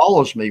 yeah, he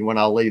follows me when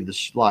I leave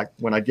this, like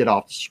when I get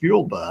off the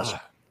school bus.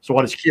 So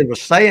what his kid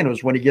was saying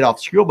was, when he get off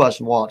the school bus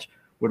and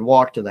would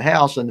walk to the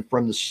house, and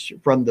from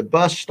the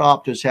bus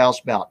stop to his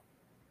house, about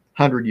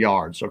 100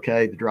 yards,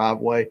 okay, the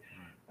driveway.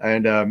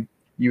 And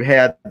you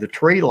had the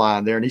tree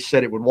line there, and he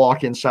said it would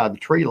walk inside the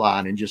tree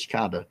line and just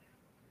kind of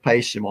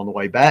pace him on the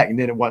way back. And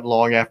then it wasn't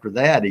long after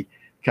that, he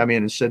come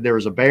in and said there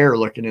was a bear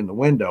looking in the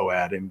window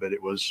at him, but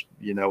it was,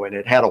 you know, and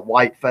it had a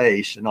white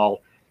face and all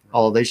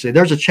they say.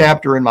 There's a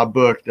chapter in my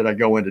book that I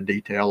go into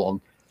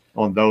detail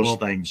on those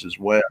things as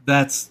well.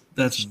 That's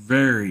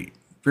very,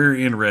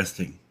 very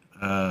interesting.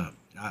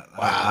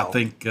 I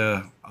think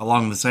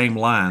along the same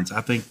lines,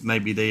 I think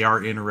maybe they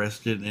are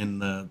interested in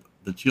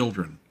the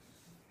children.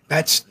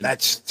 That's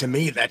to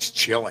me, that's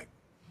chilling.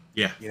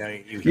 Yeah. You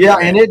know,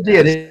 and it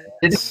did.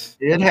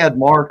 It had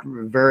Mark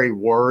very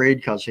worried,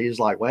 because he's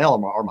like,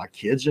 well, are my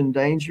kids in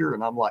danger?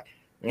 And I'm like,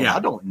 man, I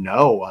don't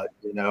know.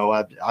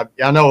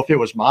 I know if it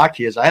was my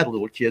kids, I had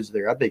little kids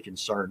there, I'd be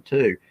concerned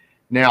too.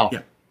 Now,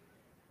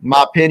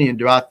 my opinion,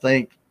 do I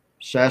think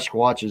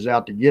Sasquatch is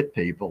out to get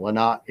people? And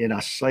I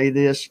say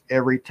this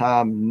every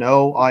time,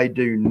 no, I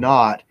do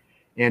not.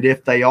 And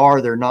if they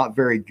are, they're not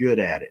very good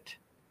at it.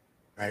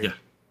 Right.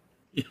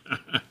 Yeah.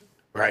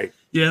 Right.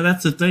 Yeah,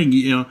 that's the thing.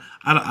 You know,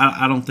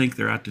 I don't think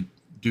they're out to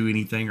do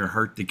anything or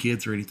hurt the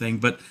kids or anything.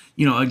 But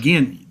you know,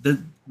 again,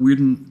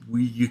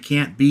 you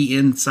can't be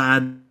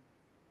inside.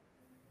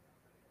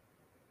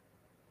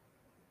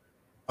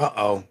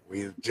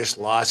 We just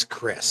lost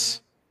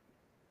Chris.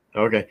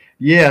 Okay.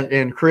 Yeah,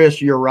 and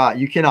Chris, you're right.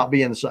 You cannot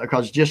be inside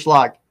because just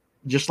like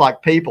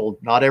people,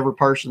 not every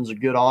person's a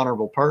good,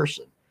 honorable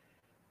person.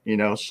 You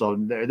know, so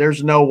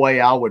there's no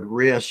way I would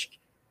risk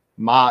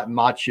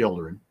my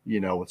children, you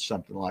know, with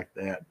something like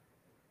that.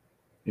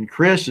 And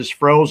Chris is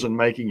frozen,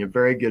 making a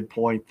very good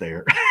point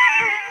there.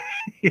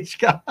 It's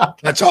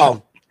got. That's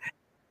all.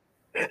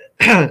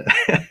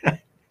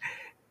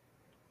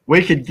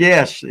 We could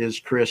guess. Is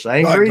Chris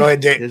angry? Go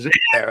ahead, Dave. Is it?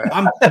 There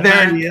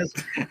he is.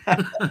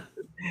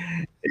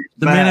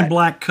 The man in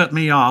black cut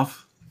me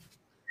off.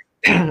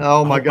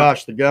 Oh my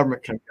gosh, the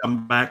government can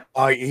come back.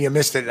 Oh, you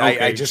missed it. Okay.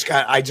 I just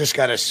got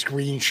a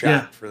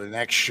screenshot for the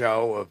next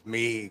show of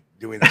me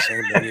doing the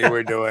same thing you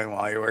were doing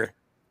while you were.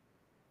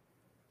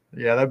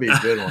 Yeah, that'd be a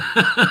good one.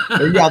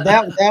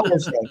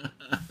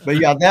 But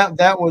yeah,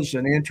 that was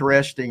an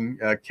interesting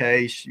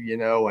case, you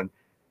know,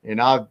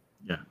 and I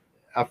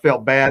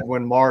felt bad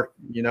when Mark,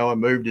 you know,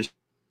 moved to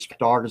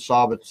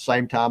Arkansas, but at the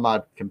same time,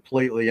 I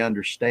completely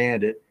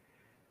understand it.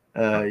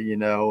 You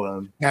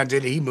know, now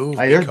did he move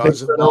because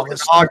because of all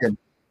this?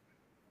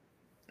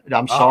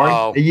 I'm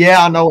sorry.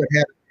 Yeah, I know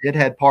it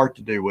had part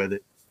to do with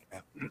it.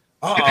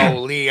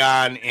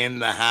 Leon in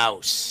the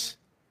house.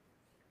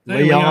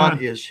 Hey,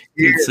 Leon is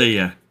here. Good to see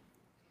you.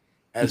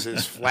 As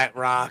is Flat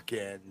Rock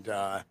and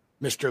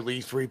Mr.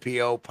 Lee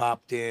 3PO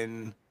popped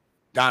in.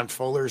 Don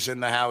Fuller's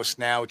in the house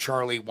now.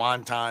 Charlie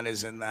Wonton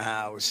is in the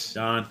house.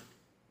 Don.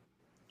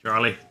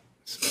 Charlie.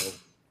 So,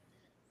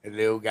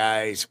 hello,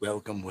 guys.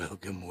 Welcome. And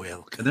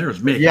there was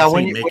Mick. Yeah,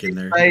 when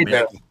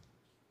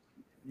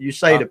you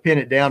say to pin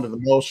it down to the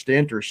most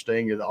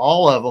interesting,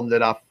 all of them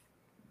that I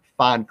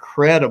find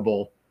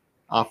credible,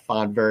 I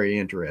find very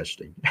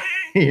interesting.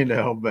 You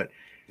know, but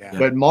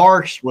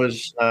Mark's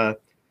was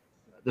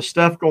the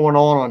stuff going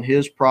on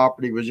his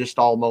property was just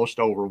almost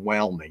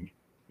overwhelming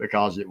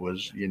because it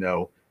was, you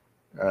know,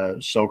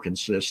 so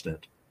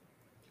consistent.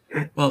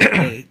 Well,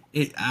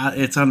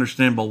 it's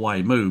understandable why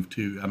he moved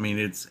too. I mean,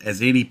 it's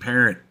as any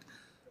parent,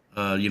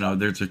 you know,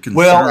 there's a concern.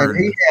 Well, and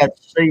he had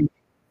seen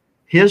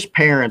his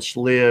parents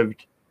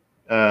lived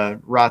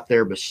right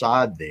there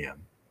beside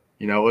them.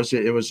 You know,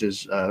 it was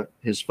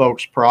his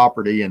folks'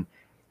 property, and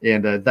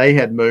they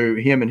had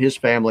moved. Him and his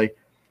family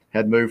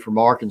had moved from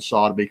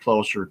Arkansas to be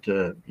closer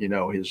to, you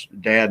know, his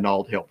dad and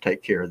all to help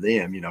take care of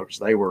them. You know, because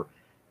they were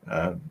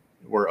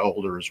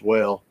older as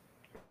well.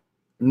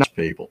 Nice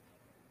people.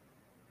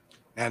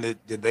 And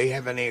did they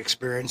have any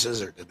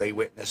experiences, or did they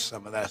witness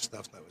some of that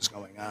stuff that was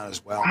going on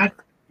as well?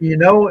 You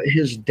know,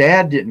 his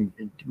dad didn't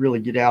really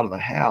get out of the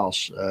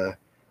house.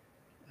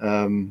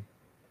 I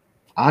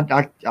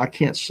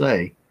can't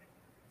say,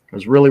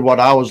 because really what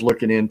I was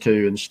looking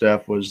into and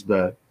stuff was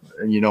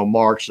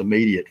Mark's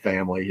immediate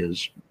family, him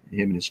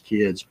and his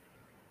kids.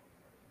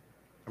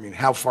 I mean,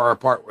 how far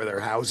apart were their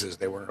houses?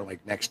 They weren't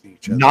like next to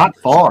each other. Not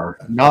far,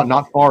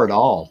 not far at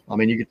all. I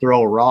mean, you could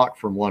throw a rock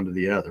from one to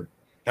the other.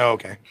 Oh,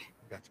 okay.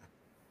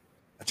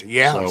 Gotcha.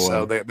 Yeah.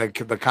 So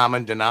the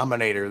common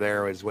denominator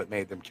there is what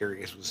made them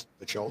curious was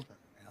the children.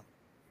 Yeah.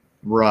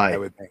 Right. I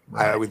would think.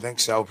 Right. I would think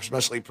so.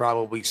 Especially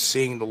probably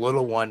seeing the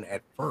little one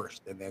at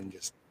first, and then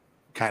just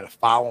kind of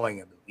following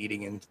and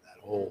leading into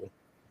that whole.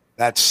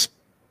 That's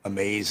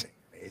amazing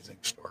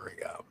story.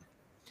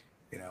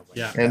 You know.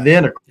 And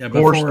then of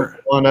course the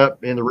one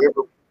up in the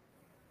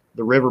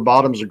river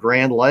bottoms of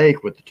Grand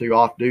Lake with the two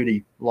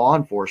off-duty law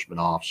enforcement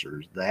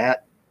officers.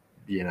 That,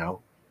 you know,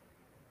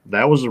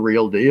 that was the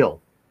real deal.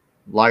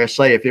 Like I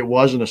say, if it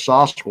wasn't a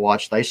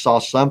Sasquatch, they saw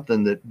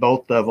something that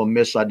both of them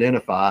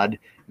misidentified,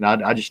 and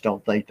I just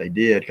don't think they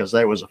did, because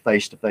that was a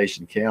face-to-face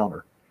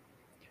encounter.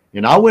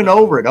 And I went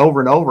over it over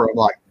and over. I'm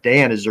like,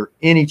 Dan, is there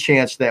any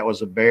chance that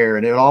was a bear?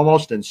 And it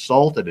almost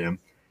insulted him.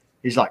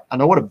 He's like, I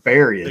know what a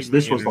bear is.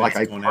 This was like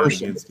a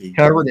person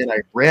covered in a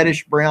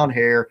reddish brown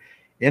hair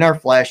in our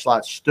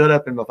flashlight, stood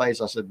up in my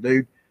face. I said,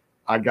 dude,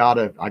 I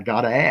gotta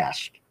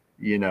ask.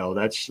 You know,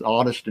 that's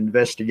honest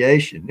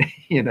investigation,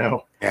 you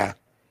know? Yeah.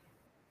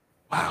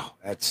 Wow.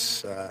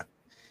 That's,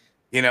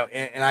 you know,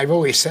 and I've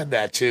always said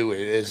that too.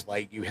 It is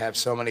like you have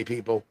so many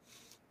people,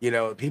 you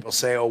know, people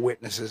say, oh,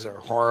 witnesses are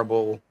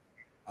horrible.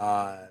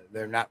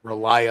 They're not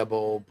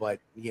reliable. But,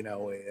 you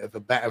know, if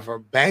a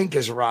bank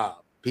is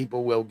robbed,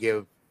 people will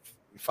give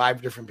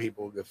 5 different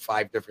people will give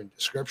 5 different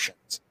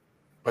descriptions,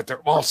 but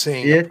they're all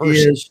seeing a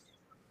person.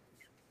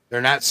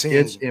 They're not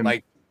seeing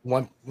like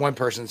one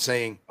person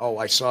saying, oh,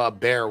 I saw a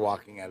bear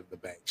walking out of the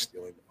bank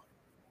stealing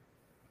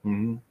the money.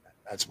 Mm-hmm.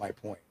 That's my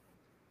point.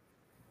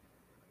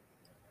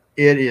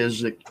 It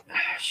is,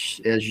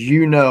 as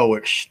you know,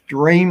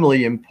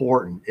 extremely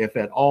important, if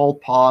at all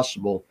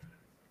possible,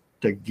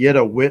 to get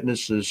a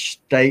witness's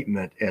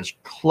statement as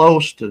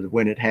close to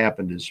when it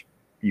happened as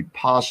you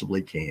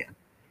possibly can.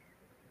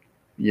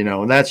 You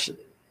know, and that's,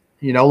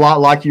 you know,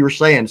 like you were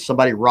saying,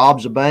 somebody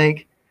robs a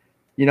bank,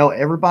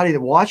 everybody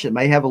that watched it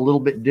may have a little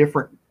bit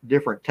different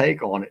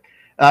take on it.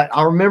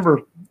 I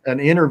remember an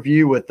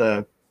interview with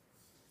a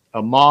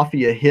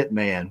mafia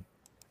hitman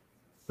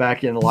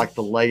back in like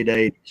the late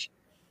 80s.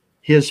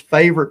 His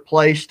favorite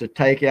place to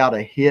take out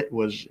a hit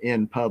was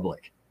in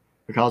public,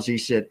 because he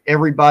said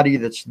everybody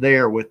that's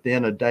there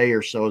within a day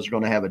or so is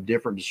going to have a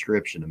different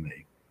description of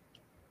me.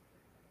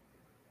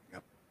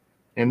 Yep.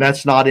 And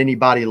that's not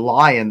anybody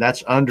lying.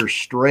 That's under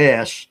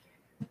stress.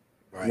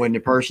 Right. When the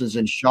person's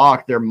in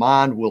shock, their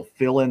mind will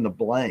fill in the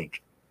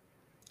blank.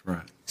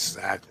 Right.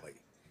 Exactly.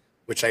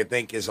 Which I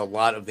think is a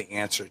lot of the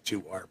answer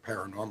to our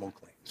paranormal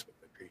claims with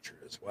the creature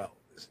as well.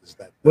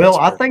 Well,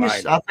 I think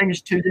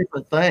it's two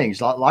different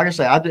things. Like I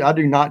say, I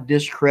do not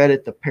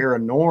discredit the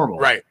paranormal.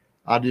 Right.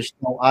 I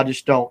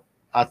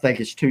think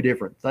it's two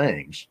different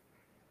things.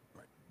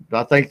 Right. But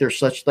I think there's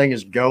such thing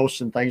as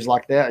ghosts and things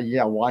like that.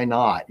 Yeah, why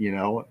not?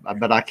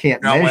 But I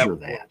can't measure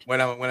that.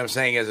 What I'm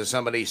saying is, if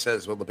somebody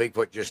says, "Well, the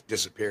Bigfoot just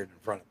disappeared in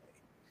front of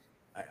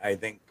me," I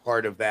think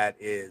part of that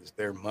is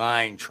their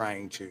mind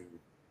trying to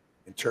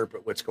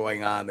interpret what's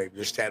going on. They've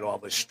just had all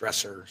the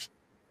stressors,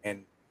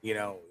 and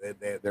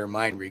their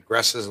mind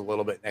regresses a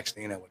little bit. Next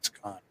thing you know, it's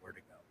gone. Where to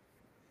go?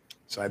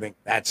 So I think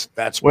that's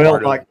part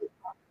of it.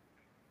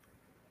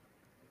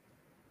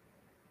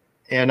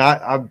 And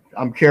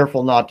I'm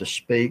careful not to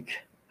speak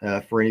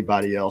for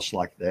anybody else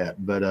like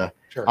that, but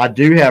sure. I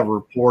do have a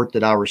report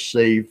that I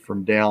received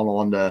from down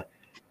on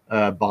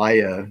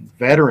by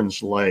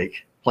Veterans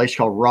Lake, a place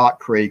called Rock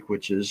Creek,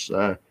 which is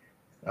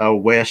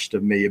west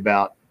of me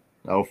about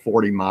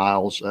 40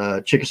 miles,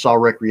 Chickasaw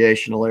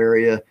Recreational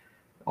Area,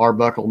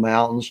 Arbuckle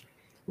Mountains,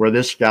 where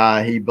this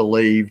guy, he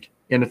believed,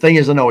 and the thing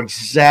is, I know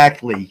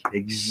exactly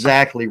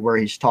where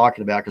he's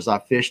talking about, because I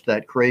fished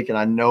that creek and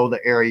I know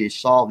the area he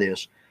saw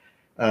this,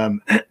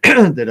 that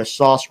a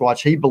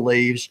Sasquatch, he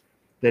believes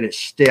that it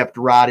stepped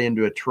right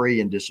into a tree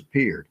and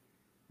disappeared.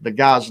 The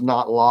guy's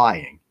not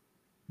lying,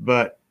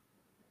 but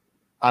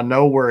I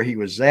know where he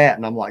was at,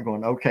 and I'm like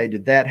going, okay,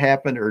 did that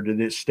happen, or did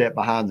it step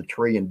behind the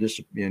tree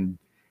and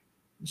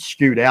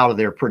scoot out of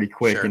there pretty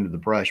quick into the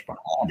brush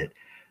behind it?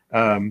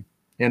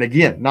 And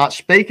again, not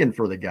speaking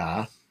for the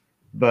guy,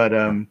 but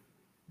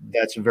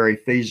that's a very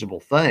feasible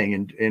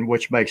thing, and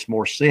which makes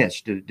more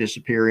sense. Did it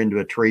disappear into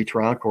a tree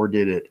trunk, or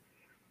did it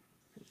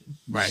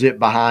zip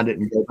behind it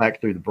and go back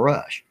through the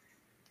brush?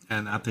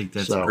 And I think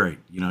that's great.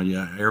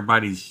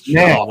 Everybody should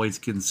always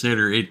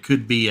consider it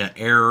could be an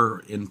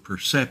error in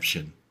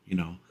perception.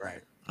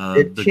 Right.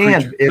 The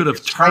creature could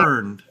have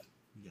turned.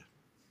 Yeah.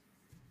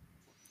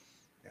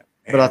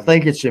 But I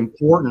think it's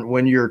important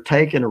when you're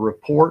taking a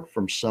report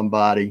from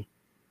somebody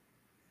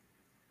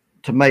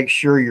to make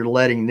sure you're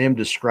letting them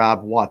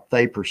describe what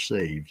they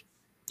perceived.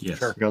 Yes.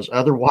 Because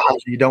otherwise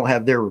you don't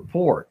have their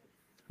report.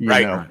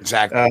 Right.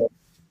 Exactly.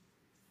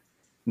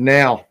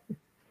 Now,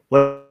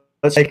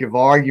 let's take an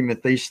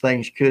argument these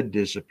things could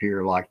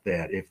disappear like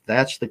that. If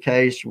that's the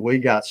case, we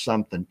got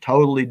something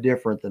totally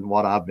different than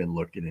what I've been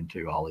looking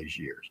into all these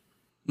years.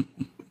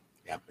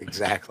 Yeah,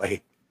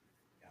 exactly.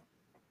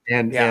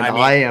 And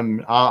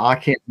I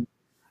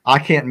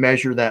can't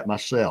measure that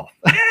myself.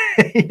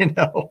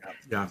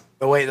 Yeah.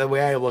 The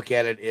way I look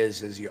at it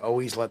is you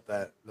always let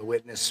the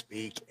witness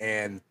speak,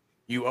 and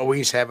you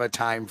always have a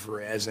time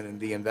for, as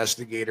the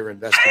investigator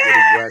investigating,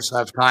 you always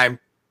have time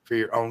for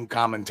your own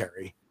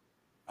commentary.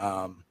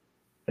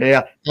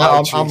 Yeah,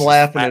 I'm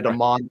laughing at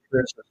Amon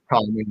Chris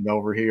commenting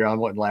over here. I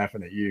wasn't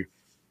laughing at you.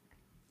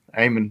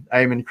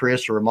 Amon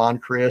Chris or Amon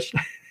Chris.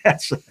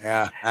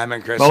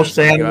 Amon Chris. Most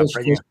animals.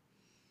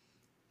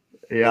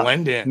 Yeah,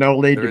 blend in. No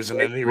need to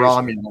be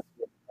Romulan.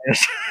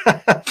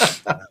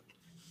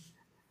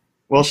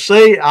 Well,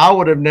 see, I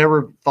would have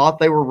never thought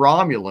they were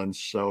Romulans,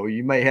 so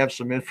you may have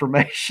some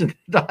information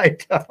that I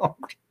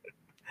don't.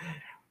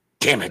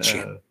 Damn it,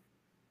 Jim.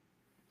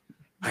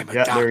 I'm a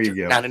doctor, there you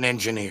go. Not an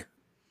engineer.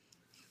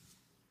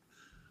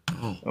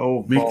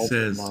 Oh, Mick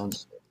says, I'd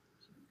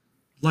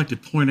like to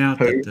point out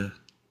that the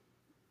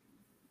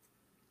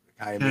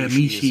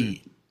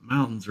Kiamichi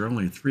Mountains are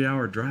only a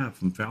 3-hour drive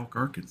from Falk,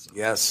 Arkansas.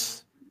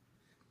 Yes,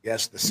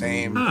 the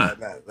same.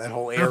 That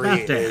whole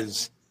area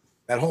is...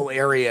 That whole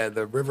area,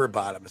 the river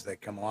bottoms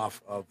that come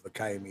off of the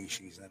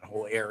Kiamichis, that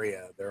whole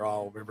area, they're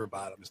all river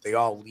bottoms. They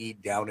all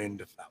lead down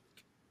into Falk.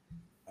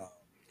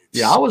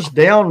 I was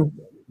down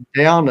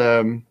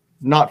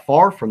not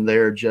far from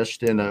there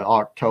just in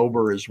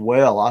October as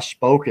well. I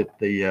spoke at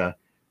the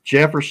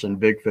Jefferson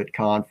Bigfoot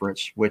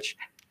Conference, which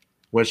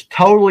was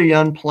totally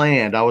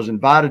unplanned. I was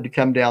invited to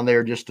come down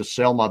there just to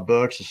sell my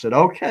books. I said,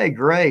 okay,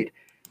 great.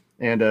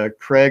 And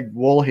Craig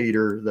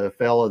Woolheater, the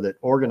fellow that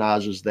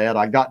organizes that,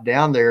 I got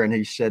down there and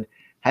he said,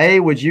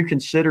 hey, would you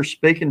consider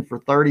speaking for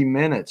 30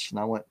 minutes? And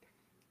I went,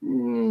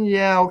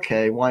 yeah,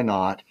 okay, why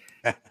not?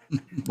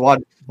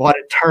 What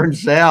it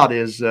turns out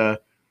is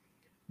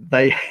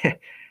they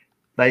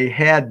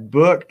had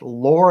booked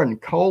Lauren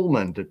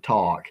Coleman to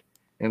talk,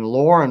 and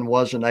Lauren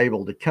wasn't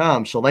able to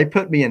come, so they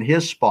put me in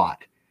his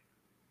spot.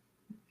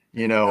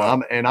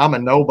 I'm a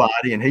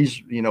nobody, and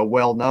he's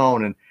well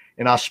known,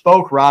 And I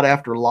spoke right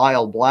after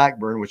Lyle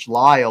Blackburn, which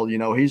Lyle, you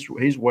know, he's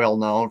well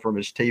known from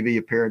his TV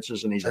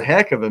appearances, and he's a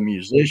heck of a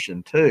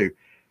musician too.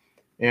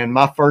 And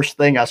my first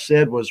thing I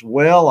said was,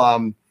 well,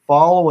 I'm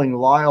following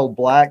Lyle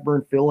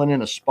Blackburn, filling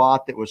in a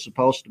spot that was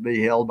supposed to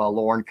be held by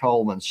Lauren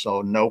Coleman,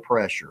 so no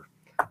pressure.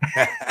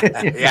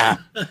 Yeah.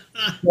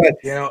 But,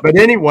 you know, but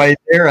anyway,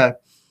 there,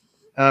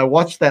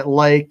 what's that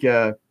lake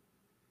right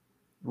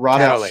Caddo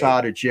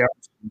outside Lake. of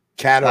Jefferson?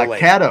 Caddo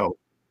Lake. Caddo.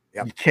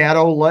 Yep.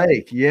 Caddo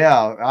Lake.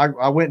 Yeah.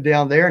 I went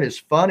down there, and it's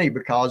funny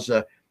because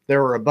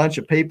there were a bunch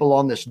of people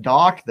on this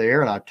dock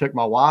there, and I took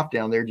my wife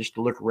down there just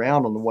to look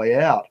around on the way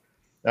out.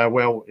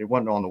 Well, it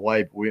wasn't on the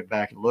way, but we went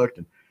back and looked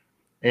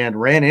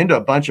and ran into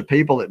a bunch of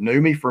people that knew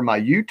me from my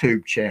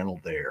YouTube channel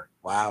there.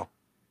 Wow.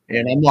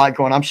 And I'm like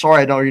going, I'm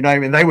sorry, I don't know your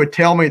name. And they would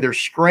tell me their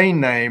screen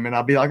name, and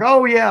I'd be like,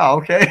 oh yeah,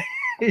 okay.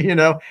 You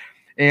know,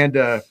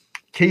 and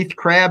Keith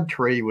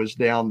Crabtree was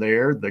down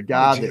there, the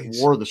guy that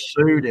wore the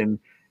suit and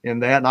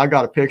that. And I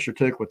got a picture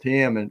taken with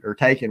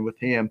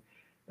him.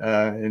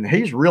 And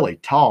he's really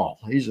tall.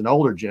 He's an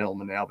older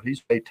gentleman now, but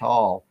he's very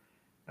tall.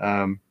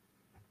 And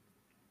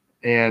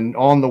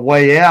on the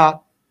way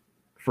out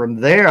from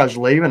there, I was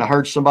leaving, I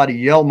heard somebody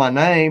yell my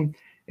name,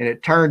 and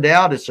it turned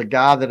out it's a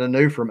guy that I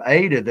knew from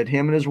Ada, that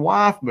him and his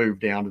wife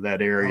moved down to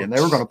that area, and they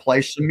were going to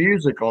play some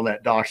music on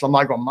that dock. So I'm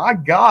like, oh my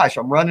gosh,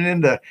 I'm running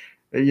into,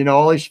 you know,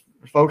 all these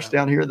folks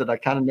down here that I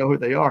kind of know who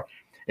they are.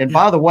 And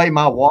by the way,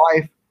 my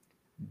wife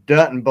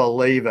doesn't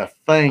believe a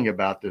thing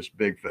about this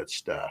Bigfoot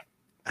stuff.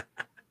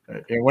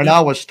 And when I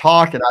was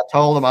talking, I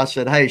told him, I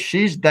said, hey,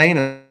 she's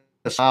Dana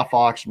Cy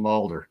Fox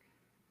Mulder.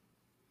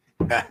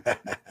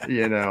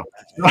 You know,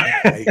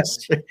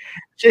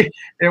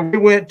 and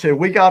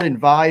we got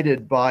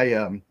invited by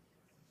the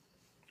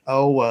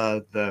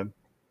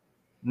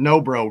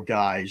NOBRO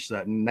guys,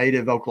 that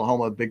Native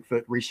Oklahoma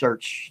Bigfoot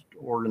Research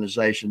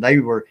Organization. They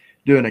were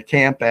doing a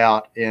camp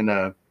out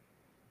in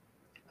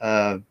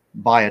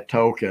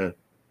Biatoka,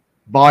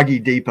 Boggy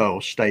Depot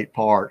State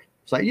Park.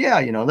 It's like, yeah,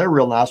 you know, they're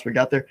real nice. We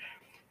got there,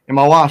 and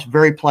my wife's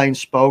very plain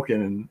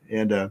spoken,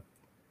 and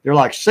they're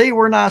like, see,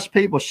 we're nice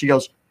people. She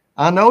goes,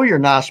 I know you're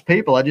nice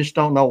people. I just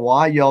don't know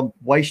why y'all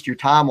waste your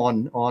time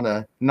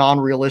on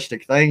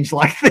non-realistic things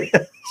like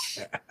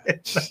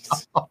this.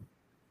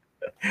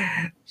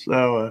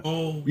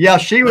 So, yeah,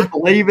 she would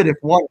believe it if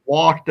one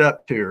walked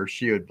up to her.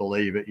 She would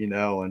believe it, you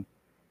know, and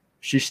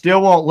she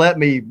still won't let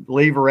me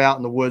leave her out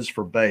in the woods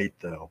for bait,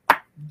 though.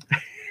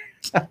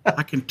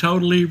 I can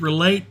totally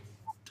relate.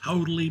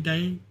 Totally,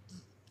 Dave.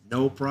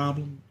 No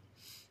problem.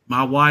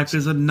 My wife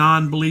is a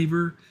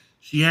non-believer.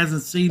 She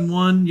hasn't seen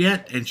one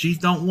yet, and she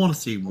don't want to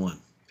see one.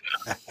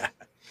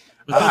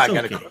 I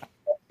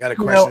got a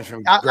question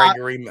from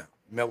Gregory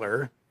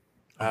Miller.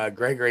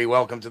 Gregory,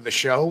 welcome to the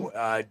show.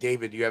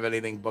 David, do you have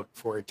anything booked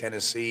for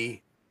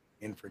Tennessee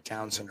in for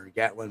Townsend or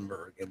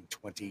Gatlinburg in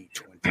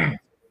 2020?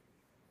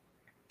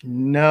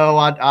 No,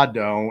 I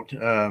don't.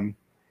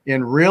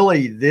 And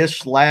really,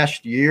 this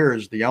last year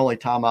is the only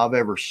time I've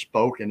ever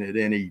spoken at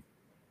any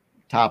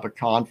type of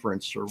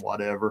conference or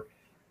whatever.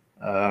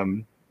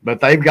 But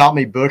they've got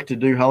me booked to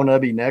do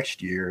Honubby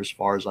next year, as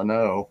far as I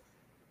know.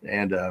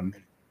 And,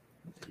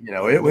 you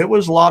know, it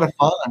was a lot of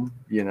fun,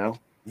 you know.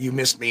 You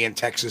missed me in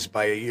Texas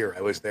by a year.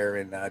 I was there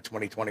in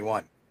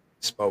 2021.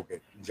 Spoke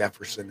at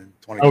Jefferson in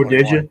 2021. Oh,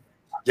 did you?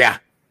 Yeah.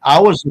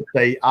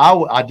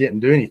 I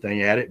didn't do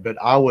anything at it, but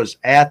I was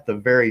at the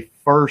very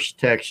first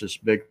Texas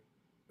Big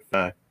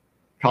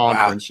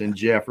conference in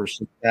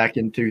Jefferson back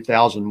in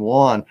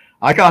 2001.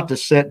 I got to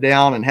sit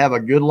down and have a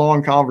good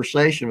long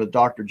conversation with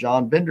Dr.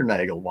 John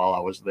Bindernagel while I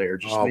was there,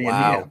 just me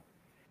and him.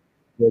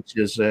 Which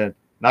is,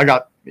 I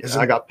got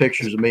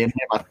pictures of me and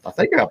him. I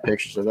think I got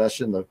pictures of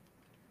us in the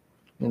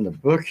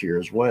book here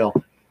as well.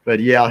 But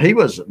yeah, he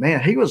was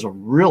a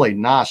really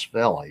nice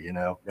fella, you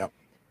know. Yep.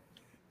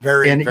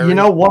 Very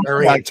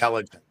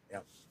intelligent.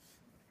 Yep.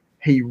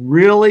 He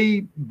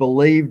really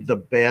believed the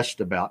best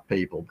about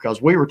people,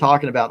 because we were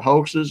talking about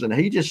hoaxes, and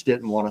he just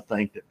didn't want to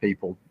think that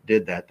people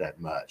did that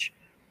much.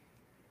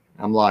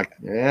 I'm like,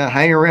 yeah,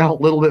 hang around a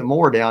little bit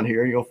more down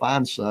here, and you'll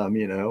find some,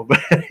 you know. But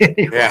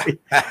anyway,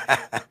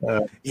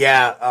 the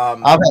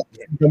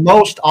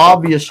most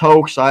obvious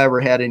hoax I ever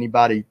had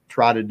anybody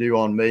try to do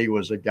on me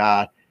was a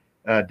guy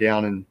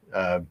down in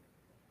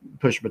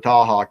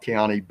Pushmataha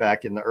County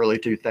back in the early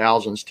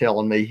 2000s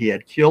telling me he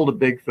had killed a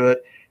Bigfoot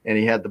and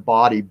he had the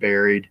body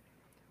buried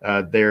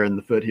there in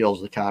the foothills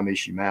of the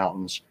Comanche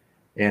Mountains.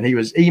 And he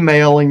was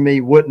emailing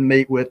me, wouldn't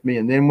meet with me.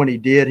 And then when he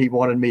did, he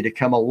wanted me to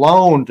come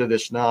alone to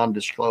this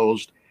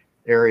non-disclosed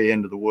area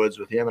into the woods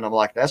with him. And I'm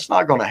like, that's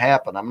not going to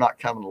happen. I'm not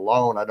coming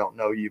alone. I don't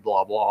know you,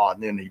 blah, blah.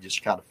 And then he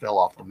just kind of fell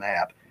off the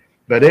map.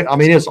 But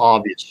it's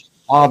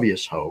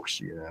obvious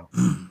hoax, you know.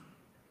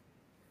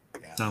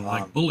 Sound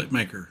like Bullet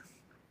Maker.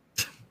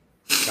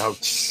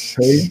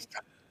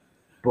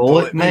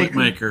 Bullet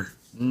Maker.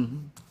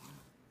 Mm-hmm.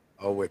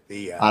 Oh, with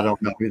the I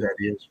don't know who that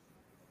is.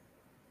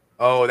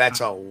 Oh, that's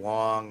a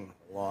long.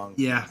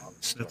 Yeah,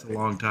 that's a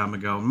long time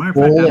ago. Matter of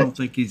fact, I don't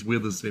think he's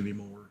with us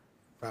anymore.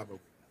 Probably.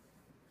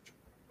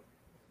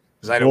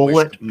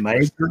 Bullet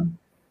Maker.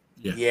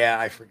 Yeah,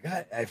 I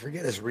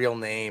forget his real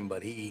name,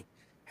 but he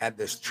had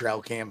this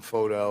trail cam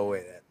photo,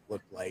 and it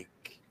looked like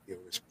it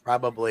was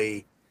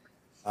probably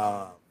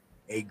a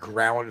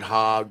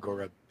groundhog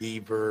or a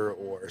beaver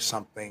or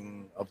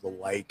something of the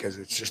like, because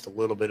it's just a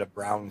little bit of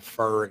brown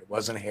fur. It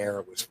wasn't hair;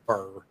 it was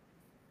fur.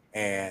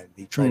 And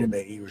he tried to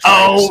make. He was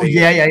trying to say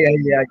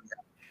yeah.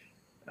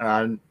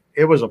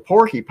 It was a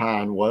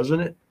porcupine,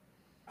 wasn't it?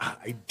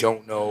 I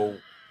don't know.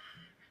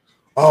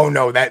 Oh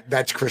no,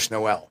 that's Chris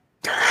Noel.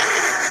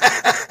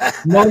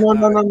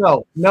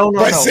 No.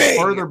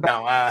 Further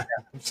back.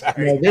 I'm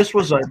sorry. No, this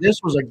was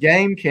a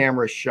game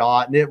camera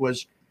shot, and it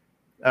was,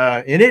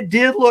 and it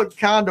did look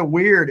kind of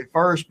weird at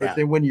first, but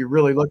then when you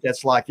really look,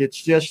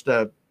 it's just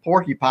a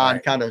porcupine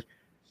kind of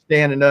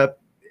standing up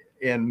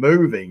and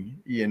moving,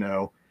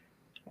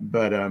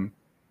 But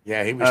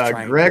yeah, he was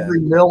trying. Gregory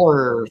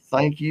Miller,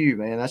 thank you,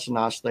 man. That's a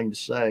nice thing to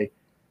say.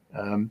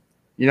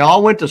 I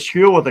went to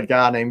school with a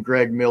guy named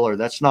Greg Miller.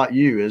 That's not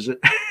you, is it?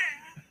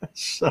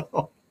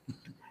 So.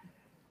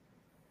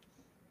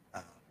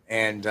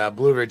 And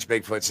Blue Ridge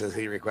Bigfoot says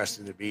he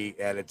requested to be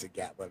added to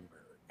Gatlinburg.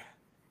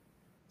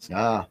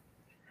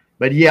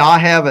 But yeah, I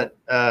haven't.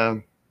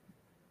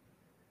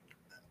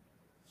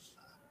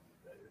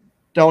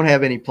 Don't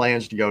have any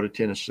plans to go to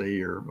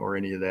Tennessee or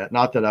any of that.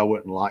 Not that I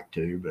wouldn't like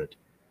to, but.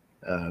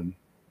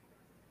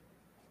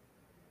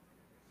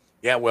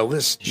 Yeah, well,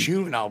 this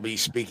June I'll be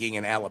speaking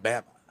in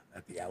Alabama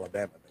at the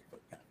Alabama Bigfoot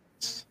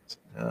Conference.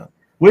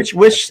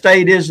 Which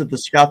state is it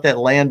that's got that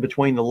land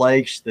between the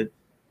lakes that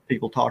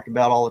people talk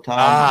about all the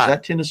time? Is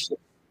that Tennessee?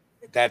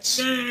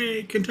 That's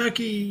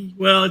Kentucky.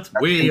 Well, it's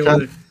way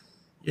over there.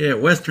 Yeah,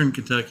 Western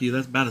Kentucky.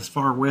 That's about as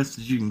far west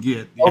as you can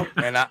get. Oh,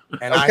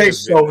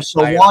 so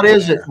what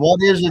is it?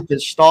 What is it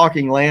that's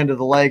stalking Land of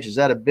the Lakes? Is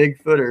that a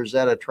Bigfoot or is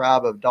that a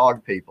tribe of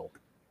dog people?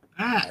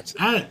 I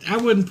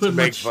wouldn't put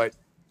much. Bigfoot.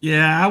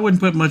 Yeah, I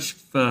wouldn't put much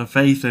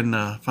faith in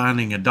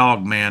finding a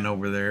dog man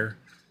over there,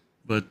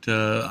 but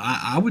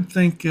I would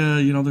think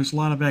there's a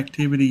lot of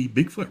activity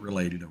Bigfoot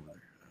related over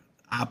there.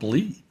 I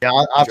believe.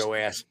 Yeah,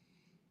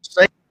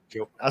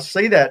 I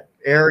see that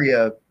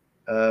area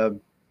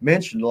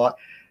mentioned a lot.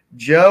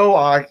 Joe,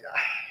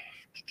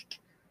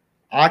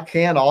 I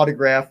can't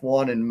autograph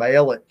one and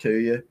mail it to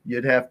you.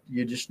 You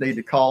just need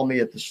to call me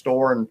at the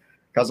store, and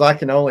because I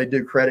can only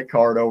do credit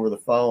card over the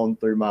phone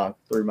through my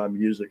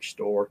music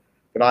store.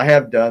 But I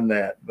have done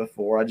that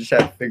before. I just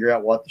have to figure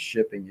out what the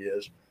shipping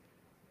is.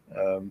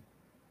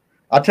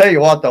 I'll tell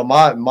you what, though,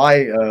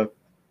 my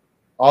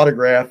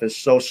autograph is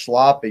so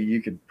sloppy,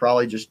 you could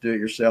probably just do it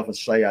yourself and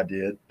say I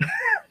did.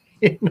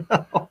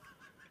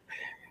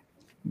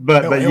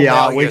 But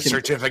yeah, we get a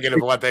certificate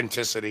of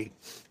authenticity.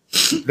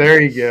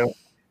 There you go.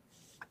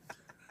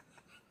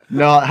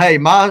 No, hey,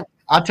 I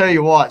tell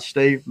you what,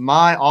 Steve,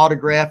 my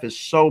autograph is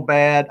so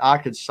bad I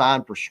could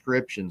sign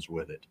prescriptions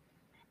with it.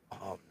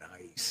 Oh,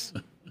 nice.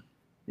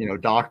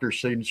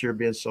 Doctor's signature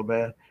being so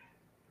bad.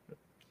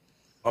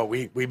 Oh,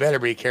 we better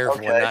be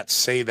careful and not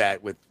say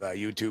that with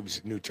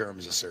YouTube's new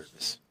terms of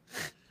service.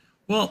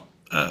 Well,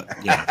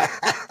 yeah.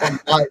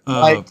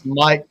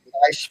 Mike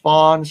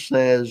Spawn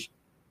says,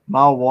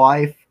 my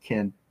wife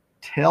can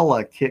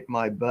kick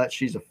my butt.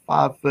 She's a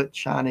 5-foot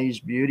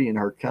Chinese beauty, and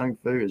her kung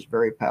fu is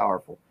very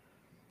powerful.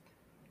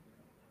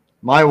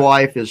 My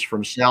wife is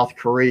from South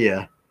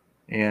Korea,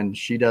 and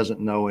she doesn't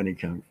know any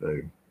kung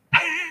fu.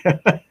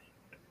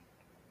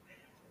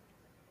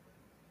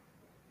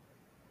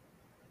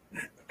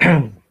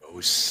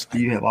 Do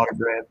you have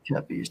autographed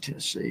puppies?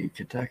 Tennessee,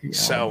 Kentucky,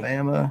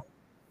 Alabama.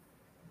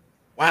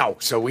 Wow.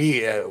 So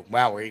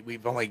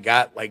we've only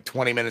got like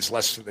 20 minutes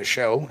left for the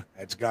show.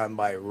 It's gone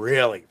by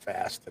really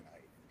fast tonight.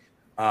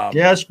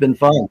 Yeah, it's been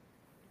fun.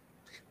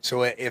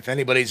 So if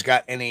anybody's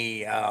got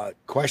any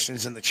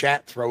questions in the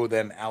chat, throw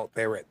them out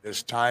there at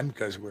this time,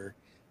 because we're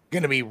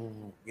going to be,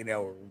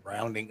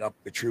 rounding up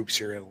the troops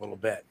here in a little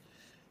bit.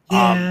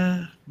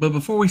 Yeah, but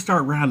before we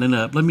start rounding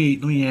up, let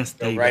me ask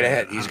Dave. Right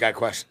ahead. He's got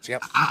questions.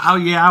 Yep.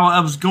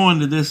 I was going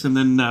to this, and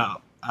then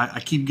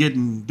I keep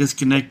getting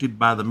disconnected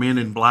by the Men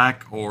in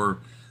Black or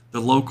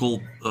the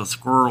local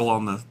squirrel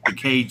on the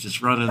cage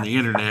that's running the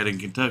internet in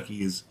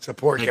Kentucky is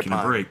taking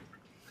a break.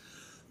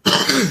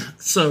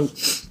 So,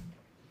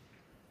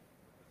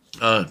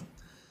 oh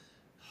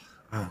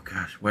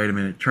gosh, wait a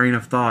minute. Train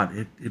of thought.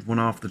 It went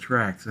off the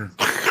tracks.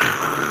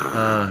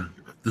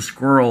 The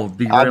squirrel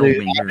derailed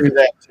me here. I do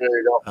that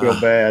too. Don't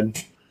feel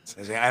bad.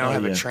 I don't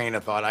have a train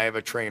of thought. I have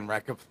a train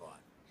wreck of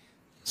thought.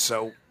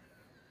 So,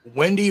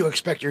 when do you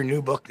expect your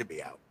new book to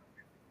be out?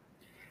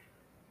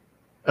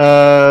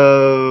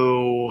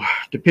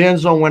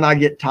 Depends on when I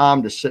get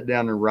time to sit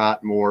down and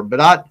write more. But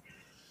I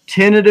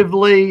try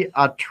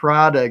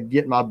to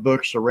get my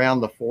books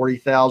around the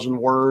 40,000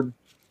 word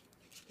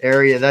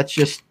area. That's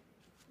just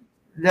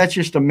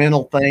a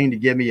mental thing to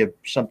give me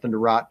something to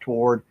write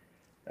toward.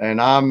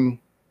 And I'm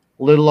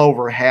a little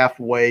over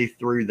halfway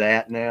through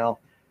that now.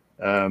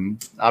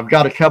 I've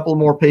got a couple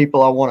more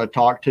people I want to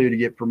talk to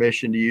get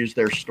permission to use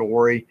their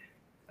story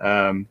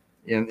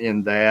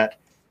in that.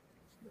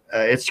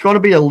 It's going to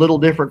be a little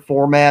different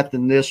format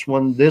than this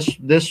one. This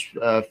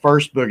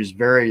first book is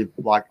very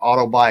like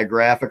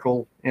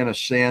autobiographical in a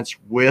sense,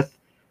 with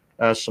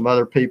some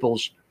other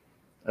people's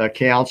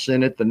accounts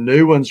in it. The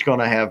new one's going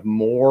to have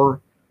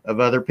more of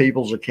other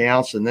people's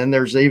accounts, and then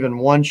there's even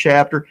one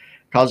chapter,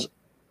 because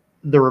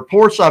the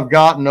reports I've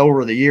gotten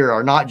over the year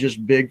are not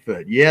just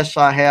Bigfoot. Yes,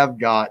 I have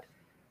got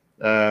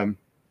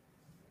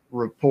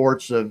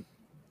reports of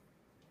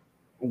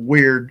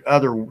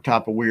other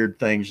type of weird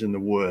things in the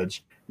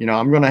woods. You know,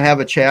 I'm going to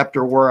have a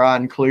chapter where I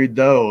include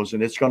those,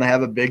 and it's going to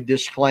have a big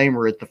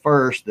disclaimer at the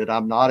first that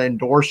I'm not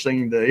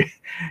endorsing the,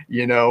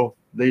 you know,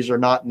 these are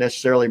not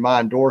necessarily my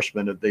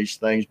endorsement of these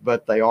things,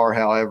 but they are,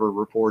 however,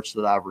 reports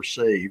that I've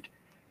received.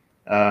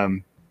 There'll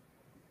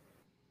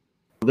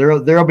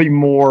be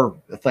more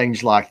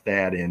things like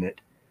that in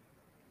it.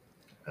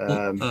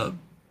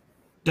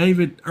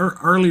 David,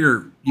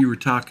 earlier you were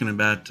talking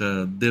about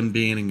them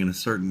being in a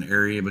certain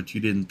area, but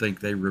you didn't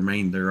think they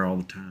remained there all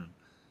the time.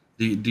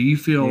 Do you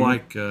feel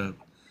like, I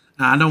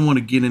don't want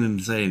to get in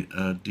and say,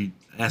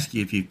 ask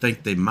you if you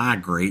think they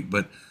migrate,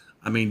 but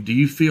I mean, do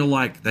you feel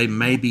like they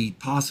maybe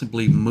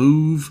possibly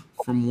move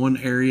from one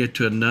area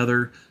to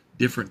another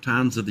different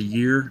times of the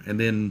year and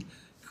then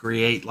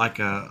create like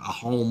a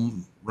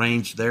home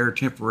range there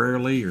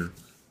temporarily, or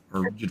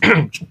you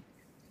know?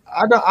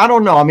 I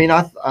don't know. I mean,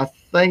 I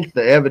think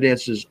the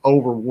evidence is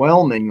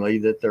overwhelmingly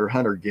that they're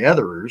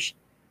hunter-gatherers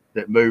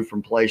that move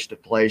from place to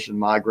place and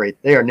migrate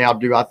there. Now,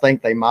 do I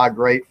think they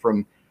migrate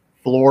from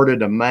Florida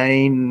to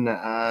Maine?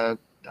 I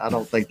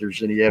don't think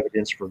there's any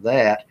evidence for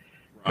that.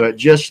 Right. But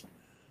just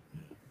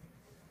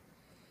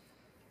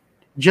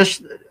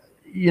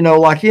you know,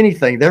 like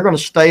anything, they're going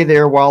to stay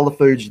there while the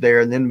food's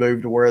there and then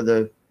move to where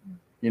the,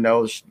 you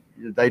know,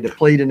 they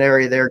deplete an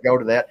area there, go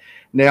to that.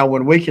 Now,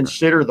 when we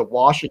consider the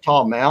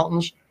Ouachita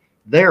Mountains,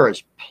 there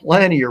is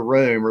plenty of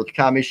room, or the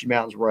Comiskey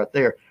Mountains right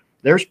there.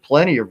 There's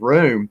plenty of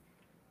room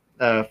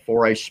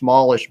for a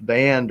smallish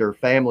band or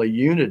family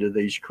unit of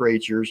these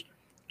creatures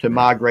to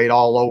migrate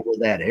all over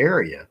that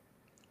area.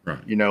 Right.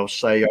 You know,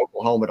 say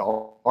Oklahoma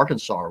to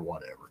Arkansas or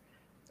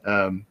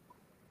whatever.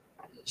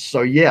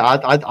 So yeah,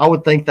 I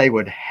would think they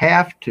would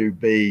have to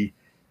be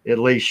at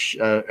least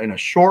in a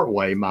short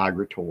way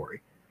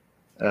migratory.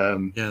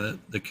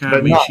 The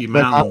Comiskey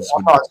Mountains.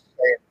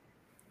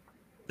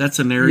 That's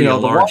an area, you know,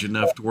 large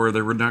enough to where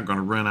they were not going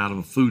to run out of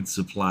a food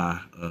supply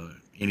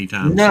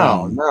anytime soon.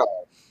 No.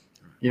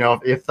 You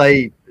know, if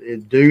they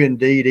do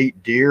indeed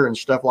eat deer and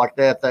stuff like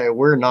that,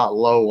 we're not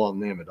low on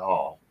them at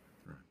all.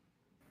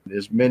 Right.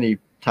 As many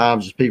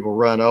times as people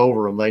run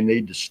over them, they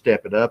need to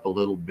step it up a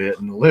little bit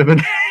and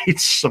eliminate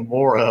some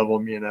more of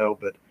them, you know.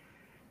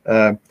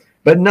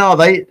 But no,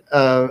 they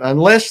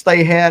unless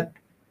they had,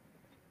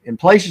 in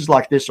places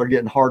like this are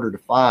getting harder to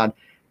find,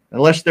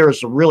 unless there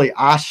is a really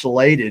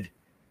isolated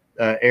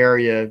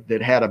area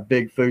that had a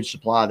big food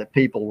supply that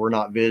people were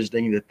not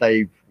visiting, that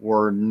they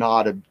were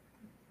not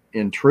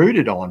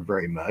intruded on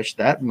very much.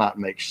 That might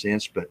make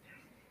sense, but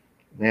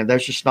man,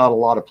 there's just not a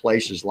lot of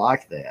places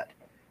like that.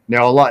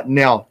 Now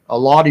a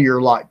lot of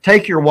your, like,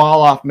 take your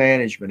wildlife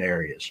management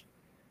areas.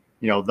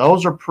 You know,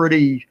 those are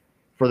pretty,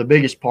 for the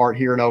biggest part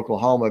here in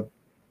Oklahoma,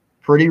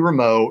 pretty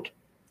remote.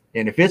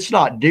 And if it's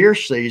not deer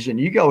season,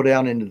 you go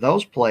down into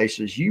those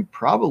places, you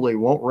probably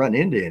won't run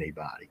into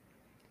anybody.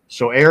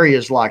 So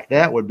areas like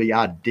that would be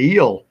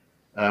ideal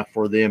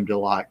for them to,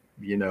 like,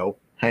 you know,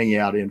 hang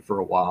out in for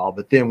a while.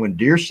 But then when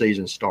deer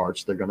season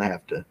starts, they're going to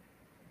have to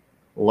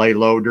lay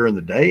low during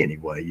the day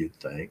anyway, you'd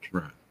think.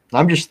 Right.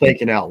 I'm just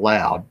thinking out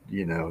loud,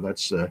 you know,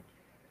 that's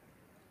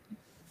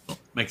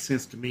makes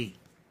sense to me.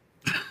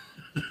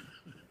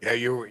 Yeah,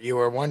 you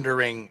were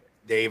wondering,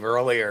 Dave,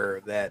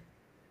 earlier that,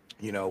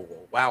 you know,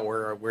 wow,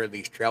 where are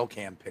these trail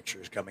cam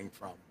pictures coming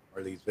from,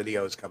 or these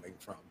videos coming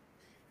from?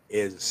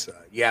 Is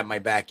my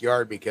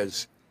backyard,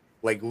 because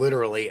like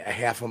literally a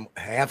half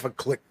a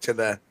click to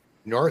the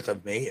north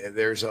of me,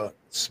 there's a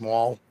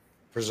small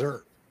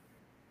preserve.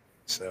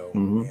 So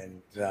and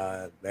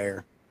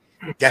they're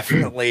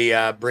definitely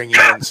bringing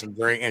in some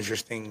very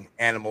interesting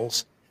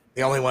animals.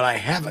 The only one I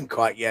haven't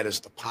caught yet is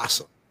the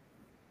possum.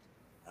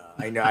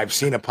 I know I've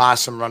seen a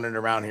possum running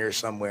around here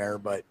somewhere,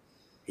 but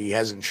he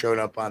hasn't showed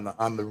up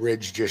on the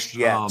ridge just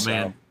yet. Oh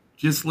man.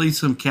 Just leave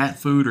some cat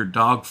food or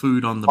dog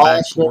food on the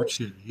back porch.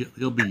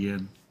 He'll be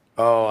in.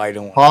 Oh, I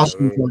don't.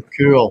 Possums are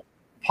cool.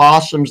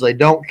 Possums, they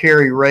don't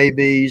carry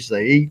rabies.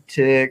 They eat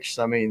ticks.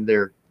 I mean,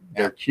 they're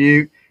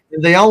cute.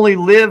 They only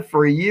live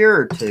for a year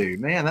or two.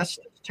 Man, that's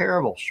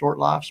terrible. Short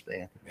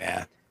lifespan.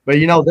 Yeah. But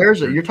you know,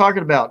 you're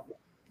talking about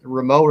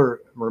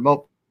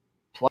remote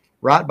place.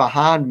 Right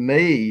behind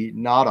me,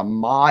 not a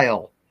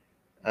mile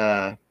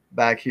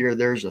back here,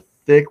 there's a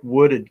thick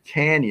wooded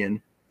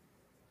canyon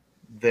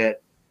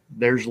that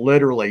there's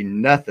literally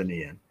nothing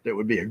in. That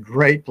would be a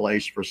great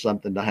place for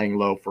something to hang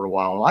low for a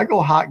while. And I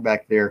go hike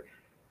back there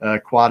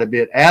quite a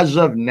bit. As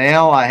of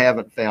now, I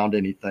haven't found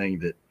anything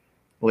that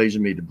leads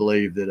me to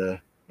believe that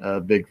a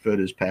Bigfoot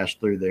has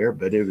passed through there,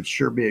 but it would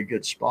sure be a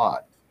good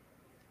spot.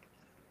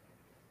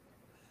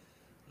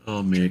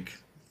 Oh, Mick.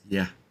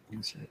 Yeah.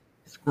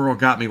 Squirrel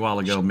got me a while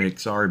ago, Mick.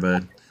 Sorry,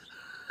 bud.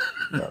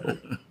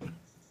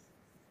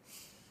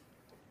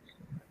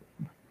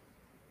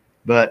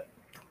 But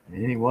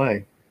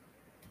anyway.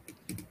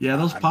 Yeah,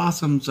 those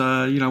possums,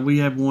 we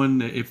have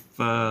one if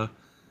the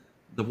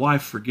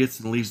wife forgets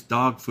and leaves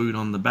dog food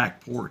on the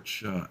back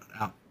porch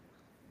out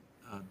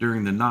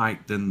during the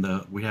night,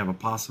 then we have a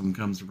possum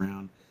comes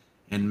around,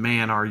 and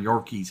man, our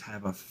Yorkies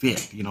have a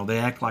fit. They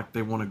act like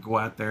they want to go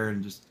out there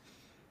and just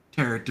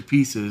tear it to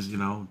pieces.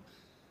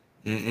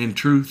 In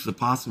truth, the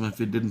possum,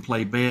 if it didn't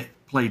play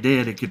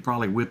dead, it could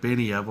probably whip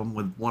any of them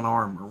with one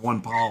arm or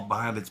one paw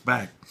behind its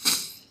back.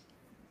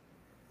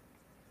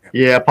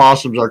 Yeah,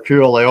 possums are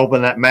cool. They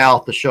open that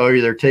mouth to show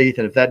you their teeth,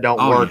 and if that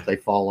don't work, they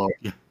fall over.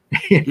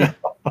 Yeah.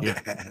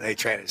 They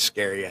try to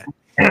scare you.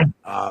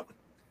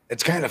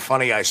 It's kind of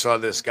funny. I saw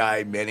this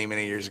guy many,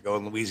 many years ago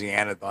in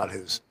Louisiana, thought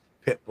his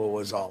pit bull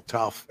was all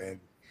tough, and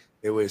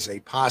there was a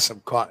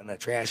possum caught in a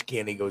trash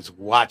can. He goes,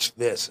 "Watch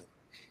this."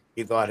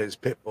 He thought his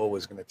pit bull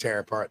was going to tear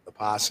apart the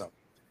possum,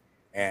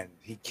 and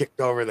he kicked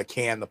over the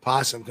can. The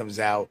possum comes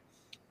out,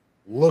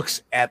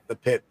 looks at the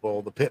pit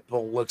bull. The pit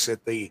bull looks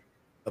at the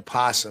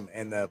possum,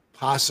 and the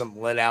possum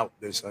let out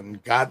this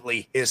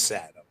ungodly hiss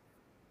at him.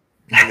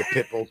 And the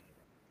pit bull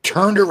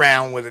turned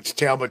around with its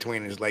tail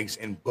between his legs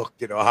and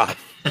booked it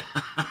off.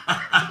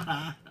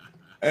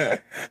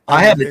 I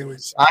had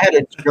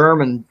a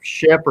German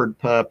Shepherd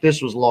pup.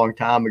 This was a long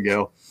time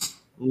ago.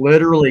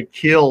 Literally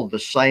killed the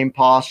same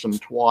possum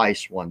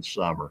twice one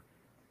summer,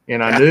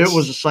 and I knew it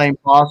was the same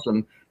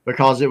possum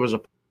because it was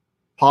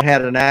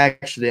had an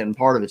accident and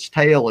part of its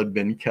tail had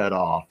been cut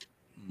off.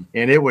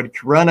 And it would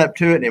run up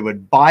to it and it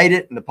would bite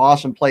it, and the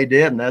possum play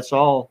dead, and that's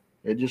all.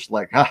 It just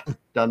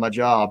done my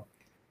job,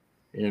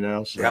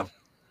 So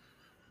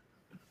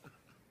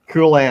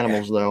cool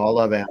animals, though. I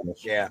love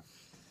animals. Yeah,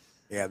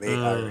 they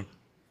are.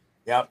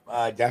 Yep,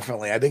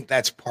 definitely. I think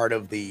that's part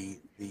of the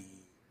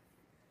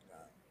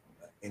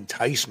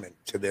enticement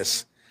to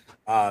this,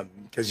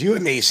 because you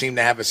and me seem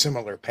to have a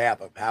similar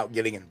path of how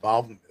getting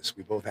involved in this.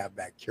 We both have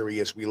that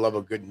curious. We love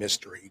a good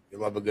mystery. We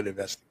love a good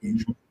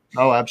investigation.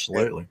 Oh,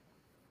 absolutely.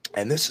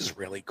 And this is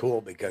really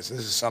cool because this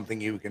is something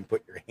you can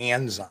put your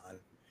hands on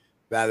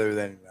rather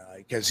than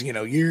because,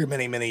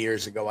 many, many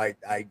years ago,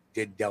 I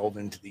did delve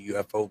into the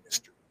UFO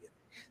mystery.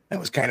 That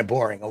was kind of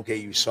boring. Okay,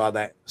 you saw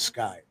that in the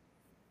sky.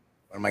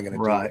 What am I going to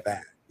do with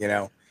that?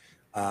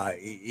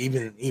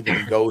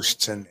 Even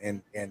ghosts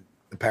and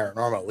the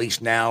paranormal, at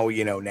least now,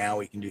 now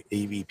we can do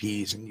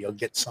EVPs and you'll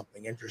get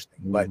something interesting.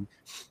 Mm-hmm. But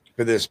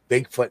for this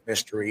Bigfoot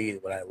mystery,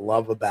 what I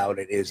love about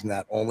it is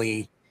not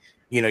only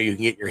you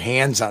can get your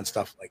hands on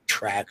stuff like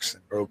tracks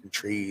and broken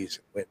trees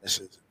and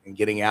witnesses and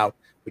getting out,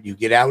 but you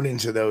get out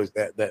into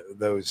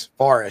those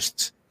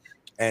forests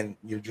and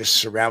you're just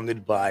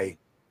surrounded by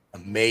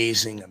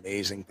amazing,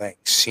 amazing things,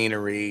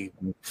 scenery,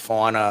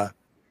 fauna,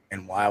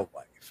 and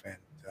wildlife. And,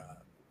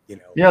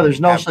 there's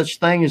no such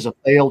thing as a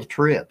failed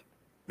trip.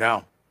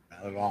 No,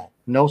 not at all.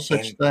 No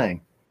such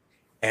thing.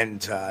 And,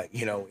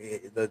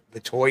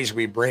 the toys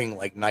we bring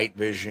like night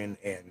vision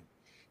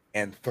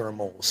and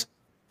thermals,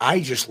 I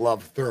just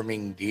love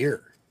therming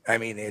deer. I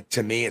mean,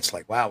 to me, it's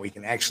like, wow, we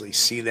can actually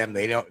see them.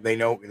 They don't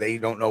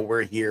know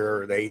we're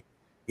here. Or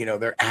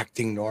they're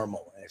acting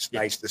normal. And it's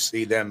nice to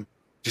see them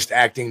just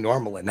acting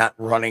normal and not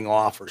running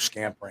off or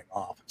scampering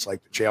off. It's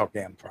like the Trail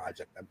Cam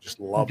Project. I'm just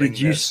loving. Did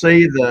you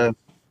see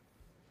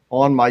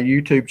on my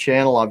YouTube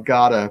channel? I've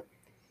got a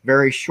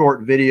very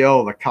short video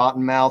of a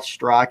cottonmouth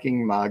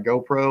striking my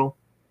GoPro.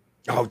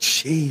 Oh,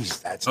 geez,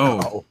 that's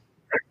I'll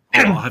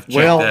have to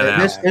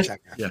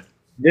check that out.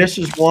 This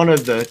is one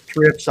of the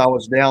trips I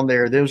was down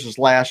there. This was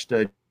last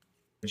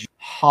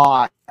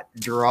hot,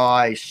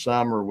 dry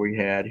summer we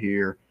had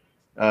here.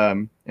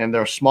 And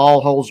there are small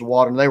holes of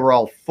water, and they were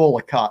all full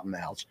of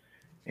cottonmouths.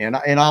 And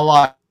I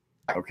like,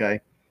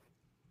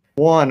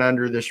 one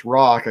under this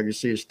rock, I could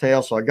see his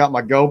tail. So I got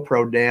my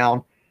GoPro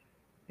down,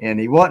 and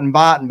he wasn't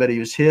biting, but he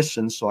was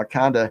hissing. So I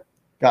kind of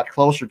got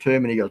closer to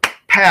him, and he goes,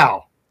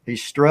 pow, he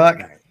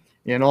struck.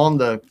 And on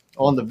the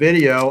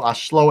video, I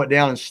slow it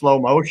down in slow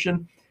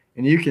motion,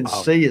 and you can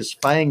see his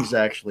fangs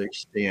actually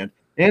extend.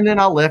 And then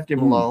I left him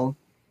alone,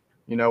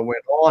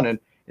 went on.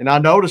 And I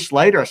noticed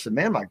later, I said,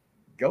 man, my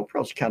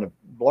GoPro's kind of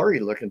blurry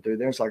looking through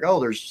there. It's like,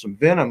 there's some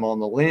venom on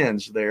the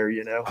lens there,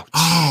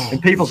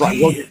 and people's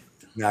like, well,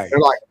 they're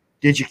like,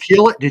 did you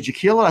kill it? Did you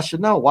kill it? I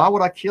said, no, why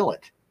would I kill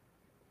it?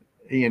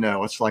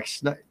 It's like,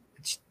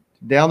 it's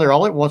down there.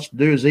 All it wants to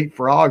do is eat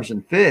frogs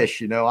and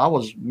fish. I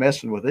was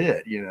messing with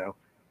it,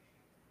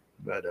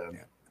 but,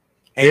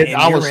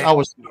 I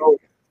was,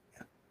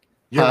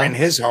 you're in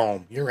his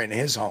home. You're in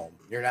his home.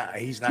 You're not,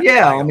 he's not.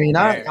 Yeah. I mean,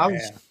 I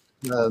was,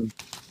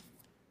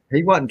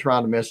 he wasn't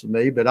trying to mess with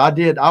me, but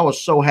I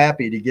was so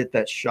happy to get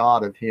that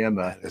shot of him.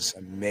 That's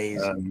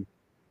amazing.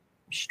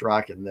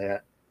 Striking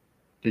that.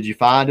 Did you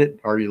find it?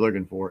 Or are you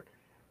looking for it?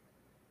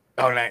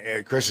 Oh,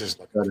 no, Chris is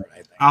looking for it. I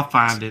think. I'll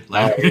find it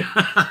later.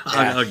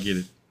 I'll get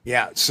it.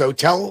 Yeah. So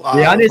tell.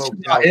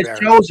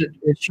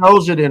 It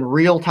shows it in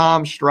real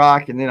time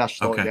strike, and then I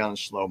slow it down in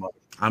slow mo.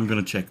 I'm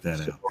gonna check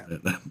that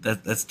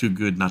out. That's too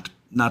good not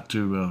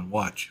to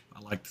watch. I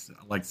I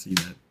like to see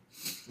that.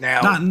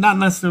 Now, not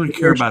necessarily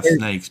care about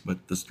snakes,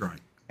 but the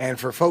strike. And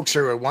for folks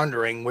who are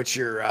wondering, what's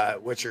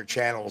your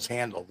channel's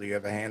handle? Do you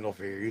have a handle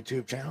for your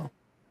YouTube channel?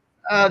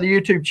 The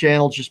YouTube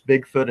channel is just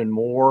Bigfoot and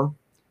More.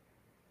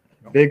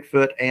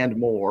 Bigfoot and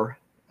More.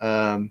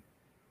 And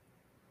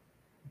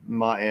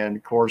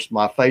of course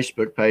my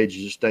Facebook page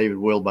is just David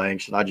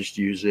Wilbanks, and I just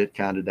use it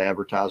kind of to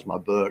advertise my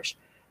books.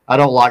 I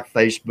don't like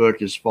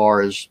Facebook as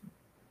far as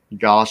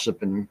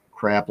gossip and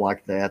crap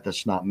like that.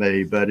 That's not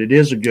me, but it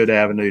is a good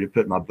avenue to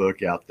put my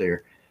book out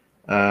there.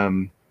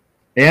 And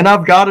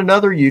I've got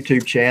another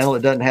YouTube channel.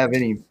 It doesn't have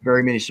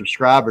very many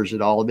subscribers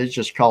at all. It's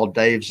just called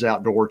Dave's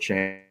Outdoor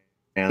Channel.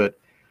 But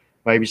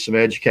maybe some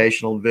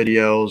educational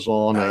videos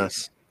on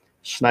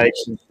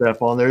snakes and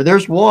stuff on there.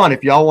 There's one,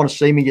 if y'all want to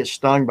see me get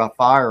stung by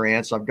fire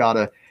ants, I've got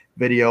a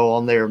video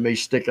on there of me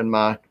sticking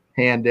my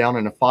hand down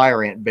in a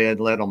fire ant bed,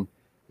 let them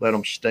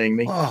sting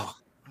me. I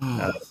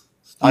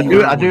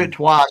do it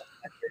twice in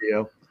that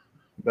video.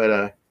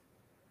 But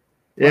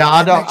yeah,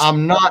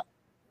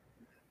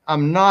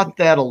 I'm not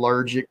that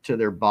allergic to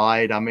their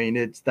bite. I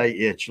mean, they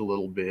itch a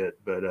little bit,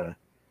 but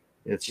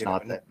it's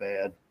not that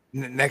bad.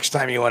 Next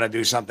time you want to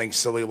do something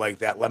silly like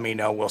that, let me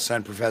know. We'll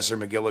send Professor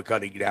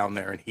McGillicuddy down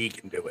there, and he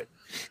can do it.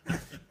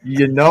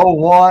 You know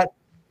what?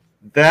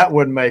 That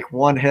would make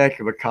one heck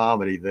of a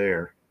comedy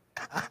there.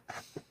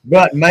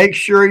 But make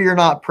sure you're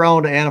not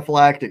prone to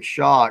anaphylactic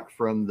shock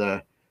from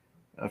the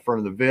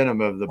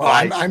venom of the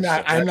bite. I'm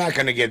not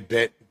going to get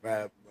bit.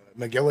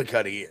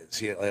 McGillicuddy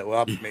is. We'll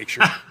have to make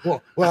sure.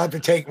 we'll have to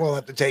take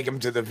him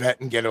to the vet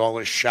and get all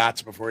his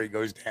shots before he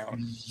goes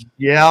down.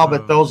 Yeah,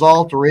 but those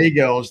alter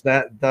egos,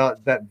 that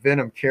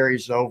venom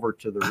carries over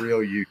to the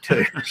real you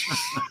too.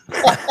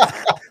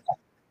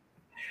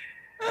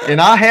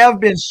 And I have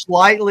been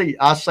slightly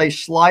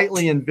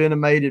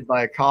envenomated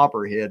by a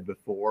copperhead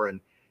before, and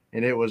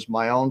it was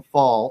my own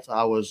fault.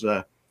 I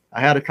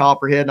had a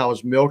copperhead and I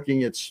was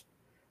milking its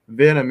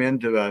venom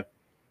into a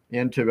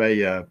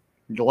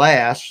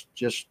glass,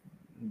 just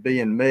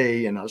being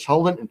me, and I was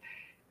holding it, and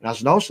I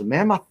was noticing,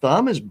 man, my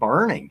thumb is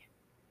burning,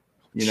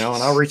 and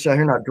I reached out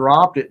here and I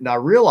dropped it, and I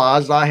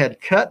realized I had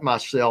cut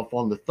myself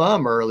on the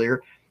thumb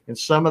earlier, and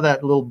some of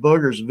that little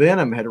booger's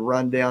venom had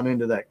run down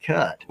into that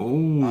cut.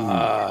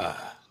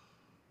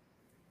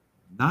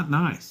 Not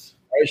nice.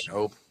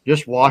 Nope.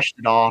 Just washed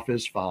it off.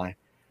 It's fine.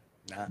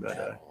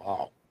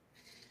 Wow.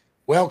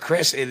 Well,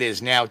 Chris, it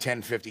is now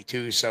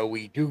 10:52, so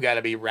we do got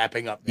to be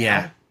wrapping up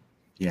now.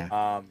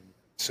 Yeah.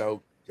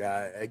 So,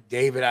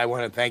 David, I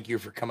want to thank you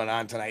for coming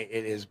on tonight.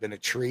 It has been a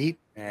treat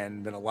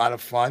and been a lot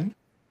of fun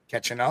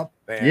catching up.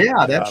 And,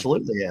 yeah, it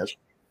absolutely has.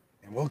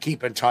 And we'll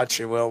keep in touch,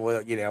 and we'll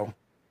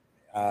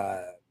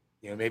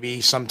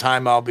maybe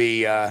sometime I'll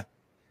be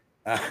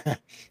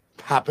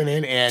popping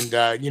in,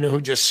 and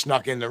who just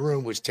snuck in the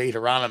room was Tate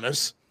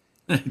Hieronymus.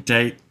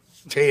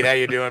 Tate, how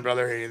you doing,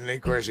 brother? And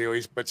of course, he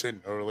always puts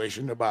in no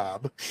relation to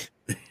Bob.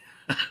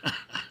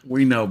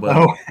 We know,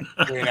 buddy.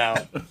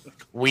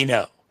 We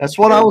know. That's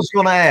what I was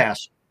going to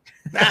ask.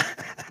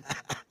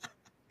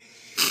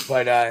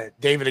 But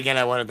David, again,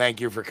 I want to thank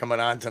you for coming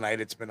on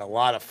tonight. It's been a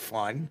lot of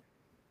fun,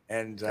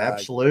 and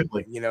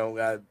absolutely,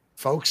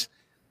 folks.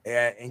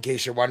 In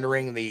case you're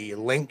wondering, the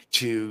link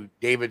to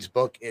David's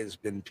book has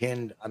been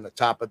pinned on the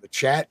top of the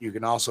chat. You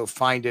can also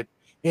find it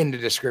in the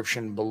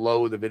description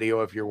below the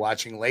video if you're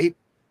watching late.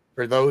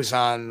 For those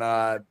on,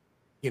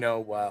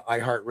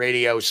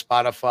 iHeartRadio,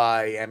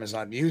 Spotify,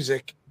 Amazon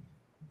Music,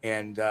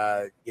 and,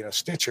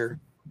 Stitcher,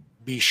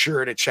 be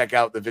sure to check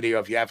out the video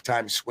if you have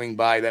time. Swing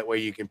by. That way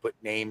you can put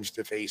names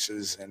to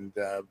faces and,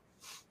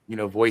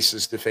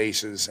 voices to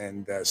faces,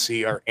 and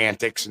see our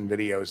antics and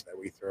videos that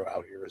we throw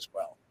out here as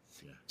well.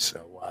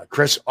 So,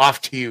 Chris,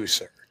 off to you,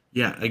 sir.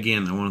 Yeah,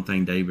 again, I want to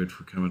thank David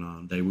for coming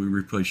on. Dave, we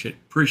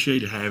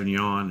appreciate having you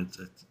on.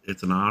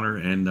 It's an honor,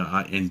 and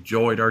I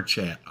enjoyed our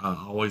chat.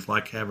 I always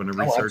like having a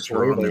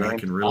researcher on that I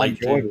can relate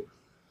to,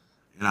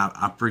 and I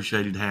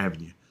appreciated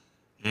having you.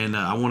 And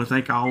I want to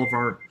thank all of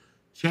our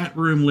chat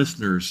room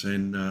listeners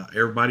and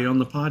everybody on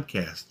the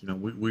podcast.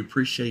 We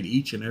appreciate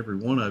each and every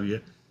one of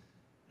you.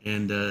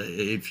 And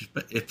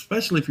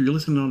especially if you're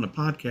listening on the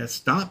podcast,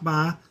 stop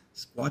by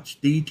Squatch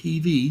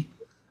DTV.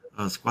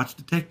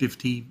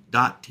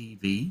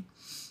 SquatchDetective.tv,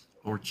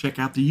 or check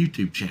out the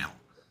YouTube channel.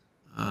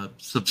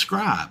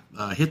 Subscribe,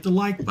 hit the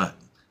like button.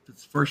 If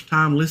it's the first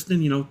time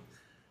listening,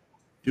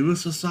 do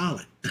us a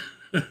solid.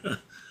 We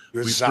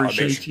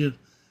appreciate you,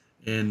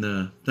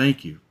 and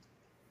thank you.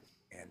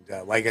 And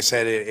like I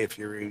said, if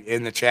you're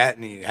in the chat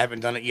and you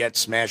haven't done it yet,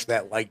 smash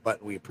that like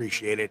button. We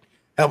appreciate it.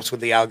 Helps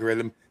with the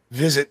algorithm.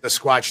 Visit the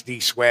Squatch D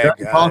Swag.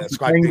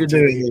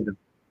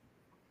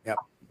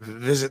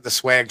 Visit the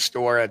swag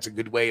store. That's a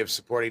good way of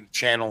supporting the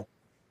channel.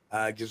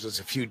 It gives us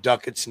a few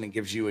ducats, and it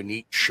gives you a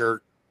neat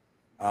shirt,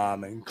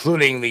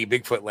 including the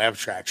Bigfoot Lab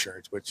Track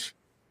shirts, which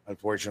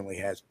unfortunately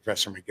has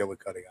Professor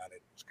McGillicuddy on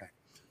it. It's kind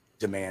of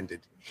demanded.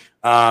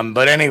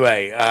 But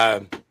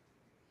anyway,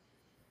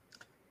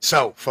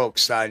 so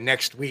folks,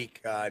 next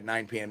week,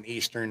 9 p.m.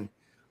 Eastern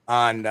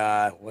on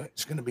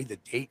what's going to be the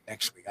date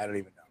next week? I don't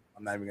even know.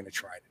 I'm not even going to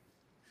try it.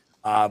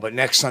 But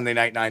next Sunday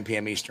night, 9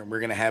 p.m. Eastern, we're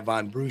going to have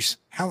on Bruce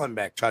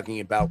Hallenbeck talking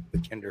about the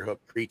Kinderhook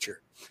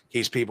Creature. In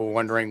case people are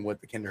wondering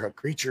what the Kinderhook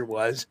Creature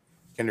was,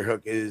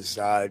 Kinderhook is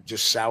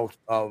just south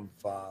of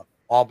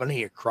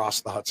Albany,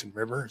 across the Hudson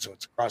River. So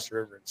it's across the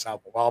river in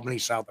south of Albany,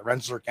 south of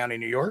Rensselaer County,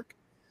 New York,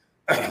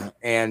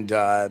 and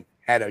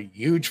had a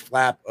huge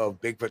flap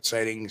of Bigfoot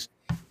sightings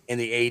in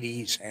the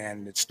 80s,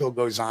 and it still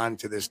goes on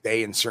to this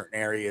day in certain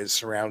areas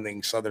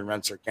surrounding southern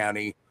Rensselaer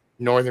County,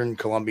 northern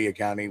Columbia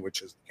County,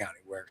 which is the county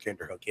where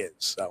Kinderhook is.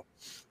 So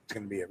it's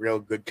going to be a real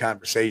good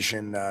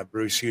conversation.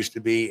 Bruce used to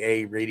be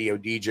a radio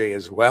DJ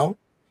as well,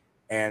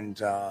 and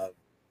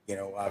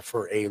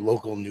for a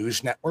local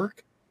news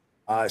network.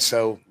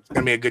 So it's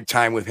going to be a good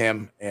time with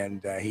him,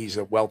 and he's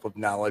a wealth of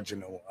knowledge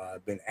and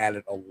been at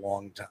it a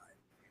long time.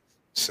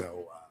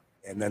 So,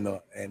 and then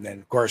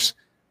of course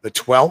the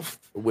 12th,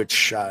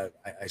 which I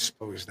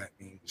suppose that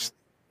means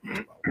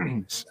the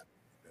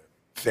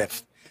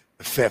 5th.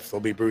 The 5th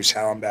will be Bruce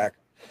Hallenbeck.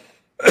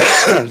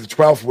 The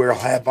 12th we'll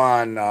have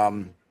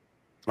on.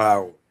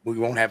 We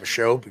won't have a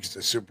show because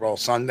it's Super Bowl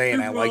Sunday,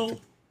 and I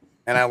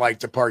like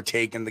to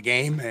partake in the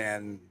game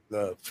and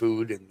the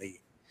food and the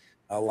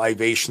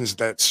libations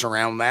that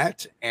surround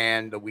that.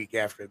 And the week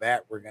after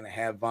that, we're going to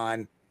have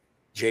on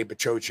Jay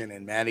Pachochin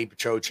and Maddie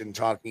Pachochin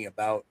talking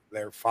about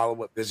their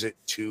follow-up visit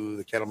to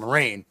the Kettle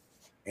Moraine.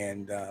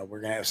 And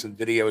we're going to have some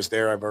videos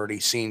there. I've already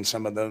seen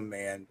some of them,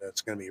 and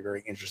it's going to be a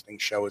very interesting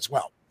show as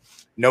well.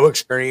 No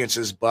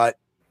experiences, but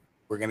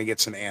we're going to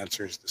get some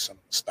answers to some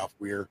of the stuff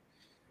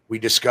we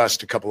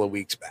discussed a couple of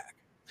weeks back.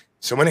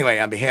 So anyway,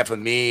 on behalf of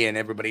me and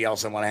everybody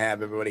else, I want to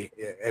have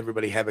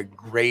everybody have a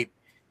great,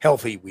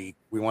 healthy week.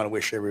 We want to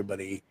wish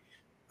everybody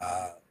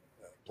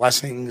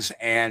blessings,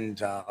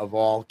 and of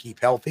all, keep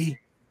healthy,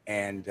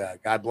 and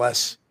God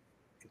bless,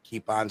 and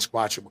keep on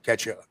squatching. We'll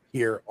catch you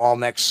here all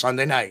next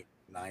Sunday night,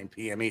 9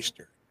 p.m.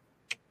 Eastern.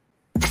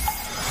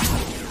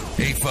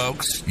 Hey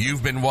folks,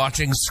 you've been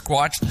watching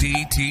Squatch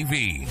D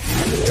TV.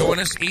 Join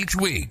us each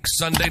week,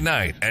 Sunday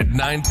night at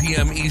 9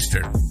 p.m.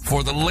 Eastern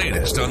for the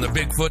latest on the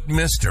Bigfoot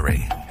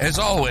mystery. As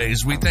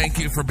always, we thank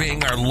you for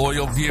being our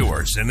loyal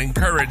viewers and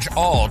encourage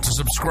all to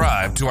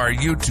subscribe to our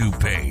YouTube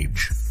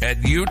page at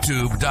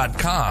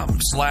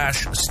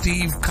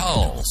youtube.com/Steve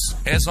Kulls.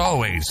 As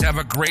always, have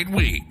a great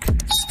week.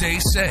 Stay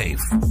safe.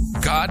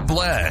 God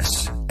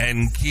bless,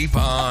 and keep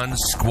on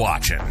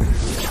squatching.